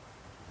hand.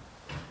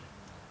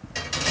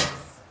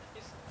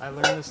 I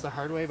learned this the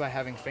hard way by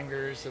having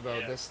fingers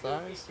about this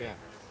size. Yeah.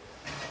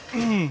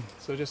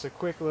 So just a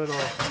quick little.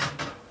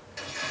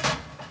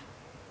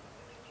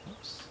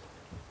 Oops.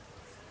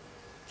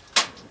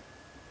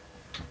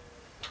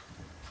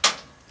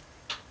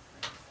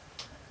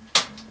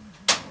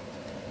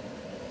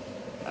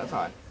 That's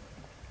hot.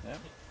 Yeah.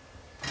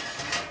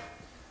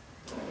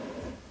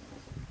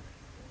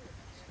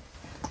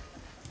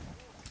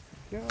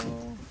 Go.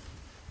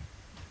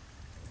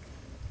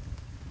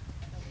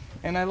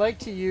 And I like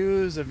to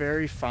use a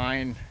very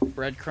fine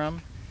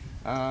breadcrumb.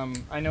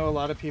 I know a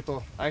lot of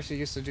people, I actually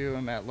used to do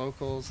them at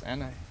Locals,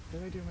 and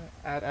did I do them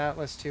at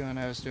Atlas too, and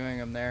I was doing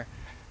them there.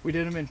 We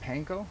did them in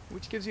panko,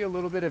 which gives you a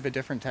little bit of a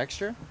different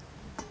texture.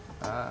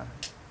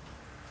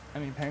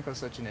 Panko is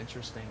such an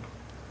interesting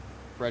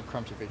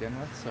breadcrumb to begin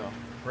with. So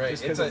right,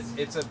 it's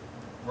a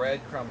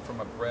breadcrumb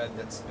from a bread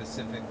that's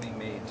specifically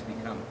made to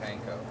become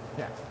panko.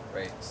 Yeah.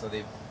 Right. So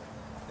they've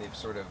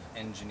sort of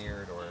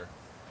engineered or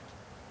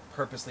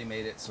purposely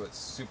made it so it's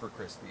super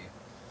crispy.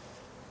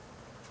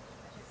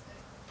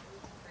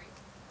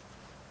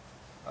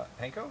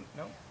 Panko?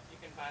 No. You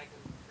can buy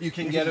gluten-free. You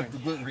can get a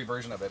gluten-free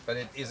version of it, but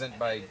it isn't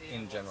by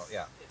in general.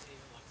 Yeah. It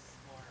even looks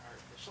more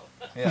artificial.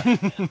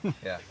 Yeah.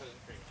 Yeah.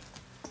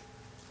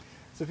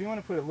 So if you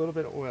want to put a little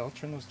bit of oil,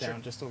 turn those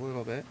down just a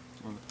little bit.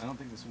 Well, I don't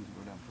think this one can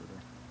go down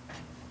further.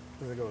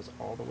 Because it goes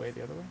all the way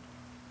the other way.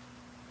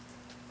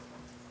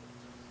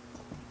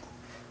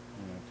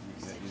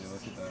 Yeah, you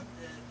look at that.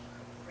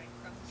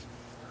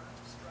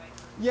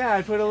 Yeah,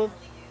 I put a little.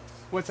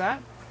 What's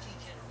that?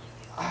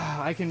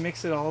 I can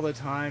mix it all the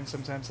time.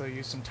 Sometimes I'll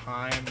use some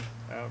thyme,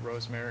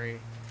 rosemary.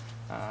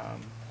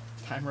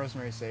 Thyme,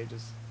 rosemary, sage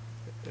is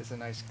a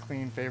nice,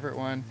 clean favorite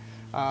one.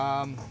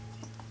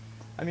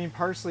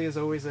 Parsley is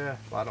always a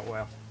lot of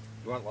oil.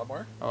 You want a lot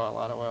more? Oh, a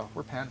lot of oil.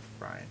 We're pan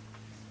frying.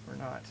 We're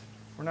not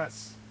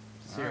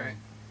searing.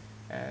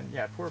 Right. And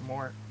yeah, pour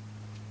more.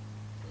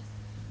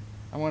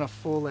 I want a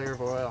full layer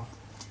of oil.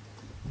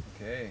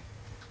 Okay.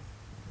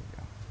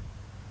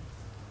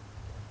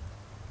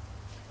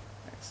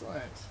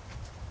 Excellent.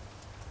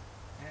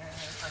 And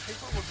I think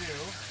what we'll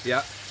do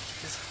Yeah.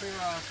 is clear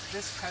off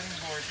this cutting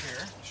board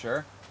here.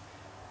 Sure.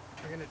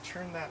 We're going to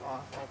turn that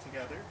off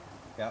altogether,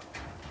 Yeah.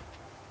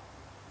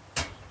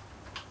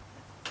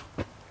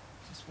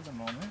 just for the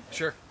moment.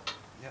 Sure.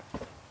 Yep.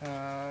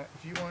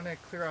 If you want to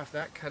clear off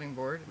that cutting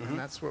board, and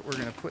that's what we're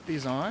going to put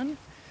these on.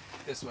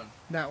 This one.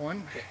 That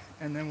one. Okay.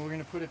 And then we're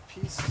going to put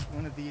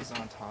one of these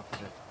on top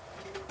of it.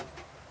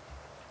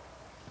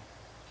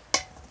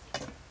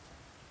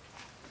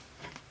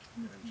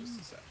 Just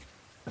a sec.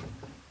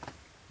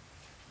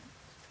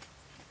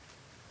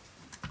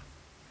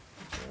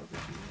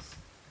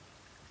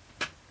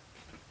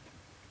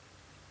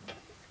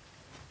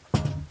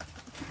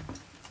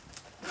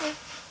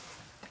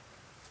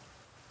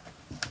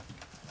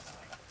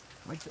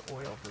 I like the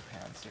oil for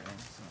pan searing.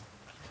 So.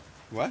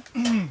 What?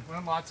 We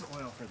want lots of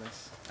oil for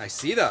this. I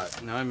see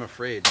that. Now I'm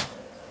afraid.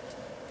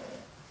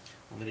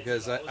 Only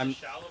because I'm.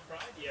 Shallow fry?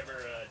 Do you ever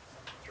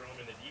throw them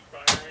in the deep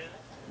fryer or anything?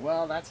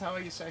 Well, that's how I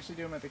used to actually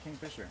do them at the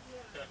Kingfisher.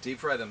 Deep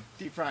fry them.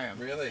 Deep fry them.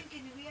 Really?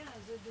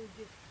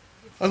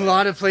 A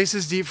lot of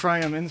places deep fry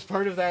them, and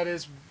part of that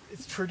is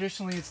it's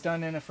traditionally it's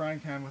done in a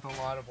frying pan with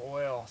a lot of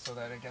oil, so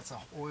that it gets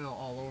oil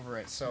all over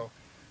it. So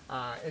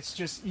it's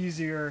just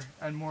easier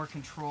and more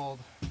controlled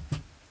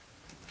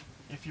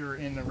if you're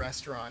in a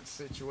restaurant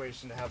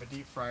situation to have a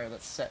deep fryer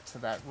that's set to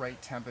that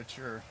right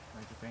temperature,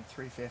 like I think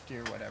 350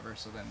 or whatever.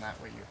 So then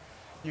that way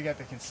you get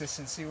the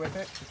consistency with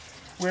it.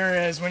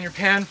 Whereas when you're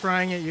pan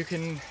frying it,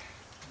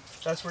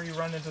 that's where you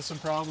run into some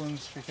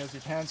problems because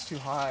your pan's too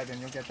hot and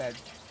you'll get that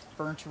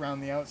burnt around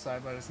the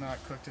outside, but it's not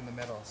cooked in the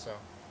middle. So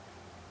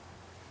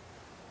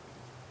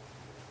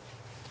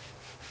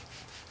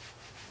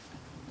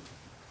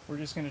we're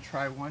just going to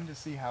try one to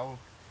see how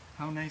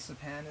nice the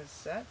pan is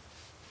set.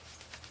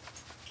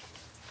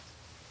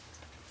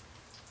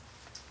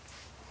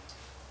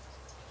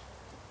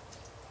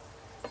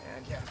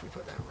 And yeah, if we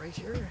put that right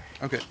here.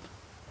 Okay.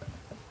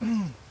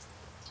 I'm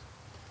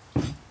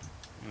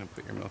gonna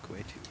put your milk away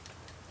too.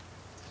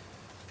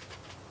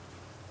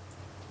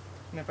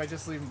 And if I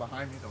just leave them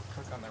behind me, they'll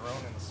cook on their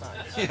own in the sun.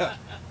 Yeah.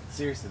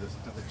 Seriously,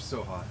 they're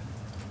so hot.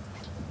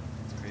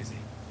 It's crazy.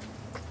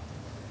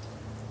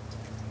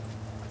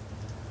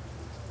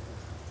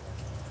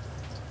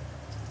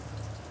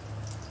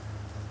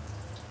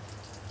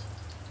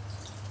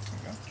 There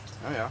you go.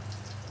 Oh yeah.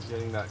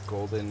 Getting that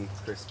golden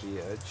crispy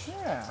edge.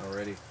 Yeah.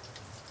 Already.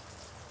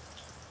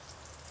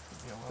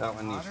 Be a little That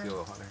one needs to hotter. be a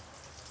little hotter.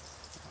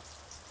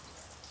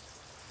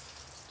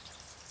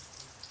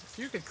 If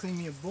you could clean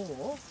me a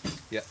bowl,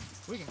 Yeah.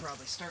 we can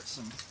probably start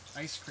some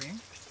ice cream.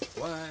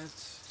 What?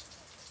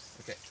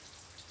 Okay.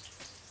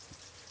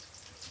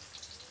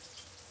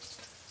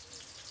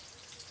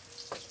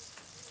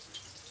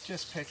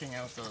 Just picking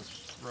out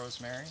those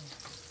rosemary.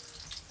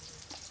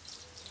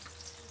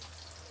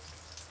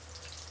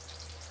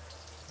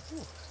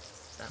 Ooh,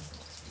 that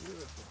looks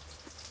beautiful.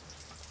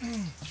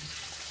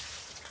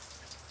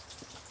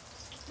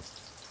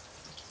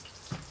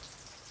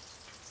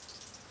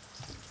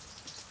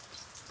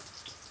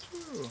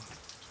 Ooh.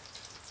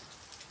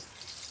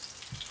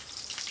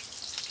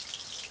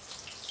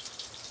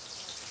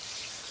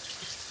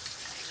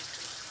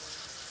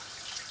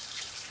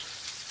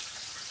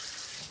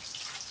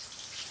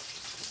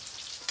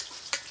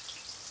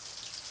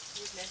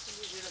 You mentioned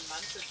you did a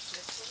month of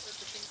schnitzel at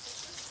the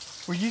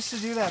Kingfisher? We used to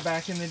do that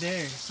back in the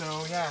day,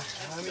 so yeah.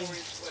 I mean,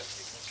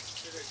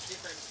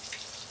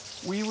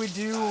 we would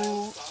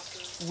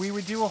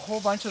do a whole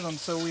bunch of them.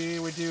 So we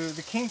would do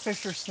the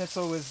Kingfisher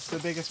schnitzel was the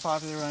biggest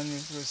popular one.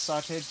 It was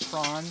sautéed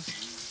prawns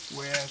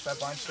with a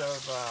bunch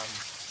of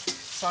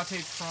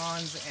sautéed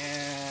prawns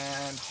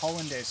and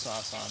hollandaise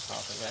sauce on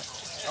top of it.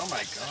 Oh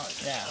my god.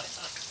 Yeah.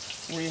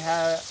 We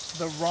had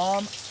the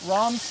Rom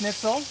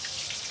schnitzel.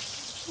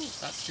 Ooh,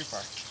 that's too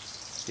far.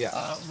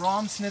 Yeah.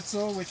 Rom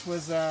schnitzel, which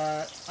was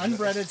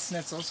unbreaded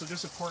schnitzel, so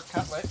just a pork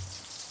cutlet.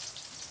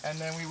 And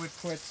then we would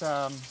put,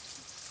 God,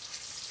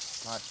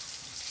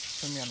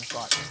 put me on the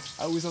spot.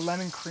 It was a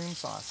lemon cream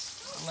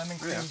sauce, a lemon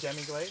cream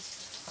demi-glaze.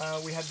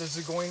 We had the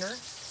Zigeuner.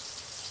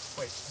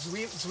 Wait,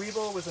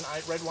 Zwiebel was a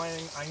red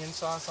wine onion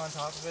sauce on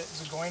top of it.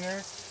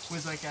 Zigeuner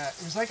was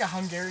like a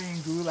Hungarian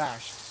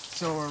goulash.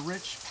 So a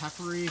rich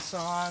peppery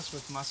sauce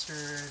with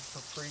mustard,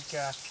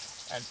 paprika,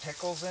 and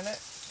pickles in it.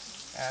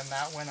 And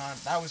that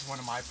was one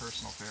of my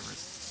personal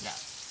favorites. Yeah,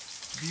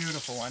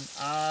 beautiful one.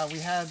 We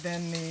had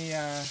then the,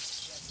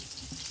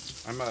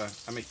 I'm a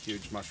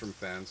huge mushroom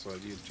fan, so I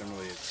use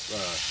generally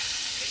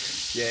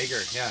it's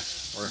Jaeger, yeah,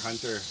 or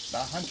Hunter.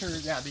 the Hunter,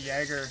 yeah, the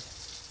Jaeger.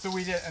 So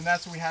we did, and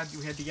that's what we had.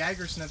 We had the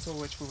Jaeger schnitzel,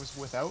 which was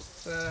without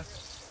the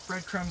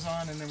breadcrumbs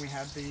on, and then we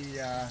had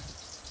the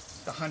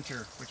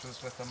Hunter, which was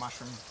with the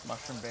mushroom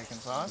bacon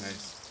sauce.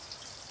 Nice.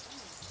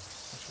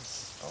 Which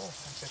was,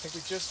 actually, I think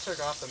we just took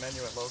off the menu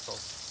at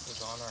Locals. It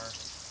was on our.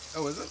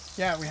 Oh, is it?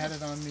 Yeah, we had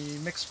it on the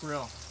mixed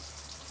grill.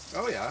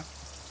 Oh yeah.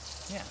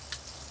 Yeah.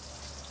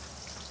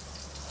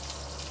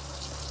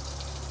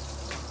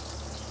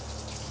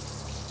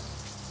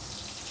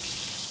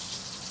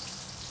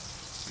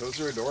 Those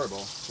are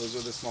adorable. Those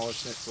are the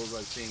smallest schnitzels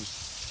I've seen.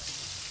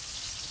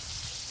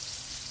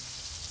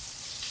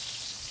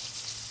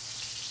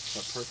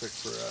 But perfect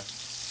for a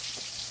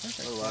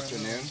little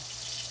afternoon.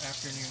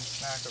 Afternoon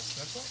snack of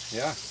schnitzel.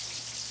 Yeah.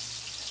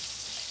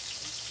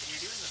 When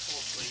you're doing the full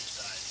plate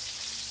size,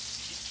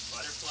 do you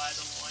butterfly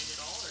the loin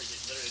at all, or is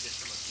it literally just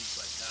from a piece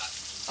like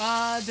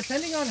that?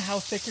 Depending on how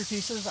thick your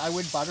pieces, I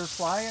would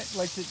butterfly it.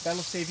 Like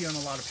that'll save you on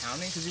a lot of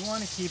pounding because you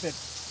want to keep it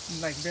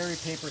like very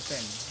paper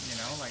thin. You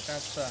know, like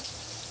that's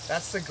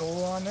the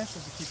goal on this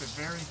is to keep it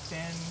very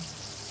thin,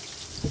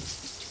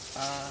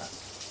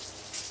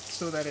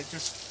 so that it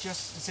just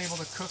is able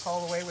to cook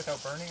all the way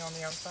without burning on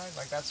the outside.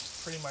 Like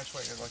that's pretty much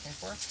what you're looking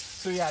for.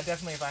 So yeah,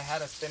 definitely if I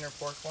had a thinner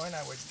pork loin,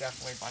 I would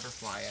definitely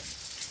butterfly it.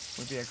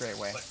 Would be a great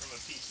way. But from a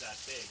piece that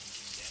big, you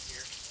can get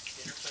your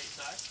dinner plate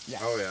size?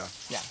 Yeah. Oh yeah.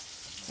 Yeah.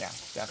 Yeah,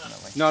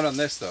 definitely. Not on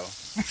this though.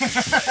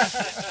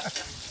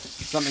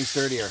 Something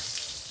sturdier.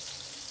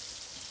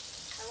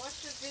 I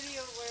watched a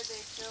video where they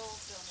filled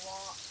the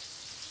wok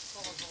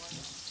full of oil,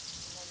 and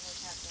then they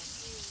had the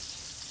huge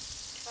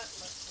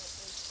cutlet that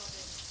they put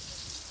into the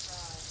deep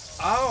fry.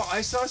 Oh,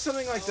 I saw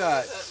something like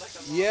that.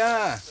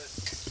 Yeah.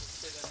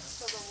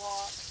 So the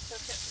wok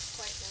took it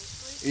quite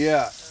nicely.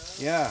 Yeah.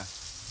 Yeah.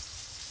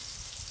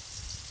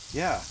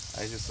 Yeah.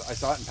 I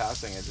saw it in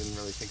passing. I didn't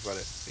really think about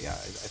it. But yeah,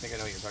 I think I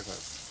know what you're talking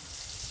about.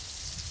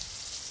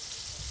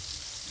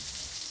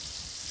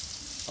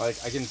 Like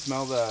I can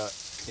smell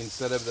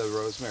instead of the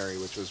rosemary,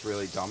 which was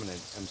really dominant,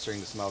 I'm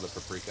starting to smell the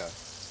paprika.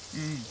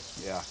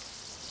 Yeah.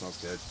 Smells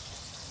good.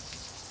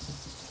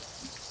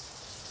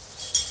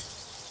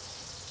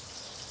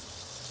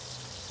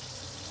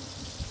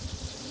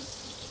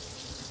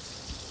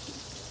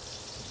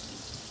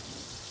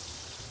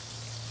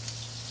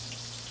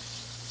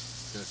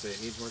 Gonna say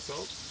it needs more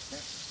salt. Yeah,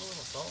 a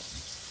little salt.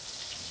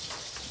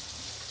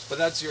 But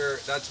that's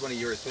one of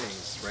your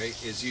things, right?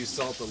 Is you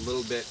salt a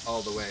little bit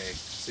all the way,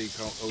 so you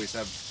can always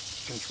have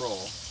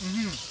control.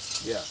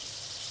 Yeah.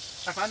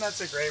 I find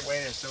that's a great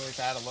way to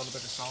always add a little bit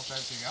of salt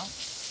as you go.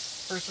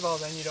 First of all,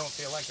 then you don't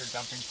feel like you're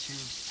dumping 2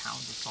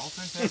 pounds of salt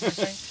into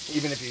everything.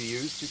 Even if you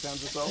use 2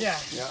 pounds of salt. Yeah.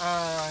 Yeah.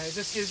 It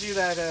just gives you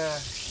that, a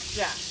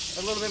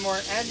little bit more,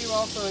 and you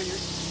also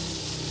you're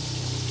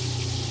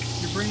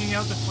bringing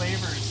out the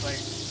flavors. Like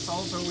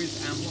salt always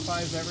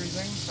amplifies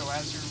everything. So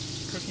as you're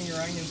cooking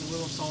your onions, a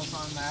little salt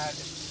on that,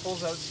 it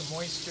pulls out some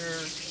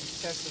moisture,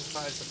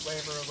 intensifies the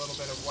flavor a little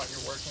bit of what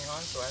you're working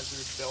on. So as you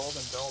build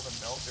and build and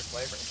build your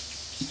flavors,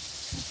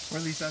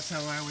 or at least that's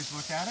how I always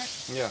look at it.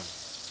 Yeah.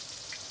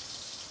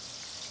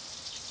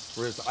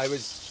 Whereas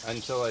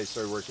until I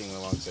started working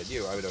alongside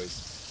you, I would always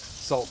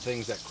salt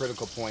things at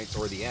critical points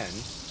or the end.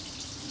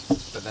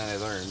 But then I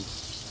learned,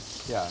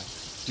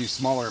 do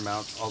smaller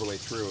amounts all the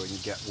way through and you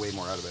get way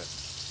more out of it.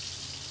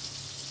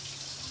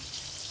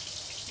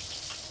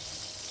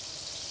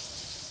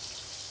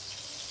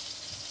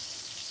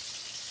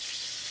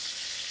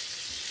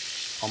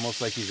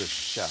 Almost like he's a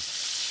chef.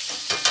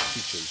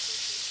 Teaches.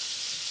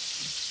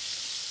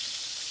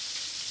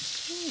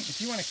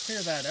 If you want to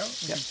clear that out,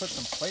 we can put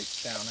some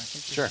plates down. I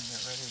think we Sure. can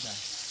get ready to.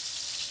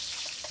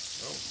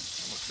 Oh,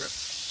 almost tripped.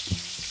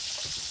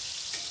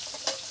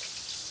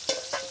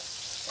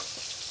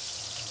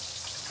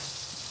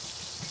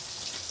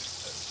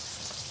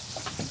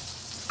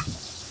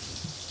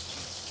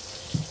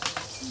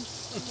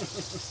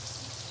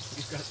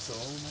 You've got so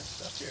much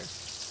stuff here.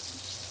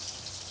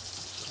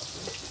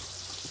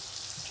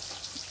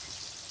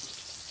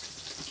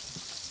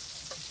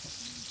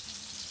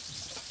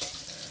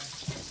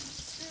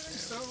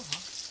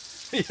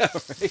 Yeah,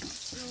 right.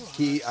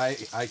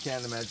 I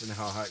can't imagine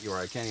how hot you are.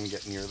 I can't even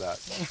get near that.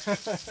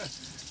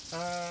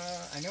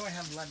 I know I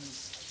have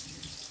lemons.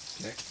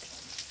 Okay.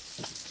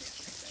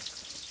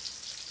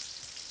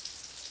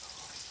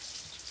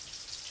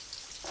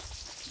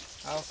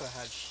 I also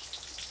had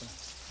some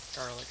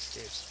garlic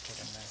scapes put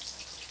in there.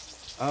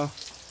 Oh,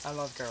 I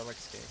love garlic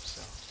scapes,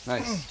 so.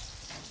 nice.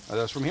 Are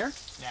those from here?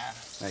 Yeah.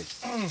 Nice.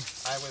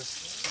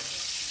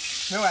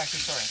 No,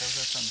 actually, sorry.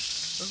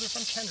 Those are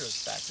from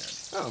Kendra's backyard.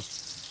 Oh.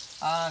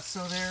 So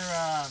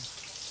they're.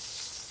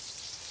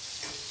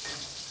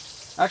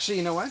 Actually,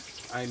 you know what?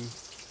 I'm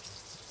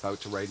about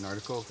to write an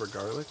article for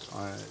garlic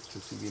to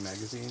CB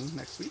Magazine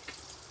next week.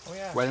 Oh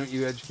yeah. Why don't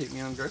you educate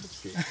me on garlic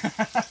scape?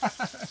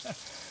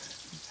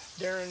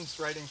 Darren's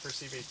writing for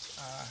CB.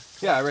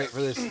 Yeah, I write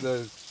for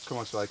the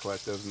Comox Valley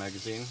Collective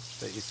magazine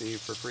that you see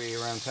for free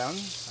around town.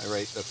 I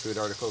write the food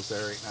articles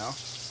there right now.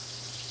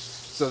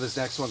 So this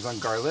next one's on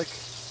garlic.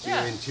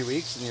 Yeah. In 2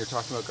 weeks, and you're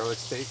talking about garlic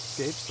scapes,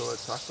 so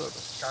let's talk about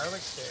this. Garlic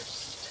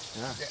scapes.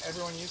 Yeah.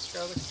 Everyone use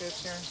garlic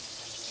scapes here?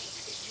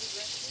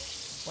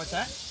 What's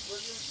that?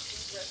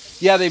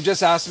 Yeah, they've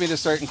just asked me to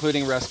start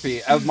including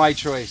recipe of my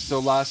choice.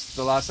 So the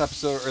last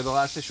episode or the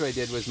last issue I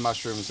did was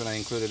mushrooms, and I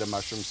included a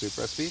mushroom soup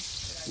recipe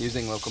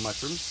using local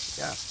mushrooms.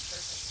 Yeah.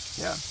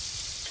 Yeah.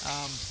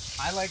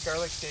 I like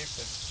garlic scapes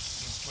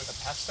with a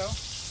pesto.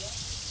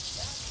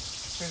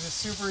 Because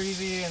it's super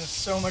easy and it's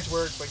so much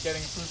work, but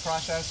getting a food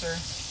processor,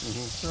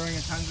 throwing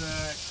a tons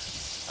of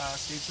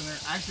scapes in there.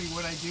 Actually,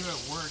 what I do at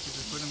work is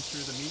I put them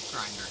through the meat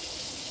grinder.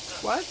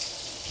 What?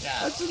 Yeah.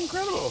 That's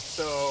incredible.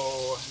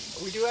 So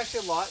we do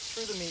actually a lot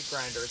through the meat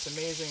grinder. It's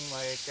amazing.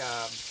 Like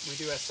we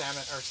do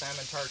salmon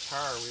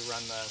tartare. We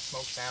run the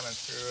smoked salmon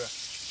through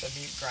the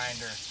meat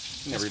grinder.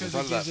 Never even Just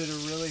thought of because that. it gives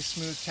it a really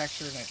smooth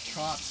texture and it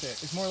chops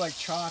it. It's more like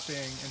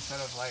chopping instead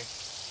of like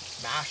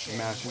mashing,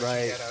 which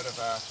right. you get out of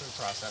a food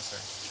processor.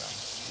 So.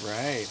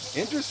 Right.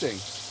 Interesting.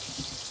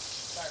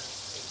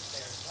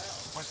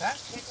 What's that?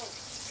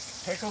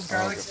 Pickled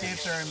garlic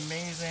scapes are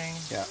amazing.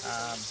 Yeah.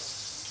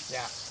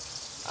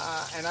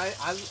 And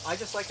I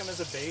just like them as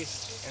a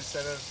base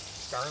instead of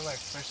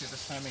garlic, especially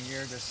this time of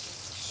year,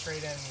 just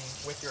straight in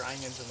with your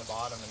onions in the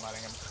bottom and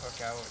letting them cook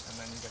out, and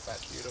then you get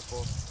that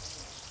beautiful.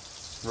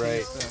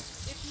 Right. So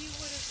if you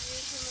would have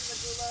used them in the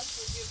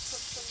goulash, would you have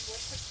cooked them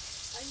with the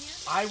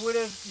onions? I would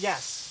have,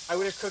 yes, I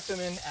would have cooked them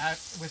in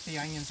with the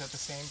onions at the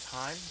same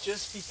time,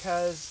 just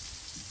because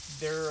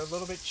they're a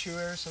little bit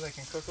chewier, so they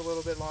can cook a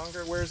little bit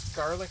longer. Whereas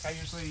garlic, I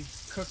usually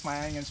cook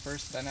my onions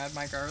first, then add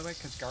my garlic,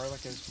 because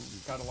garlic has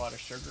got a lot of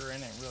sugar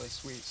in it, really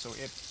sweet, so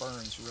it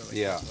burns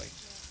really quickly.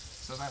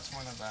 So that's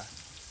one of the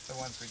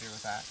ones we do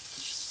with that.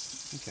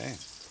 Okay.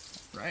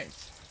 Right.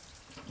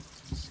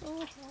 So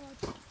hot.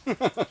 I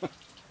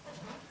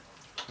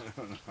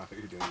don't know how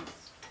you're doing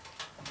this.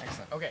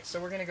 Excellent. Okay, so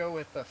we're gonna go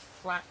with the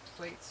flat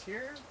plates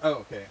here. Oh,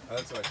 okay. Oh,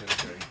 that's what I should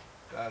have said.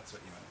 That's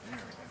what you meant.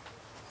 There we go.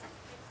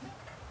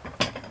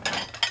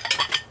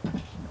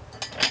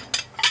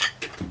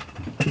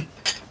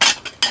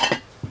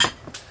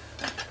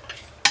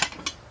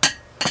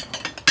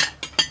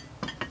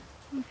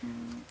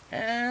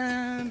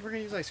 And we're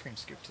gonna use ice cream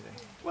scoop today.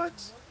 What?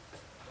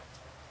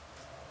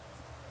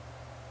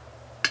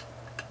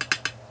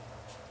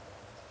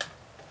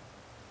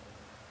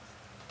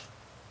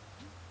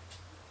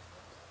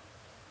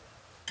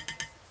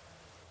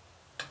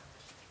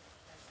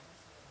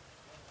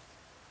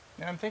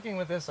 Now I'm thinking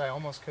with this, I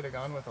almost could have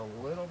gone with a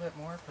little bit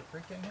more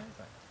paprika in here,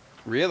 but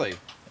Really?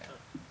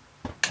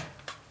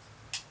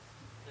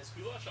 Is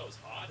goulash always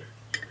hot, or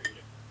do you ever eat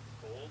it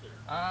cold, or?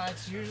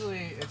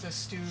 it's a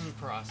stew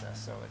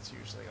process, so it's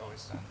usually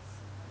always done.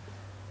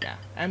 Yeah,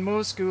 and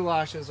most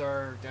goulashes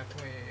are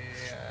definitely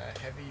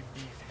heavy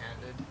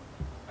beef-handed.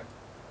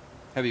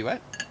 Heavy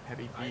what?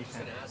 Heavy I was going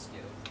beef-handed. to ask you,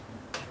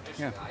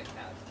 traditionally I've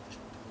had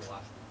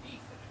goulash with beef in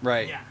it.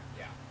 Right. Yeah,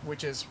 Yeah.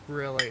 which is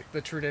really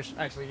the tradition.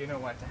 Actually, you know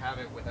what? To have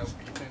it without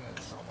beef in it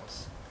is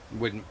almost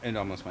Wouldn't it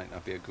almost might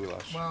not be a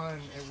goulash. well,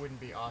 and it wouldn't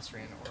be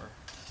Austrian or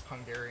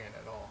Hungarian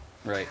at all.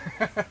 Right.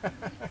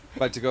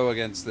 But to go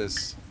against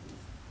this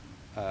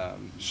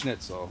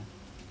schnitzel,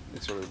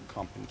 it sort of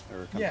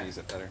accompanies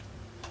it better.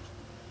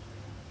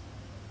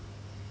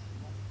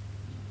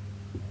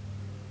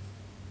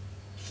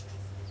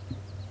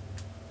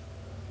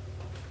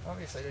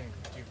 Obviously, I didn't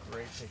do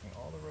great taking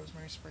all the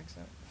rosemary sprigs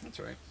out. That's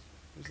right.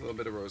 There's a little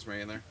bit of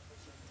rosemary in there.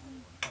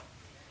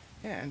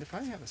 Yeah, and if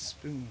I have a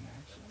spoon,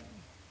 actually.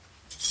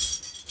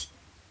 It's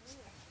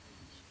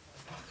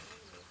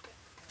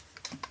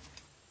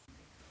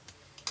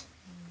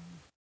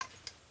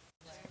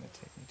gonna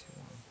take me too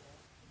long.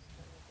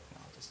 No,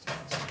 I'll just do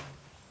this.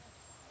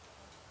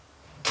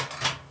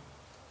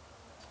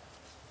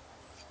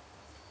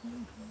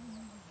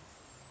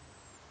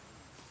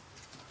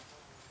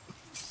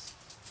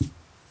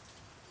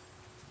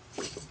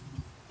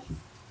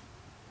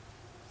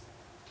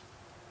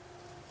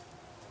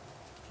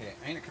 Okay,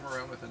 I'm gonna come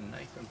around with a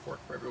knife and fork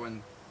for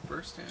everyone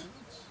first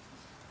hands.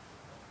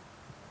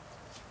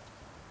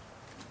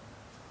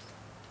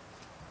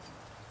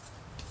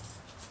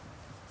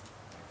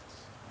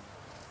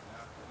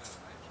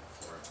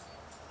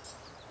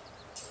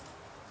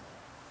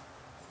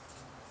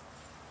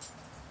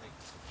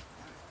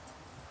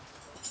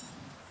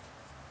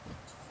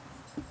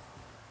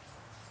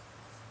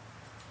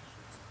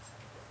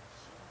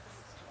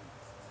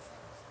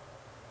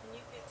 Can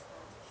you get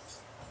those?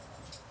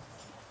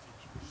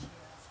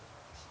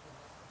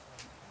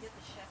 Get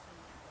the chef in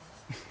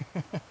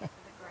there. For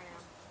the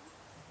gram.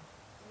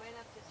 You might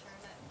have to turn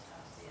it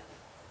the other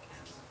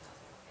camera.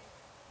 Okay.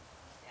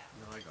 Yeah.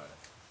 No, I got it.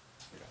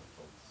 That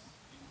way.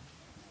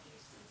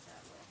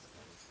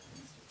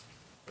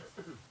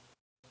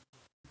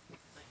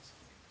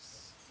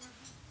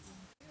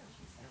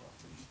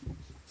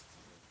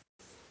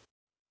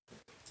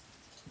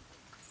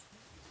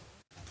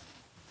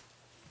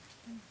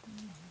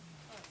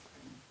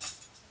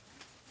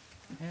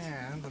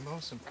 And the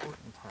most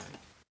important part.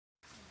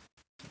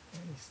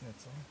 Any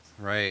schnitzel.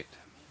 Right.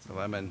 The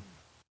lemon.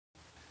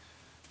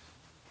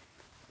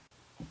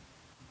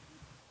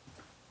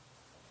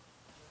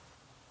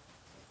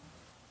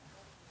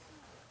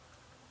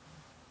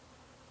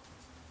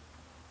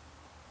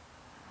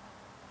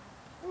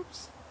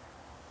 Oops.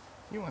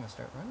 You want to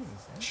start running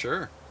these, eh?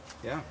 Sure.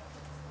 Yeah.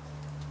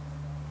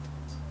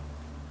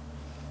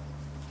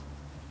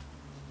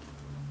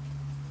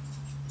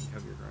 You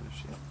have your garnish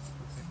sheet.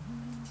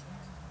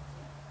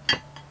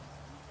 Okay.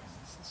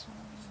 This one.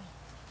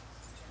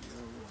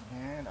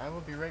 And I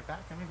will be right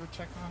back. I'm gonna go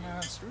check on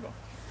strudel.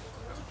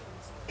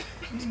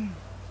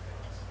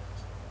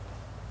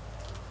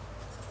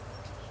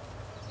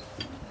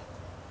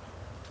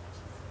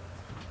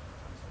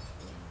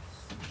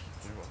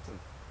 You're welcome.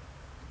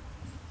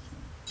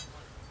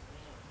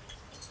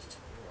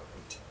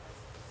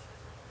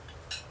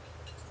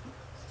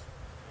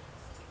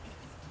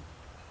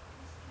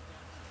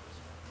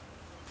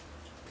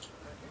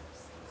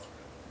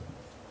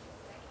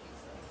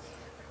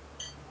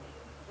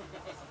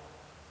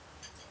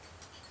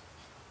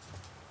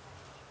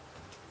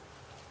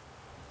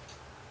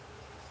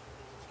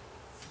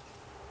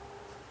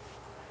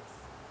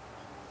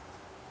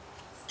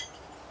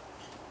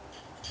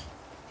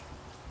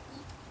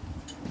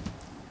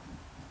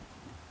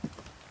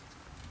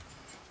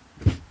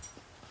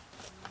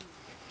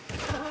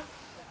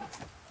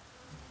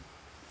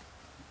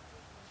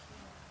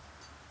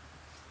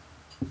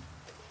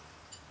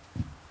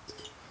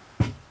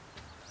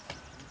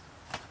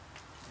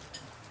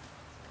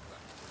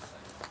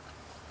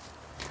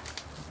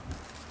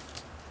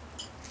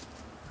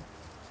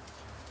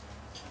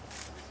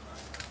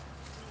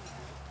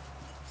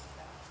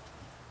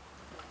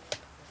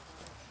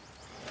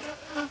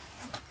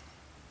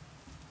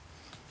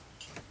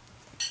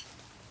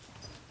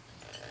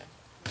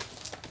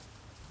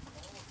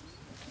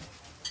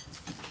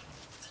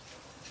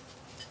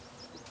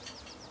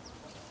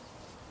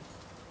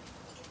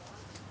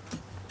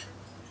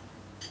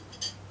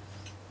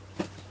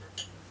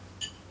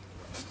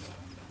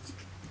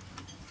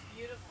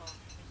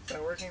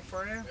 working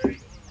for you? Very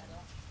good.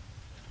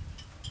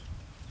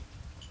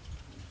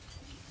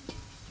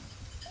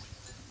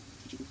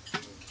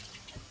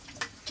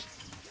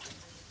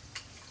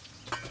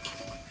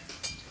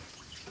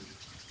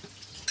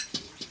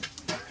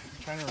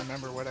 I'm trying to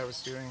remember what I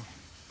was doing.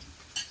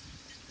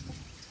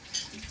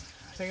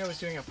 I think I was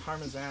doing a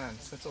Parmesan,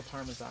 Schnitzel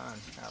Parmesan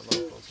at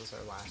Locals was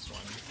our last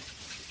one,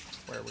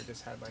 where we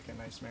just had like a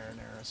nice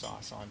marinara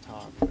sauce on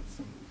top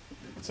with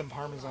some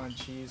Parmesan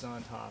cheese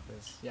on top.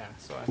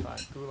 So I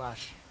thought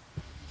goulash,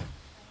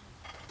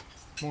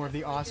 more of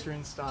the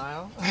Austrian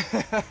style.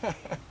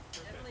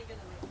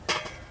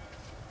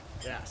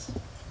 Yes.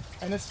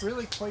 And it's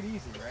really quite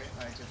easy, right?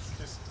 Like it's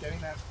just getting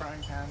that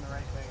frying pan the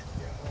right way,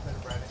 getting a little bit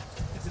of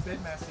breading. It's a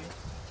bit messy.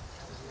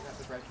 We got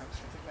the breadcrumbs.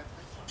 I think that's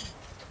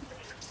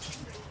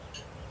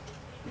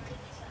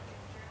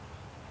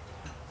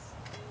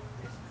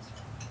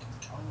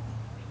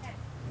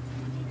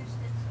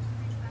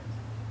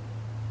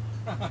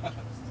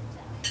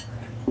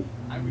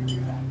I would do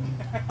that.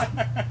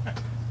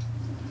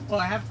 Well,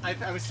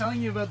 I was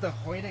telling you about the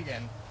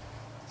Heutigen,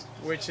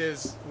 which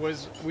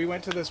was we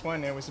went to this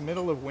one. It was the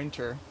middle of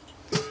winter,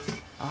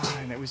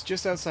 and it was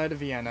just outside of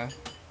Vienna,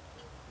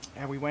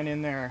 and we went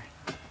in there,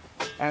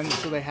 and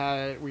so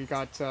we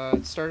got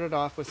started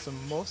off with some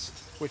Most,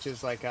 which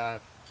is like a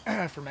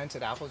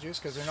fermented apple juice,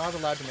 because they're not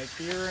allowed to make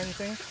beer or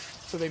anything,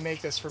 so they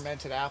make this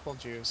fermented apple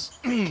juice.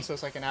 So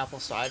it's like an apple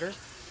cider,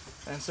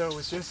 and so it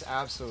was just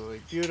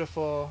absolutely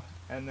beautiful.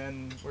 And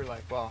then we're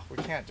like, well, we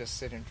can't just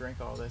sit and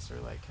drink all this, or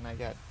like, can I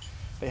get?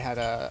 They had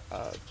a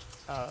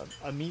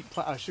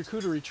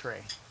charcuterie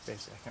tray,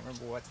 basically. I can't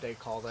remember what they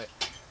called it,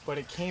 but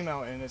it came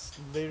out and it's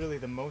literally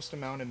the most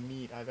amount of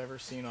meat I've ever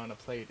seen on a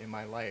plate in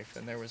my life.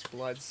 And there was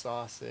blood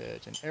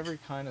sausage and every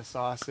kind of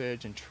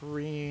sausage and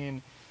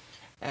terrine,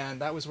 and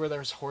that was where there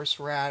was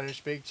horseradish,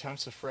 big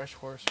chunks of fresh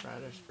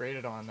horseradish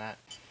grated on that.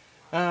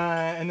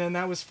 And then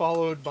that was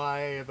followed by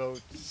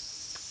about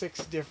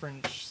 6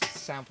 different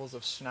samples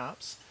of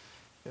schnapps.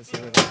 Because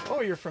they were like,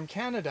 oh, you're from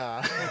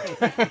Canada.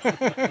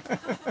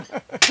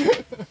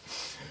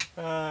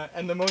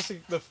 And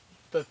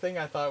the thing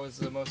I thought was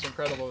the most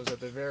incredible was at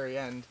the very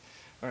end,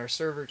 our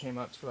server came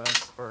up to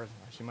us, or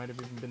she might have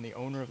even been the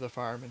owner of the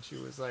farm, and she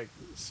was like,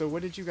 so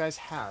what did you guys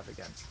have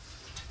again?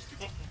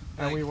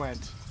 And we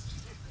went,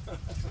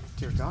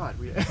 dear God,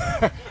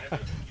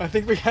 I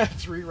think we had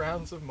 3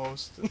 rounds of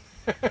Most,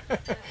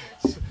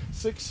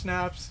 6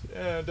 snaps,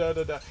 and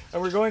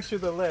And we're going through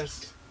the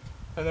list.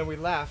 And then we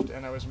left,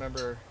 and I was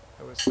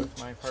with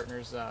my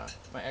partner's,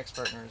 my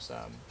ex-partner's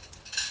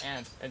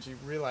aunt, and she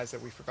realized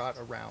that we forgot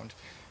a round,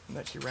 and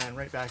that she ran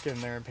right back in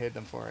there and paid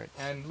them for it.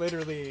 And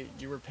literally,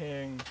 you were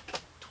paying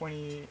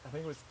 20, I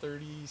think it was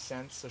 30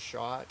 cents a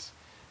shot,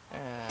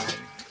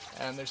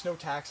 and there's no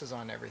taxes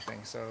on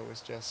everything, so it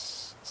was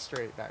just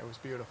straight. That it was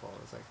beautiful.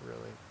 It was like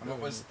really. What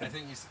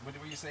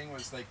were you saying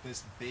was like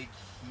this big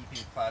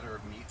heapy platter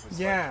of meat was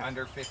Yeah. like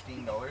under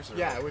 $15? Or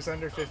Yeah, like, it was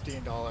under $15,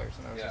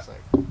 and I was Yeah. just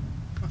like.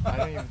 I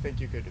don't even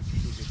think you could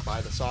buy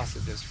the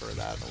sausages for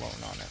that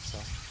alone on it. So,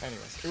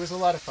 anyways, it was a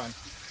lot of fun.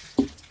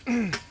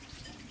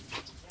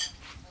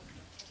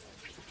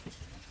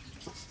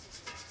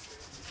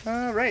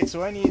 All right,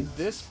 so I need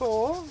this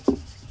bowl.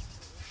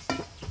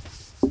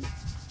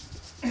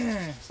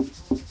 A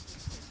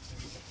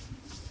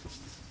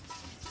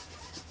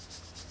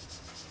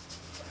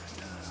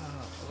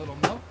little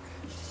milk.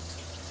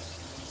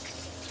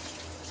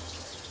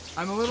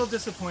 I'm a little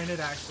disappointed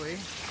actually,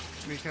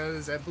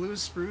 because at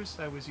Blues Spruce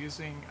I was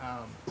using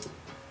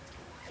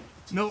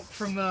milk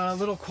from the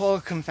little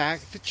Qualicum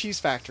cheese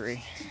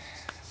factory,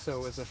 so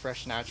it was a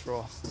fresh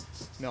natural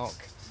milk.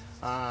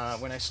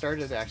 When I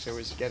started, actually, I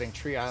was getting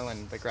Tree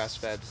Island, the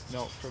grass-fed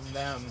milk from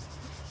them,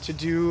 to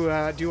do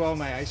all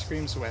my ice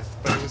creams with,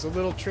 but it was a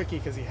little tricky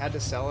because he had to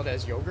sell it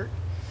as yogurt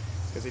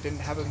because he didn't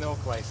have a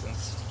milk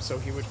license, so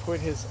he would put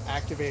his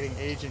activating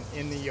agent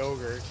in the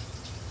yogurt.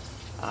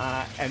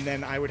 And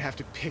then I would have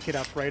to pick it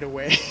up right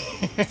away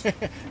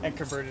and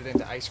convert it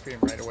into ice cream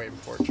right away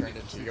before it turned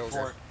into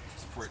yogurt.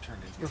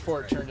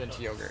 Before it turned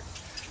into yogurt.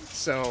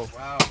 So,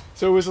 wow.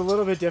 So it was a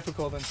little bit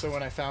difficult, and so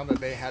when I found that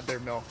they had their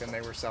milk and they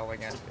were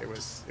selling it, it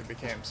was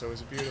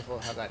beautiful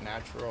to have that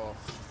natural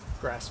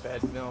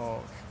grass-fed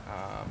milk.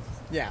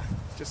 Yeah,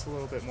 just a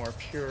little bit more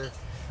pure.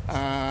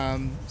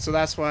 So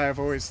that's why I've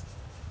always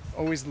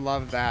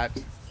loved that.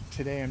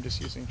 Today I'm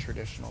just using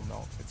traditional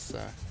milk. It's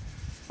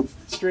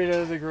straight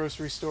out of the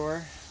grocery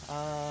store.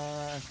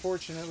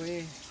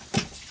 Unfortunately.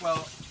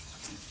 Well,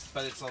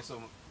 but it's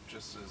also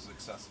just as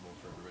accessible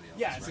for everybody else.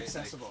 Yeah, it's right?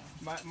 accessible.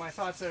 My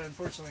thoughts are,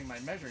 unfortunately, my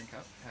measuring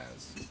cup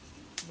has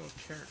no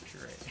character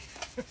right.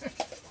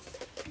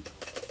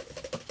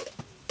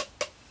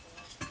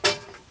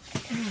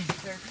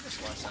 There,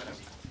 just wash that out.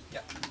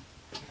 Yeah.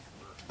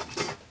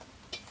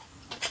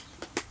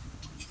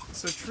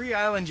 So Tree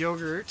Island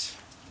yogurt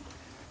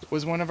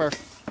was one of our.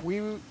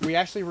 We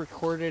actually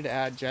recorded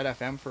at Jet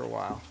FM for a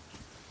while.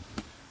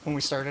 When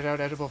we started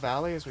out Edible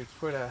Valley, as we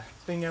put a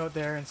thing out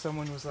there, and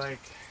someone was like,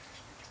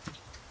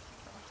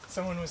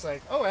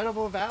 "Oh,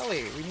 Edible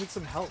Valley, we need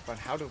some help on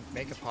how to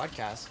make a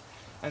podcast."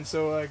 And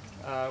so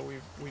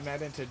we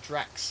met into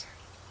Drex,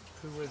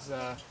 who was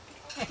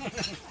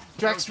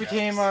Drex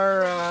became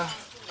our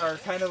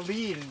kind of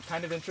lead and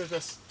kind of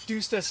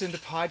introduced us into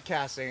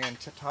podcasting and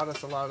taught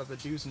us a lot of the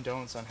do's and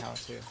don'ts on how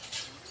to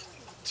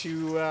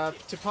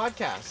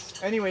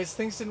podcast. Anyways,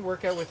 things didn't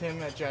work out with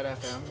him at Jet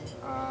FM,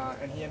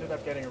 and he ended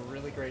up getting a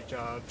really great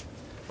job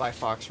by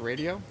Fox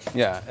Radio.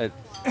 Yeah, at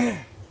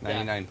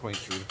 99.3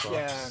 Fox.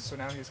 Yeah, so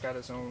now he's got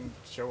his own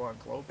show on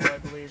Global, I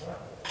believe,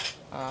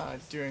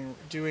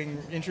 doing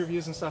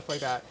interviews and stuff like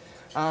that.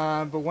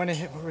 But when it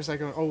hit, where was I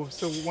going?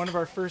 So one of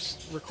our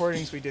first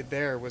recordings we did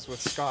there was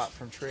with Scott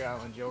from Tree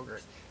Island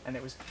Yogurt, and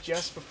it was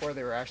just before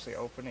they were actually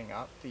opening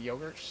up the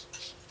yogurt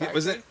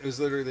factory. It was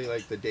literally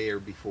like the day or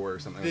before or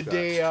something like that. The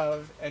day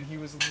of, and he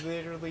was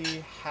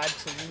literally had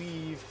to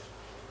leave.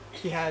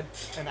 He had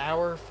an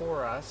hour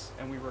for us,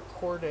 and we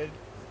recorded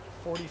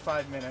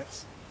 45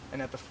 minutes,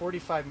 and at the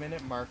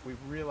 45-minute mark, we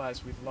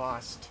realized we'd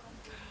lost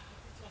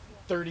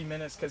 30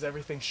 minutes because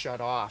everything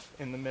shut off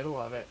in the middle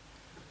of it.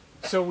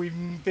 So we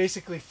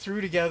basically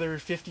threw together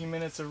 50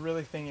 minutes of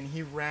really thing, and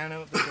he ran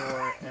out the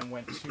door and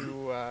went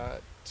to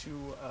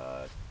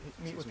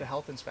meet with the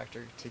health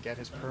inspector to get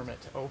his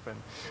permit to open.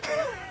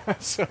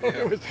 So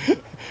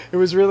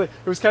it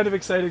was kind of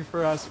exciting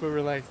for us, but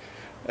we're like,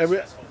 a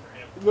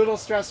little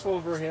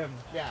stressful for him,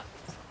 yeah.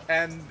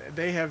 And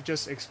they have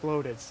just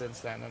exploded since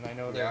then, and I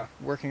know they're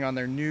working on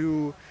their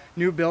new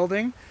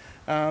building,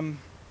 and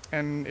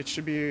it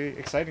should be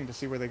exciting to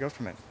see where they go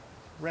from it.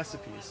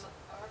 Recipes.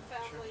 Our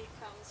family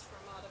comes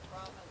from out of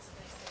province.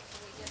 They say, can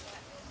we get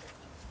that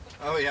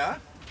yogurt? Oh yeah?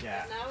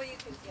 Yeah. But now you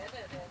can get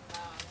it in,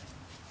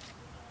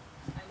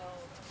 I know,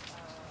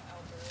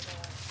 Alberta.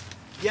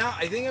 Yeah,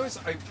 I think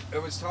I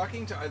was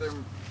talking to either,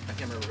 I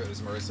can't remember if it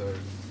was Marissa, or,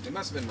 it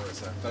must have been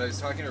Marissa, but I was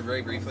talking to her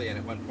very briefly, and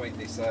at one point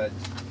they said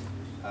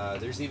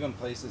there's even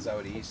places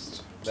out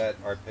east that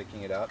are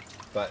picking it up,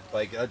 but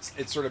like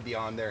it's sort of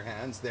beyond their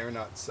hands. They're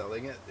not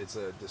selling it. It's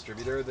a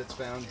distributor that's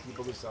found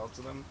people to sell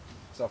for them,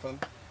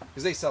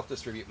 because they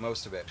self-distribute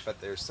most of it, but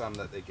there's some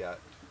that they get.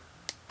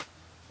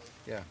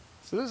 Yeah.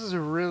 So this is a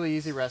really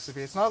easy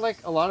recipe. It's not like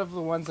a lot of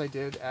the ones I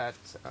did at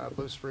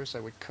Blue Spruce. I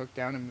would cook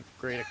down and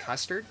grate a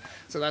custard.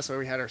 So that's why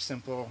we had our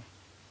simple.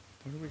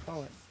 What do we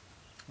call it?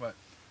 What?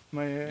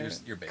 My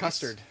Your base?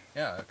 custard.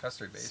 Yeah, a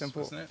custard base,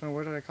 Simple. wasn't it? No,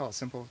 what did I call it?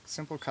 Simple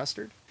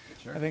custard.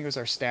 Sure. I think it was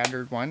our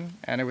standard one,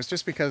 and it was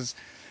just because.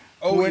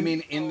 Oh, you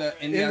mean in the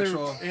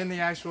actual? In the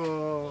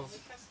actual.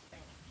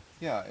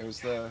 Yeah, it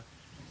was the.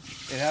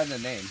 It had a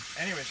name.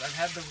 Anyways, I've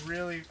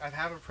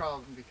had a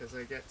problem because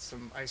I get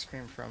some ice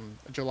cream from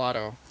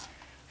gelato,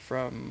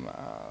 from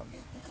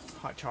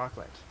hot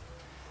chocolate.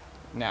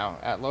 Now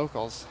at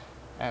locals,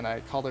 and I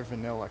call their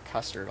vanilla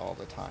custard all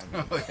the time.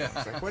 Oh, yeah.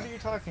 It's like, what are you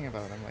talking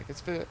about? I'm like,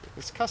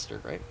 it's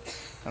custard, right?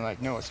 I'm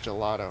like, no, it's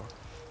gelato.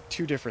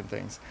 Two different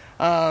things.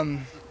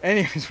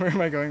 Anyways, where am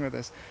I going with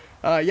this?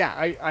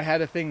 I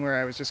had a thing where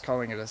I was just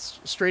calling it a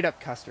straight up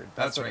custard.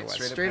 That's what right. it was.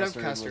 Straight up Straight up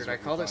custard was custard. what I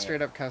we called it call it.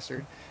 straight up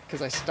custard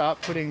because I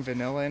stopped putting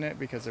vanilla in it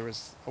because there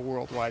was a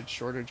worldwide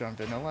shortage on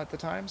vanilla at the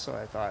time. So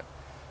I thought,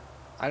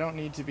 I don't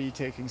need to be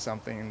taking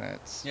something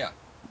that's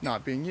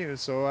not being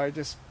used. So I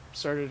just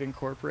started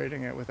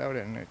incorporating it without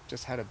it, and it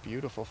just had a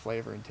beautiful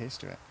flavor and taste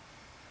to it.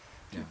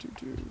 Yeah.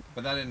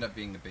 But that ended up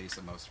being the base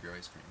of most of your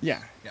ice cream.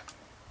 Yeah. Yeah.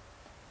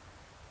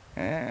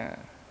 Yeah.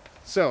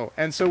 So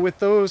with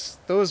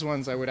those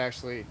ones, I would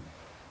actually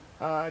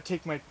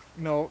take my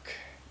milk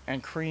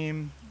and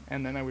cream,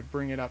 and then I would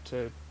bring it up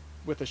to,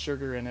 with the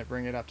sugar in it,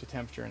 bring it up to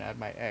temperature and add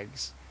my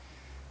eggs.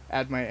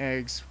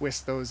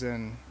 Whisk those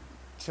in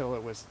till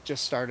it was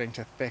just starting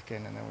to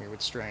thicken, and then we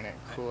would strain it,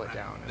 cool it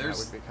down, and that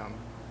would become.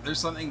 There's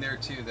something there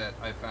too that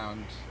I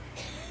found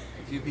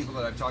a few people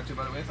that I've talked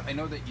about it with. I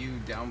know that you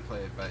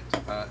downplay it, but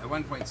at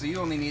one point, so you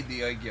only need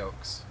the egg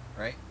yolks,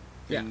 right?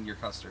 In your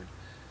custard.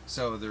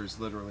 So there's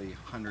literally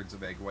hundreds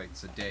of egg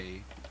whites a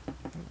day,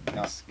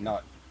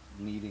 not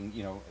needing,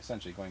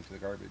 essentially going to the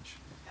garbage.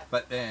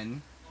 But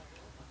then,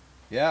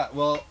 I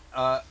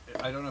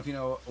don't know if you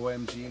know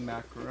OMG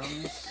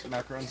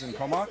macarons and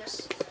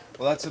Comox.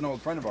 Well, that's an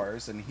old friend of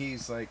ours, and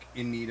he's like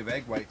in need of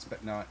egg whites,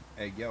 but not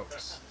egg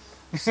yolks.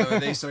 So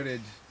they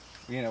started,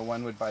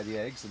 one would buy the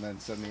eggs and then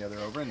send the other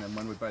over, and then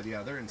one would buy the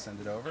other and send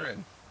it over,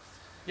 and.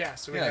 Yeah,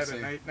 so we had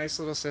a nice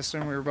little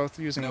system. We were both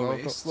using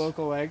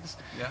local eggs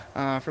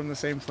from the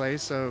same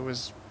place, so it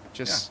was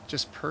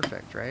just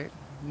perfect, right?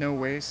 No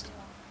waste.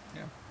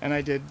 Yeah. And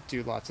I did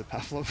do lots of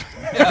pavlov.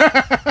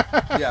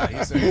 Yeah,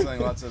 he started selling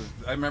lots of.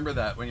 I remember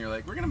that when you're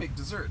like, we're gonna make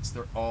desserts.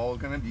 They're all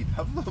gonna be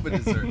pavlova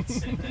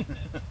desserts.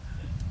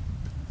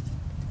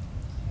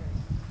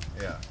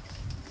 Yeah.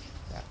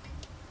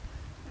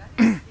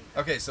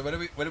 Okay, so what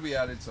have we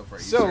added so far?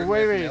 So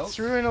wait,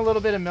 threw in a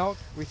little bit of milk.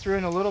 We threw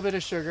in a little bit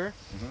of sugar,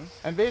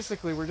 and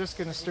basically we're just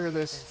gonna stir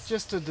this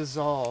just to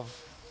dissolve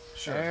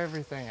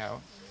everything out.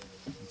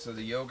 So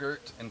the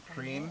yogurt and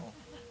cream.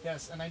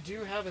 Yes, and I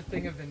do have a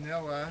thing of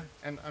vanilla,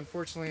 and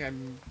unfortunately I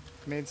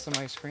made some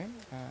ice cream,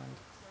 and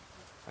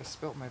I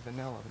spilt my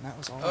vanilla, and that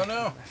was all. Oh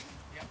no!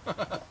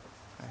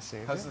 I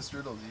saved How's it. the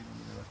strudel?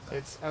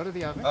 It's out of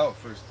the oven. Oh,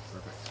 first,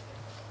 perfect.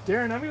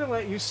 Darren, I'm going to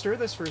let you stir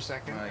this for a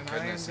second. My and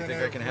goodness, I'm you think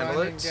gonna I can handle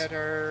run it? And get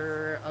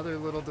our other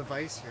little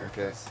device here.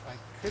 Okay. 'Cause I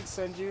could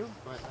send you,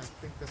 but I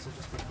think this will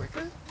just be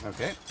quicker.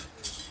 Okay.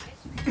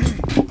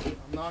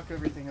 I'll knock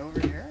everything over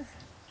here.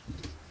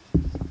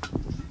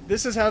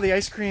 This is how the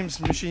ice cream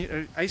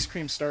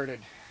started.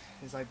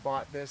 Is I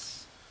bought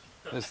this.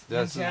 This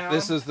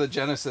is the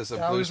genesis of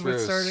That Blue was what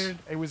Spruce. started.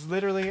 It was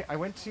literally, I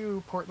went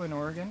to Portland,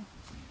 Oregon,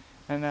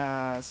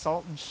 and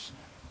salt and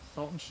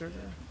sugar,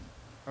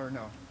 or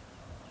no,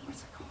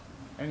 what's it called?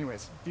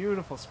 Anyways,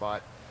 beautiful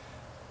spot.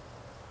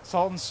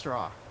 Salt and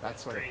straw.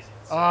 That's what. Crazy.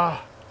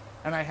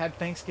 And I had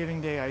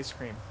Thanksgiving Day ice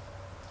cream.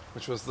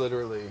 Which was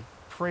literally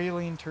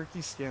Praline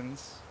turkey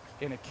skins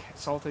in a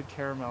salted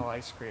caramel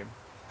ice cream,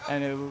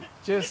 and it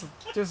just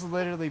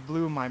literally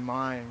blew my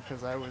mind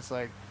because I was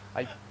like,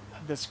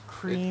 this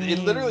creamy, it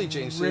literally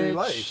changed your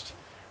life.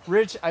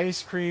 rich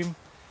ice cream,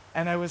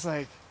 and I was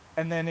like,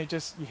 and then you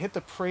hit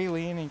the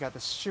praline and you got the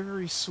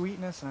sugary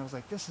sweetness, and I was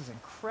like, this is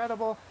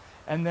incredible,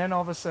 and then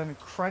all of a sudden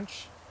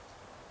crunch,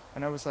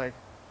 and I was like,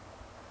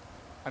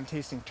 I'm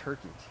tasting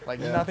turkey, like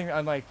nothing.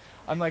 I'm like,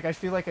 I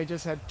feel like I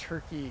just had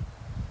turkey.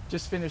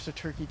 Just finished a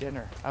turkey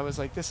dinner. I was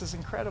like, this is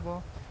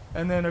incredible.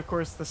 And then, of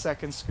course, the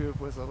second scoop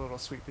was a little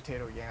sweet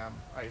potato yam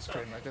ice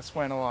cream. I just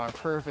went along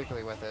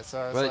perfectly with it. So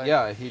I was But like,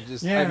 yeah,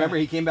 I remember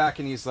he came back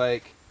and he's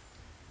like,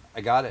 I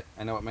got it.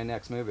 I know what my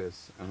next move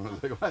is. And I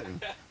was like, what?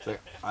 It's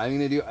like, I'm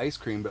going to do ice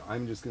cream, but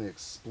I'm just going to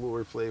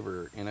explore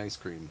flavor in ice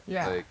cream.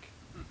 Yeah. Like,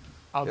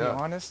 I'll be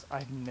honest,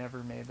 I've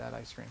never made that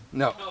ice cream.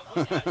 no.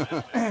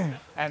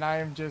 And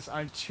I'm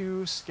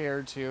too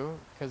scared to,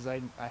 because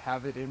I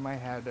have it in my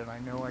head and I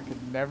know I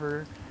could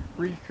never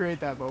recreate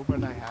that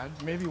moment I had.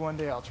 Maybe one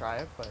day I'll try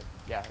it, but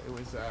yeah,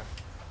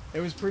 it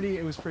was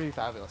pretty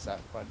fabulous,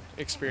 that fun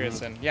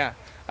experience. And yeah,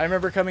 I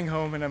remember coming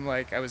home and I'm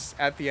like, I was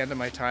at the end of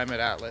my time at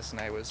Atlas and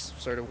I was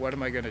sort of, what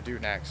am I going to do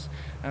next?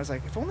 And I was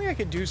like, if only I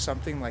could do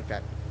something like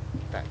that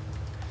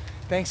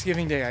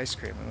Thanksgiving Day ice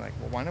cream. I'm like,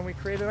 well, why don't we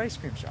create an ice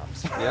cream shop?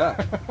 So Yeah.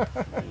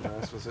 And the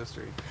rest was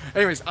history.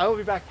 anyways, I will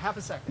be back half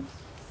a second.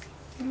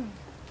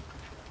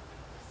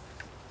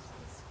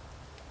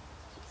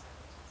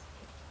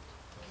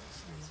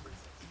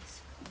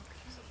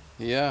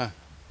 Yeah.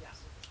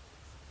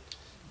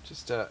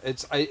 Just I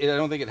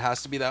don't think it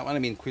has to be that one. I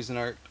mean,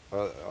 Cuisinart,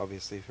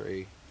 obviously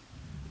very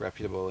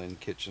reputable in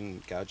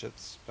kitchen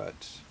gadgets, but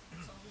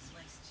It's always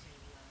nice to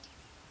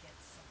get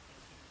something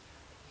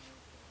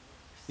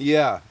in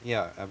that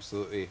yeah,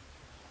 absolutely.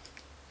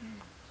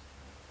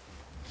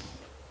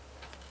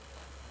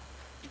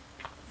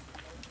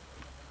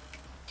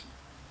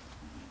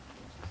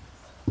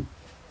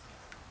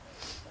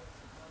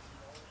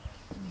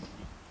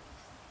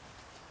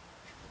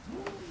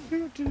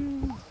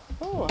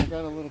 Oh, I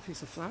got a little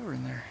piece of flour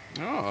in there.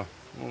 Oh,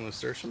 a little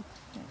nasturtium.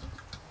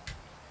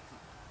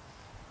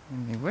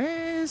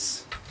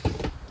 Anyways.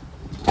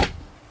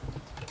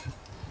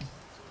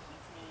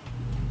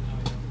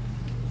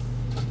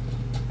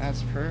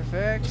 That's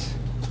perfect.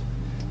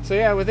 So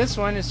yeah, with this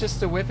one, it's just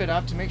to whip it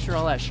up to make sure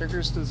all that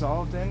sugar's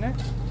dissolved in it.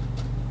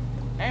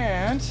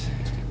 And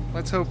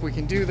let's hope we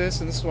can do this.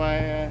 And this is why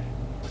I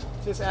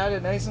just add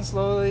it nice and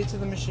slowly to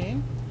the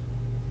machine.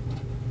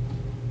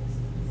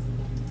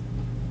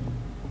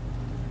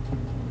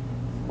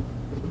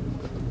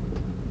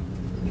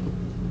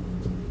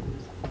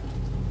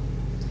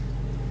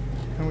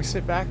 And we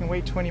sit back and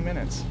wait 20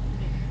 minutes.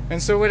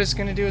 And so what it's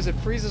going to do is it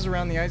freezes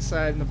around the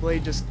outside and the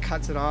blade just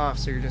cuts it off.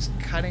 So you're just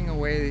cutting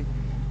away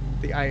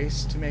the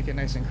ice to make it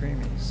nice and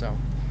creamy. So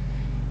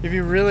if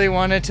you really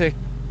wanted to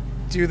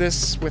do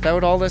this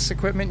without all this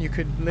equipment, you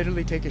could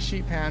literally take a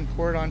sheet pan,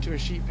 pour it onto a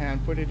sheet pan,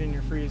 put it in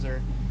your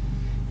freezer,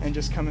 and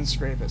just come and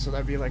scrape it. So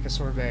that'd be like a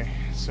sorbet.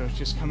 So it's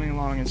just coming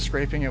along and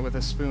scraping it with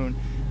a spoon.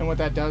 And what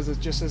that does is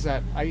just as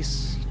that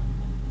ice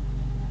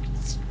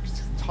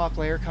top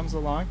layer comes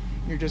along,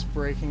 you're just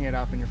breaking it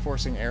up and you're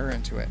forcing air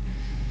into it.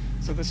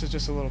 So this is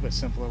just a little bit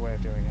simpler way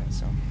of doing it.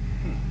 So,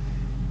 and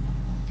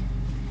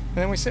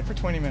then we sit for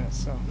 20 minutes.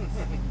 So,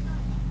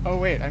 oh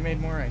wait, I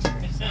made more ice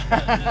cream.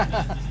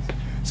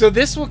 So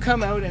this will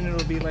come out and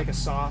it'll be like a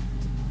soft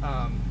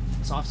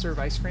serve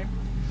ice cream.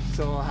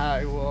 So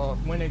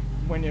when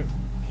it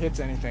hits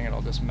anything,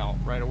 it'll just melt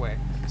right away.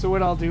 So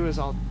what I'll do is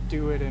I'll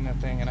do it in a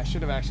thing, and I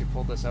should have actually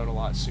pulled this out a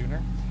lot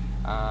sooner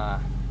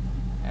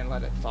and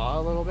let it thaw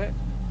a little bit.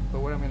 But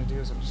what I'm going to do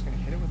is I'm just going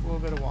to hit it with a little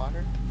bit of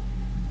water,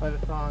 let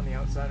it thaw on the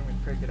outside, I'm going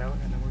to prick it out,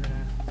 and then we're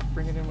going to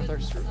bring it in with our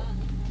strudel.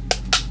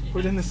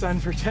 Put it in the sun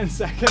for 10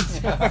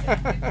 seconds.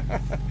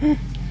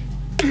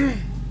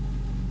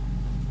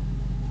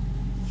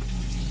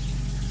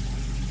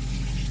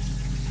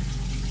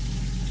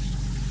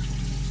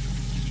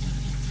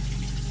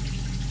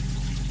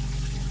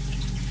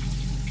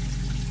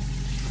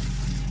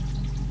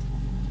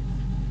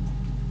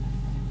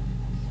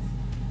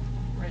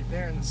 Right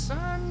there in the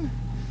sun.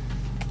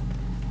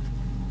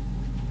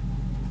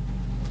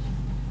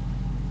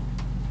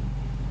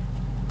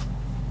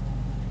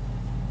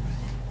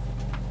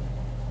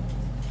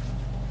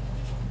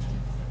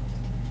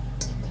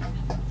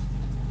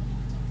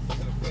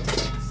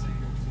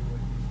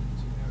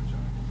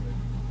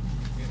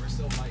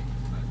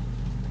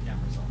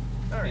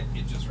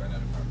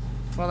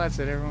 Well, that's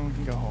it. Everyone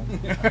can go home.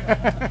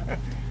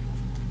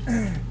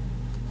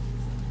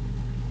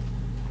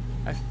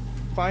 I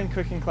find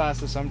cooking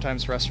classes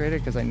sometimes frustrating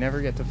because I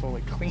never get to fully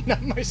clean up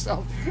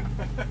myself.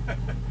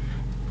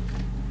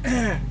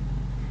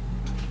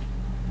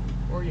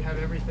 Or you have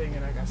everything,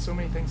 and I got so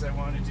many things I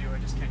want to do, I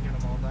just can't get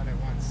them all done at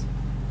once.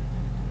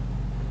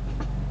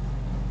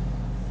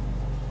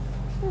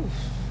 Whew.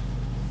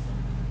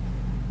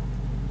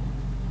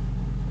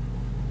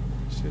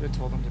 Should have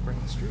told them to bring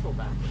the strudel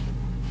back.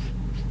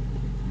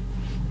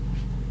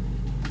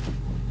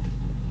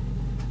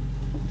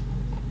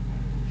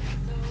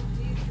 So,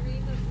 do you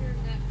dream of your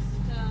next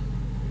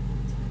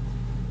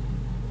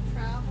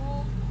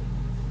travel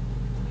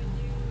when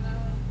you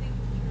think in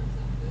terms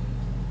of food?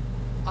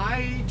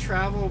 I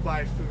travel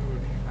by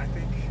food. I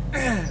think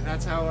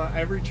that's how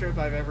every trip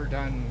I've ever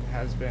done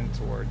has been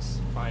towards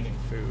finding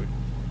food.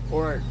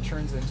 Or it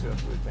turns into a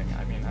food thing.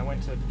 I mean, I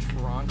went to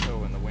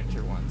Toronto in the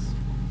winter once,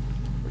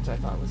 which I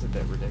thought was a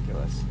bit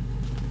ridiculous.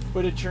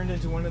 But it turned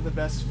into one of the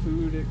best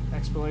food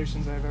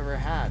explorations I've ever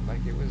had.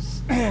 Like, it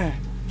was... I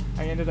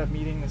ended up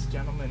meeting this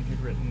gentleman who'd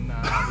written the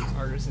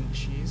artisan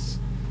cheese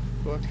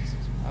book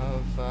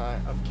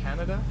of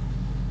Canada.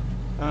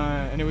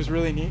 And it was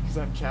really neat because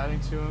I'm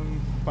chatting to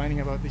him, finding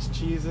about these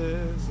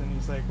cheeses, and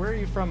he's like, "Where are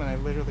you from?" And I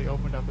literally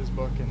opened up his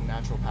book, and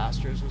Natural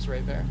Pastures was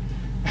right there.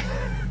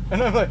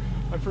 And I'm like,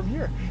 "I'm from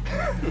here."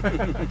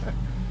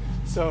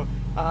 So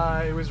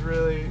it was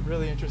really,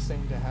 really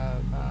interesting to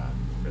have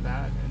for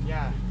that. And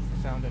yeah,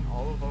 I found an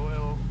olive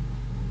oil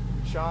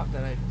shop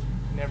that I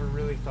never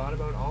really thought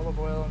about olive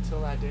oil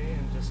until that day,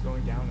 and just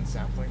going down and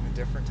sampling the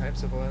different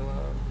types of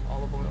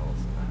olive oils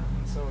and that.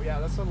 And so yeah,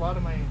 that's a lot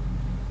of my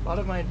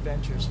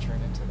adventures turn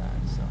into that.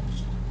 So,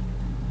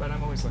 but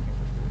I'm always looking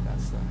for food.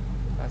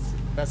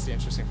 That's the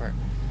interesting part.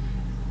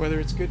 Whether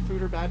it's good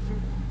food or bad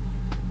food,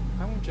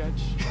 I won't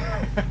judge.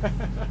 I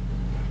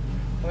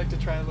like to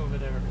try a little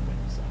bit of everything.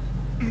 So,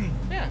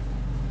 yeah.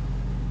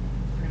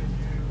 We're gonna do.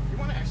 You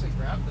want to actually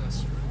grab the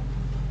strudel?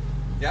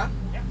 Yeah?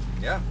 Yeah.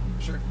 Yeah,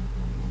 sure.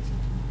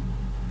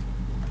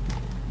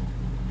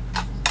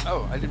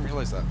 Oh, I didn't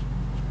realize that.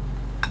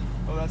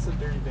 Oh, that's the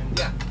dirty bin.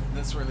 Yeah,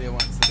 that's where Leah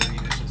wants the dirty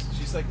dishes.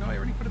 She's like, no, I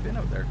already put a bin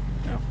out there.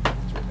 No,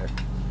 it's right there.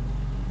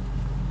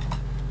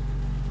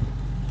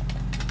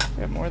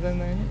 You have more than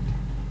they need.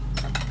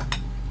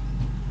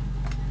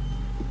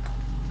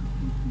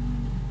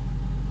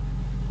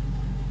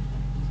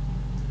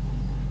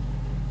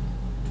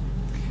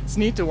 It's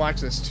neat to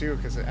watch this too,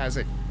 because as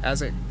it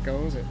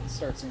goes, it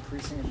starts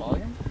increasing in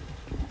volume.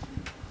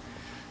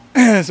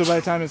 So by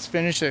the time it's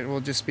finished, it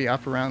will just be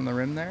up around the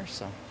rim there.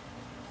 So.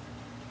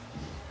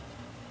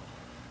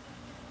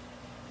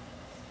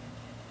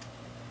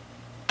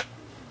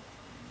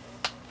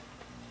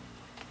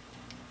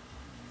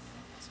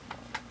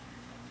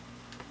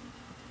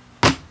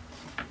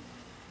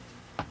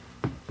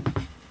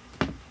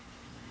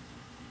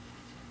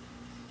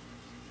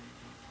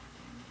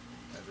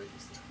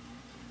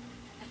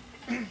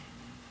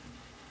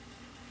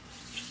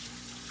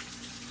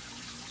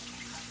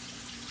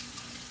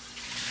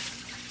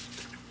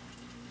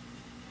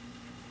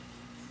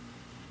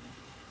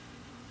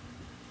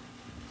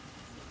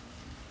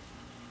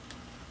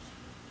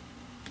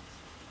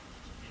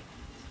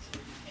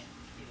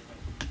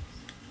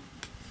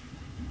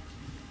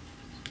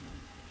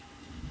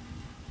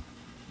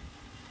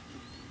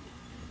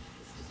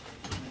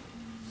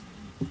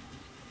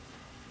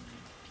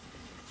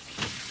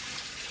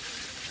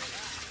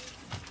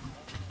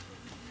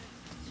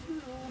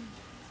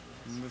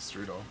 The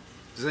strudel.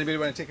 Does anybody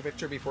want to take a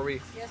picture before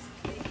we? Yes,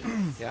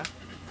 please. Yeah.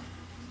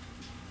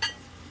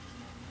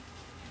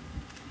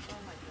 Oh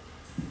my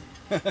goodness.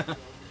 Isn't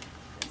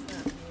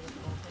that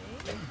beautiful,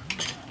 hey?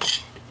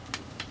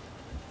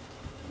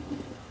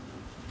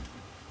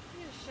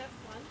 Need a chef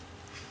one.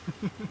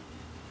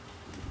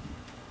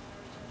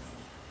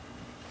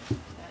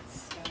 That's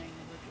stunning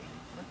looking.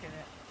 Look at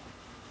it.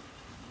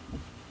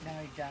 Now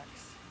he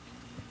ducks.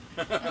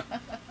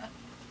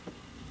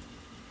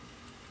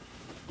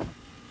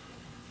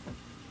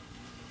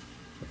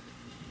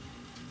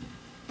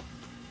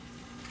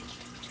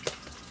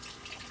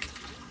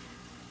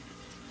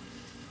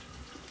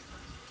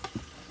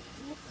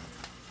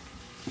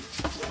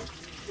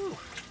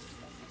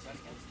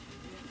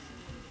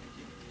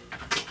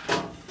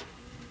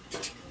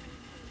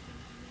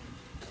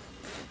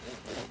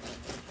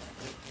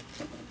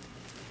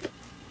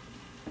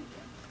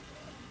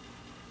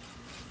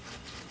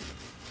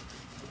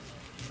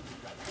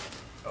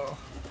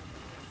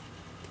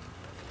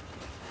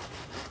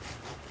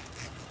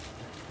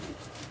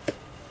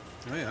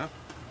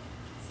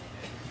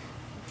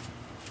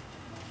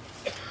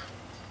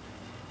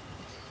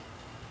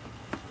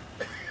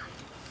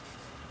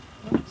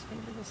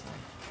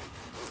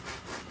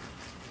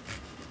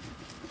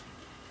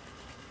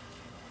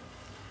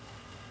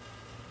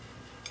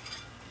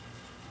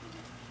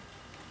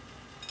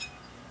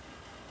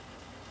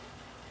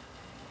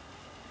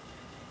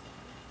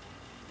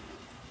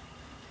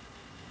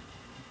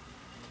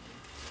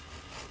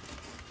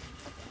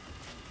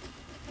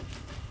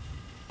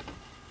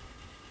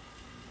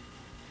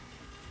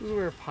 This is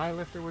where a pie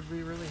lifter would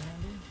be really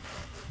handy.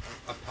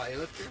 A pie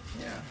lifter?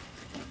 Yeah.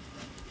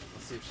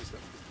 Let's see if she's got.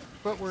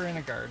 But we're in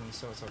a garden,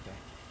 so it's okay.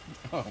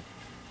 Oh.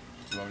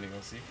 You want me to go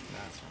see? No,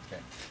 it's fine.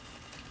 Okay.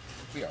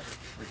 We are.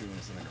 We're doing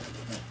this in the garden.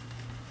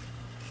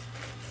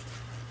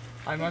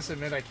 I must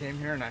admit, I came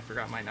here and I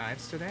forgot my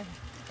knives today.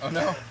 Oh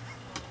no.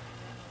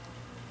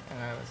 And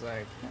I was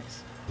like,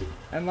 nice.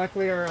 And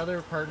luckily our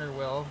other partner,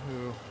 Will,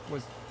 who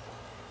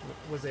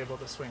was able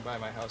to swing by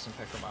my house and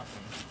pick them up.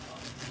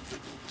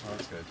 Oh,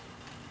 that's good.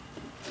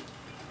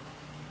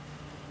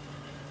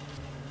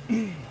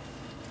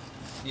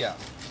 Yeah.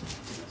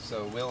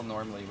 So Will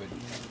normally would,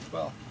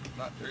 well,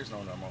 not, there is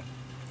no normal.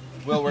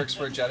 Will works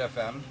for Jet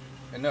FM.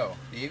 No,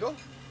 the Eagle?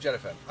 Jet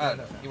FM. I don't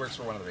know. He works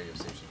for one of the radio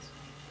stations.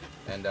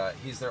 And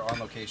he's their on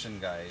location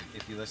guy.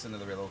 If you listen to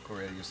the local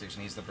radio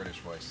station, he's the British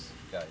voice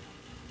guy.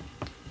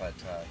 But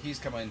he's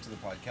come into the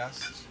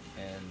podcast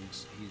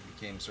and he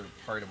became sort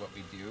of part of what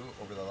we do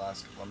over the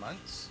last couple of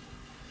months.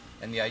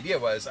 And the idea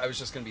was I was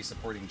just going to be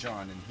supporting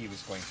John and he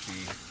was going to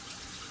be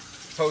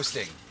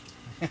hosting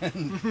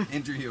and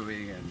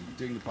interviewing and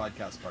doing the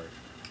podcast part.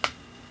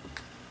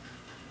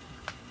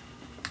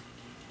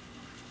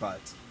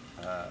 But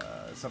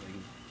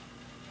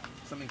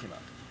something came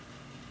up.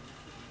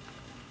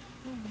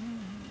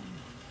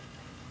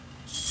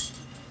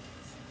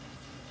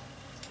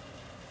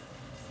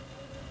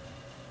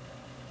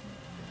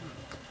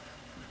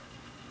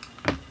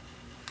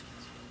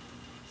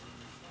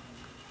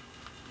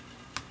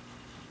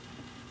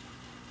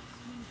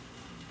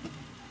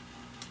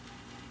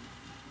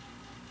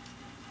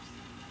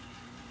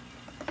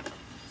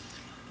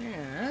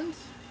 And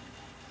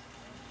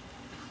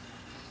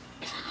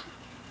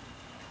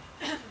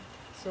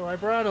so I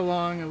brought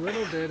along a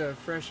little bit of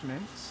fresh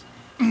mints.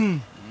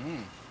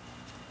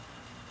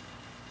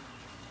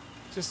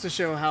 Just to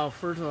show how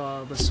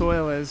fertile the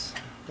soil is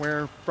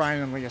where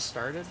Brian and Leah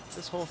started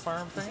this whole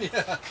farm thing.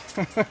 Yeah.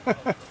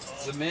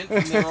 The mint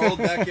in their old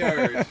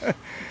backyard.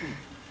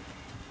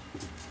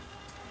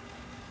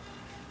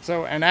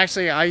 So, and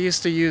actually I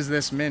used to use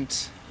this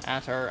mint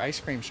at our ice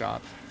cream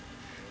shop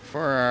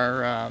for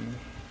our,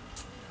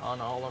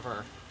 on all of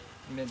our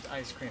mint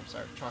ice creams,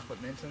 our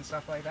chocolate mint and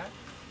stuff like that.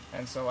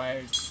 And so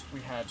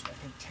we had, I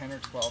think, 10 or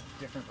 12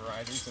 different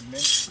varieties of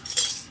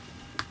mint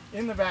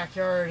in the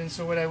backyard. And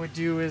so what I would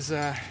do is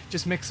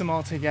just mix them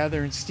all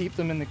together and steep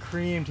them in the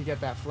cream to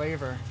get that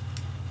flavor.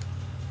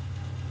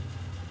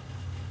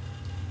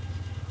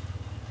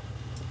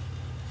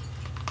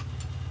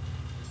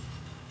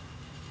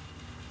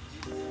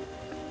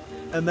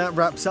 And that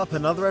wraps up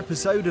another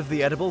episode of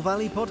the Edible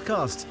Valley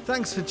podcast.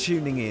 Thanks for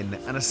tuning in,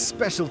 and a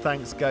special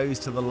thanks goes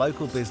to the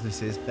local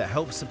businesses that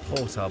help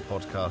support our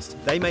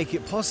podcast. They make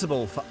it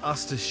possible for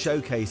us to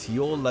showcase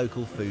your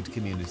local food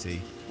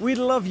community. We'd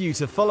love you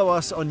to follow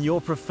us on your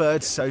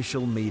preferred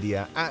social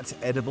media at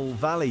Edible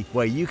Valley,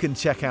 where you can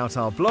check out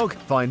our blog,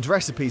 find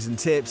recipes and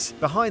tips,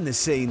 behind the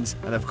scenes,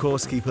 and of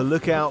course keep a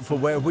lookout for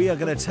where we are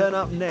going to turn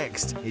up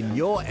next in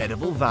your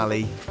Edible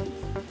Valley.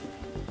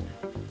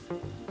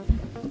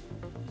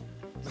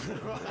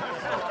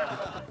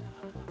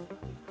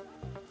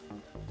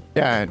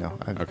 Yeah, I know.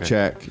 Okay.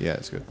 Check. Yeah,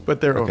 it's good. But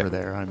they're Okay. over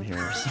there. I'm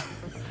here. So.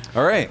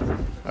 All right.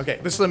 Okay,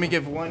 just let me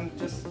give one.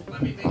 Just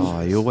let me.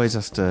 Oh, he always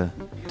has to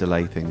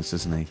delay things,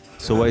 doesn't he?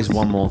 It's always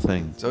one more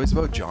thing. It's always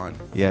about John.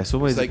 Yeah, it's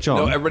always It's like, John.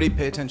 no, everybody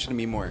pay attention to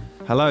me more.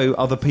 Hello,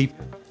 other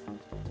people.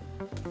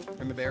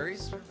 And the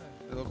berries?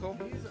 The local?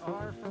 These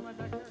are from my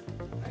backyard.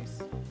 Nice.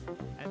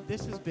 And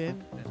this has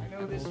been. I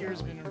know this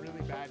year's been a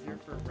really bad year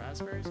for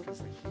raspberries because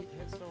the heat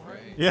hit so hard.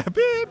 Right. Yeah.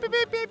 Beep, beep,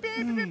 beep, beep, beep,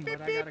 beep, beep,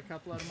 But I beep. got a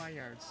couple out of my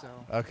yard, so.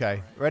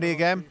 Okay, ready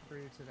again? For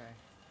you today.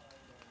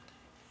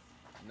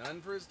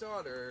 None for his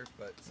daughter,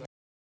 but some.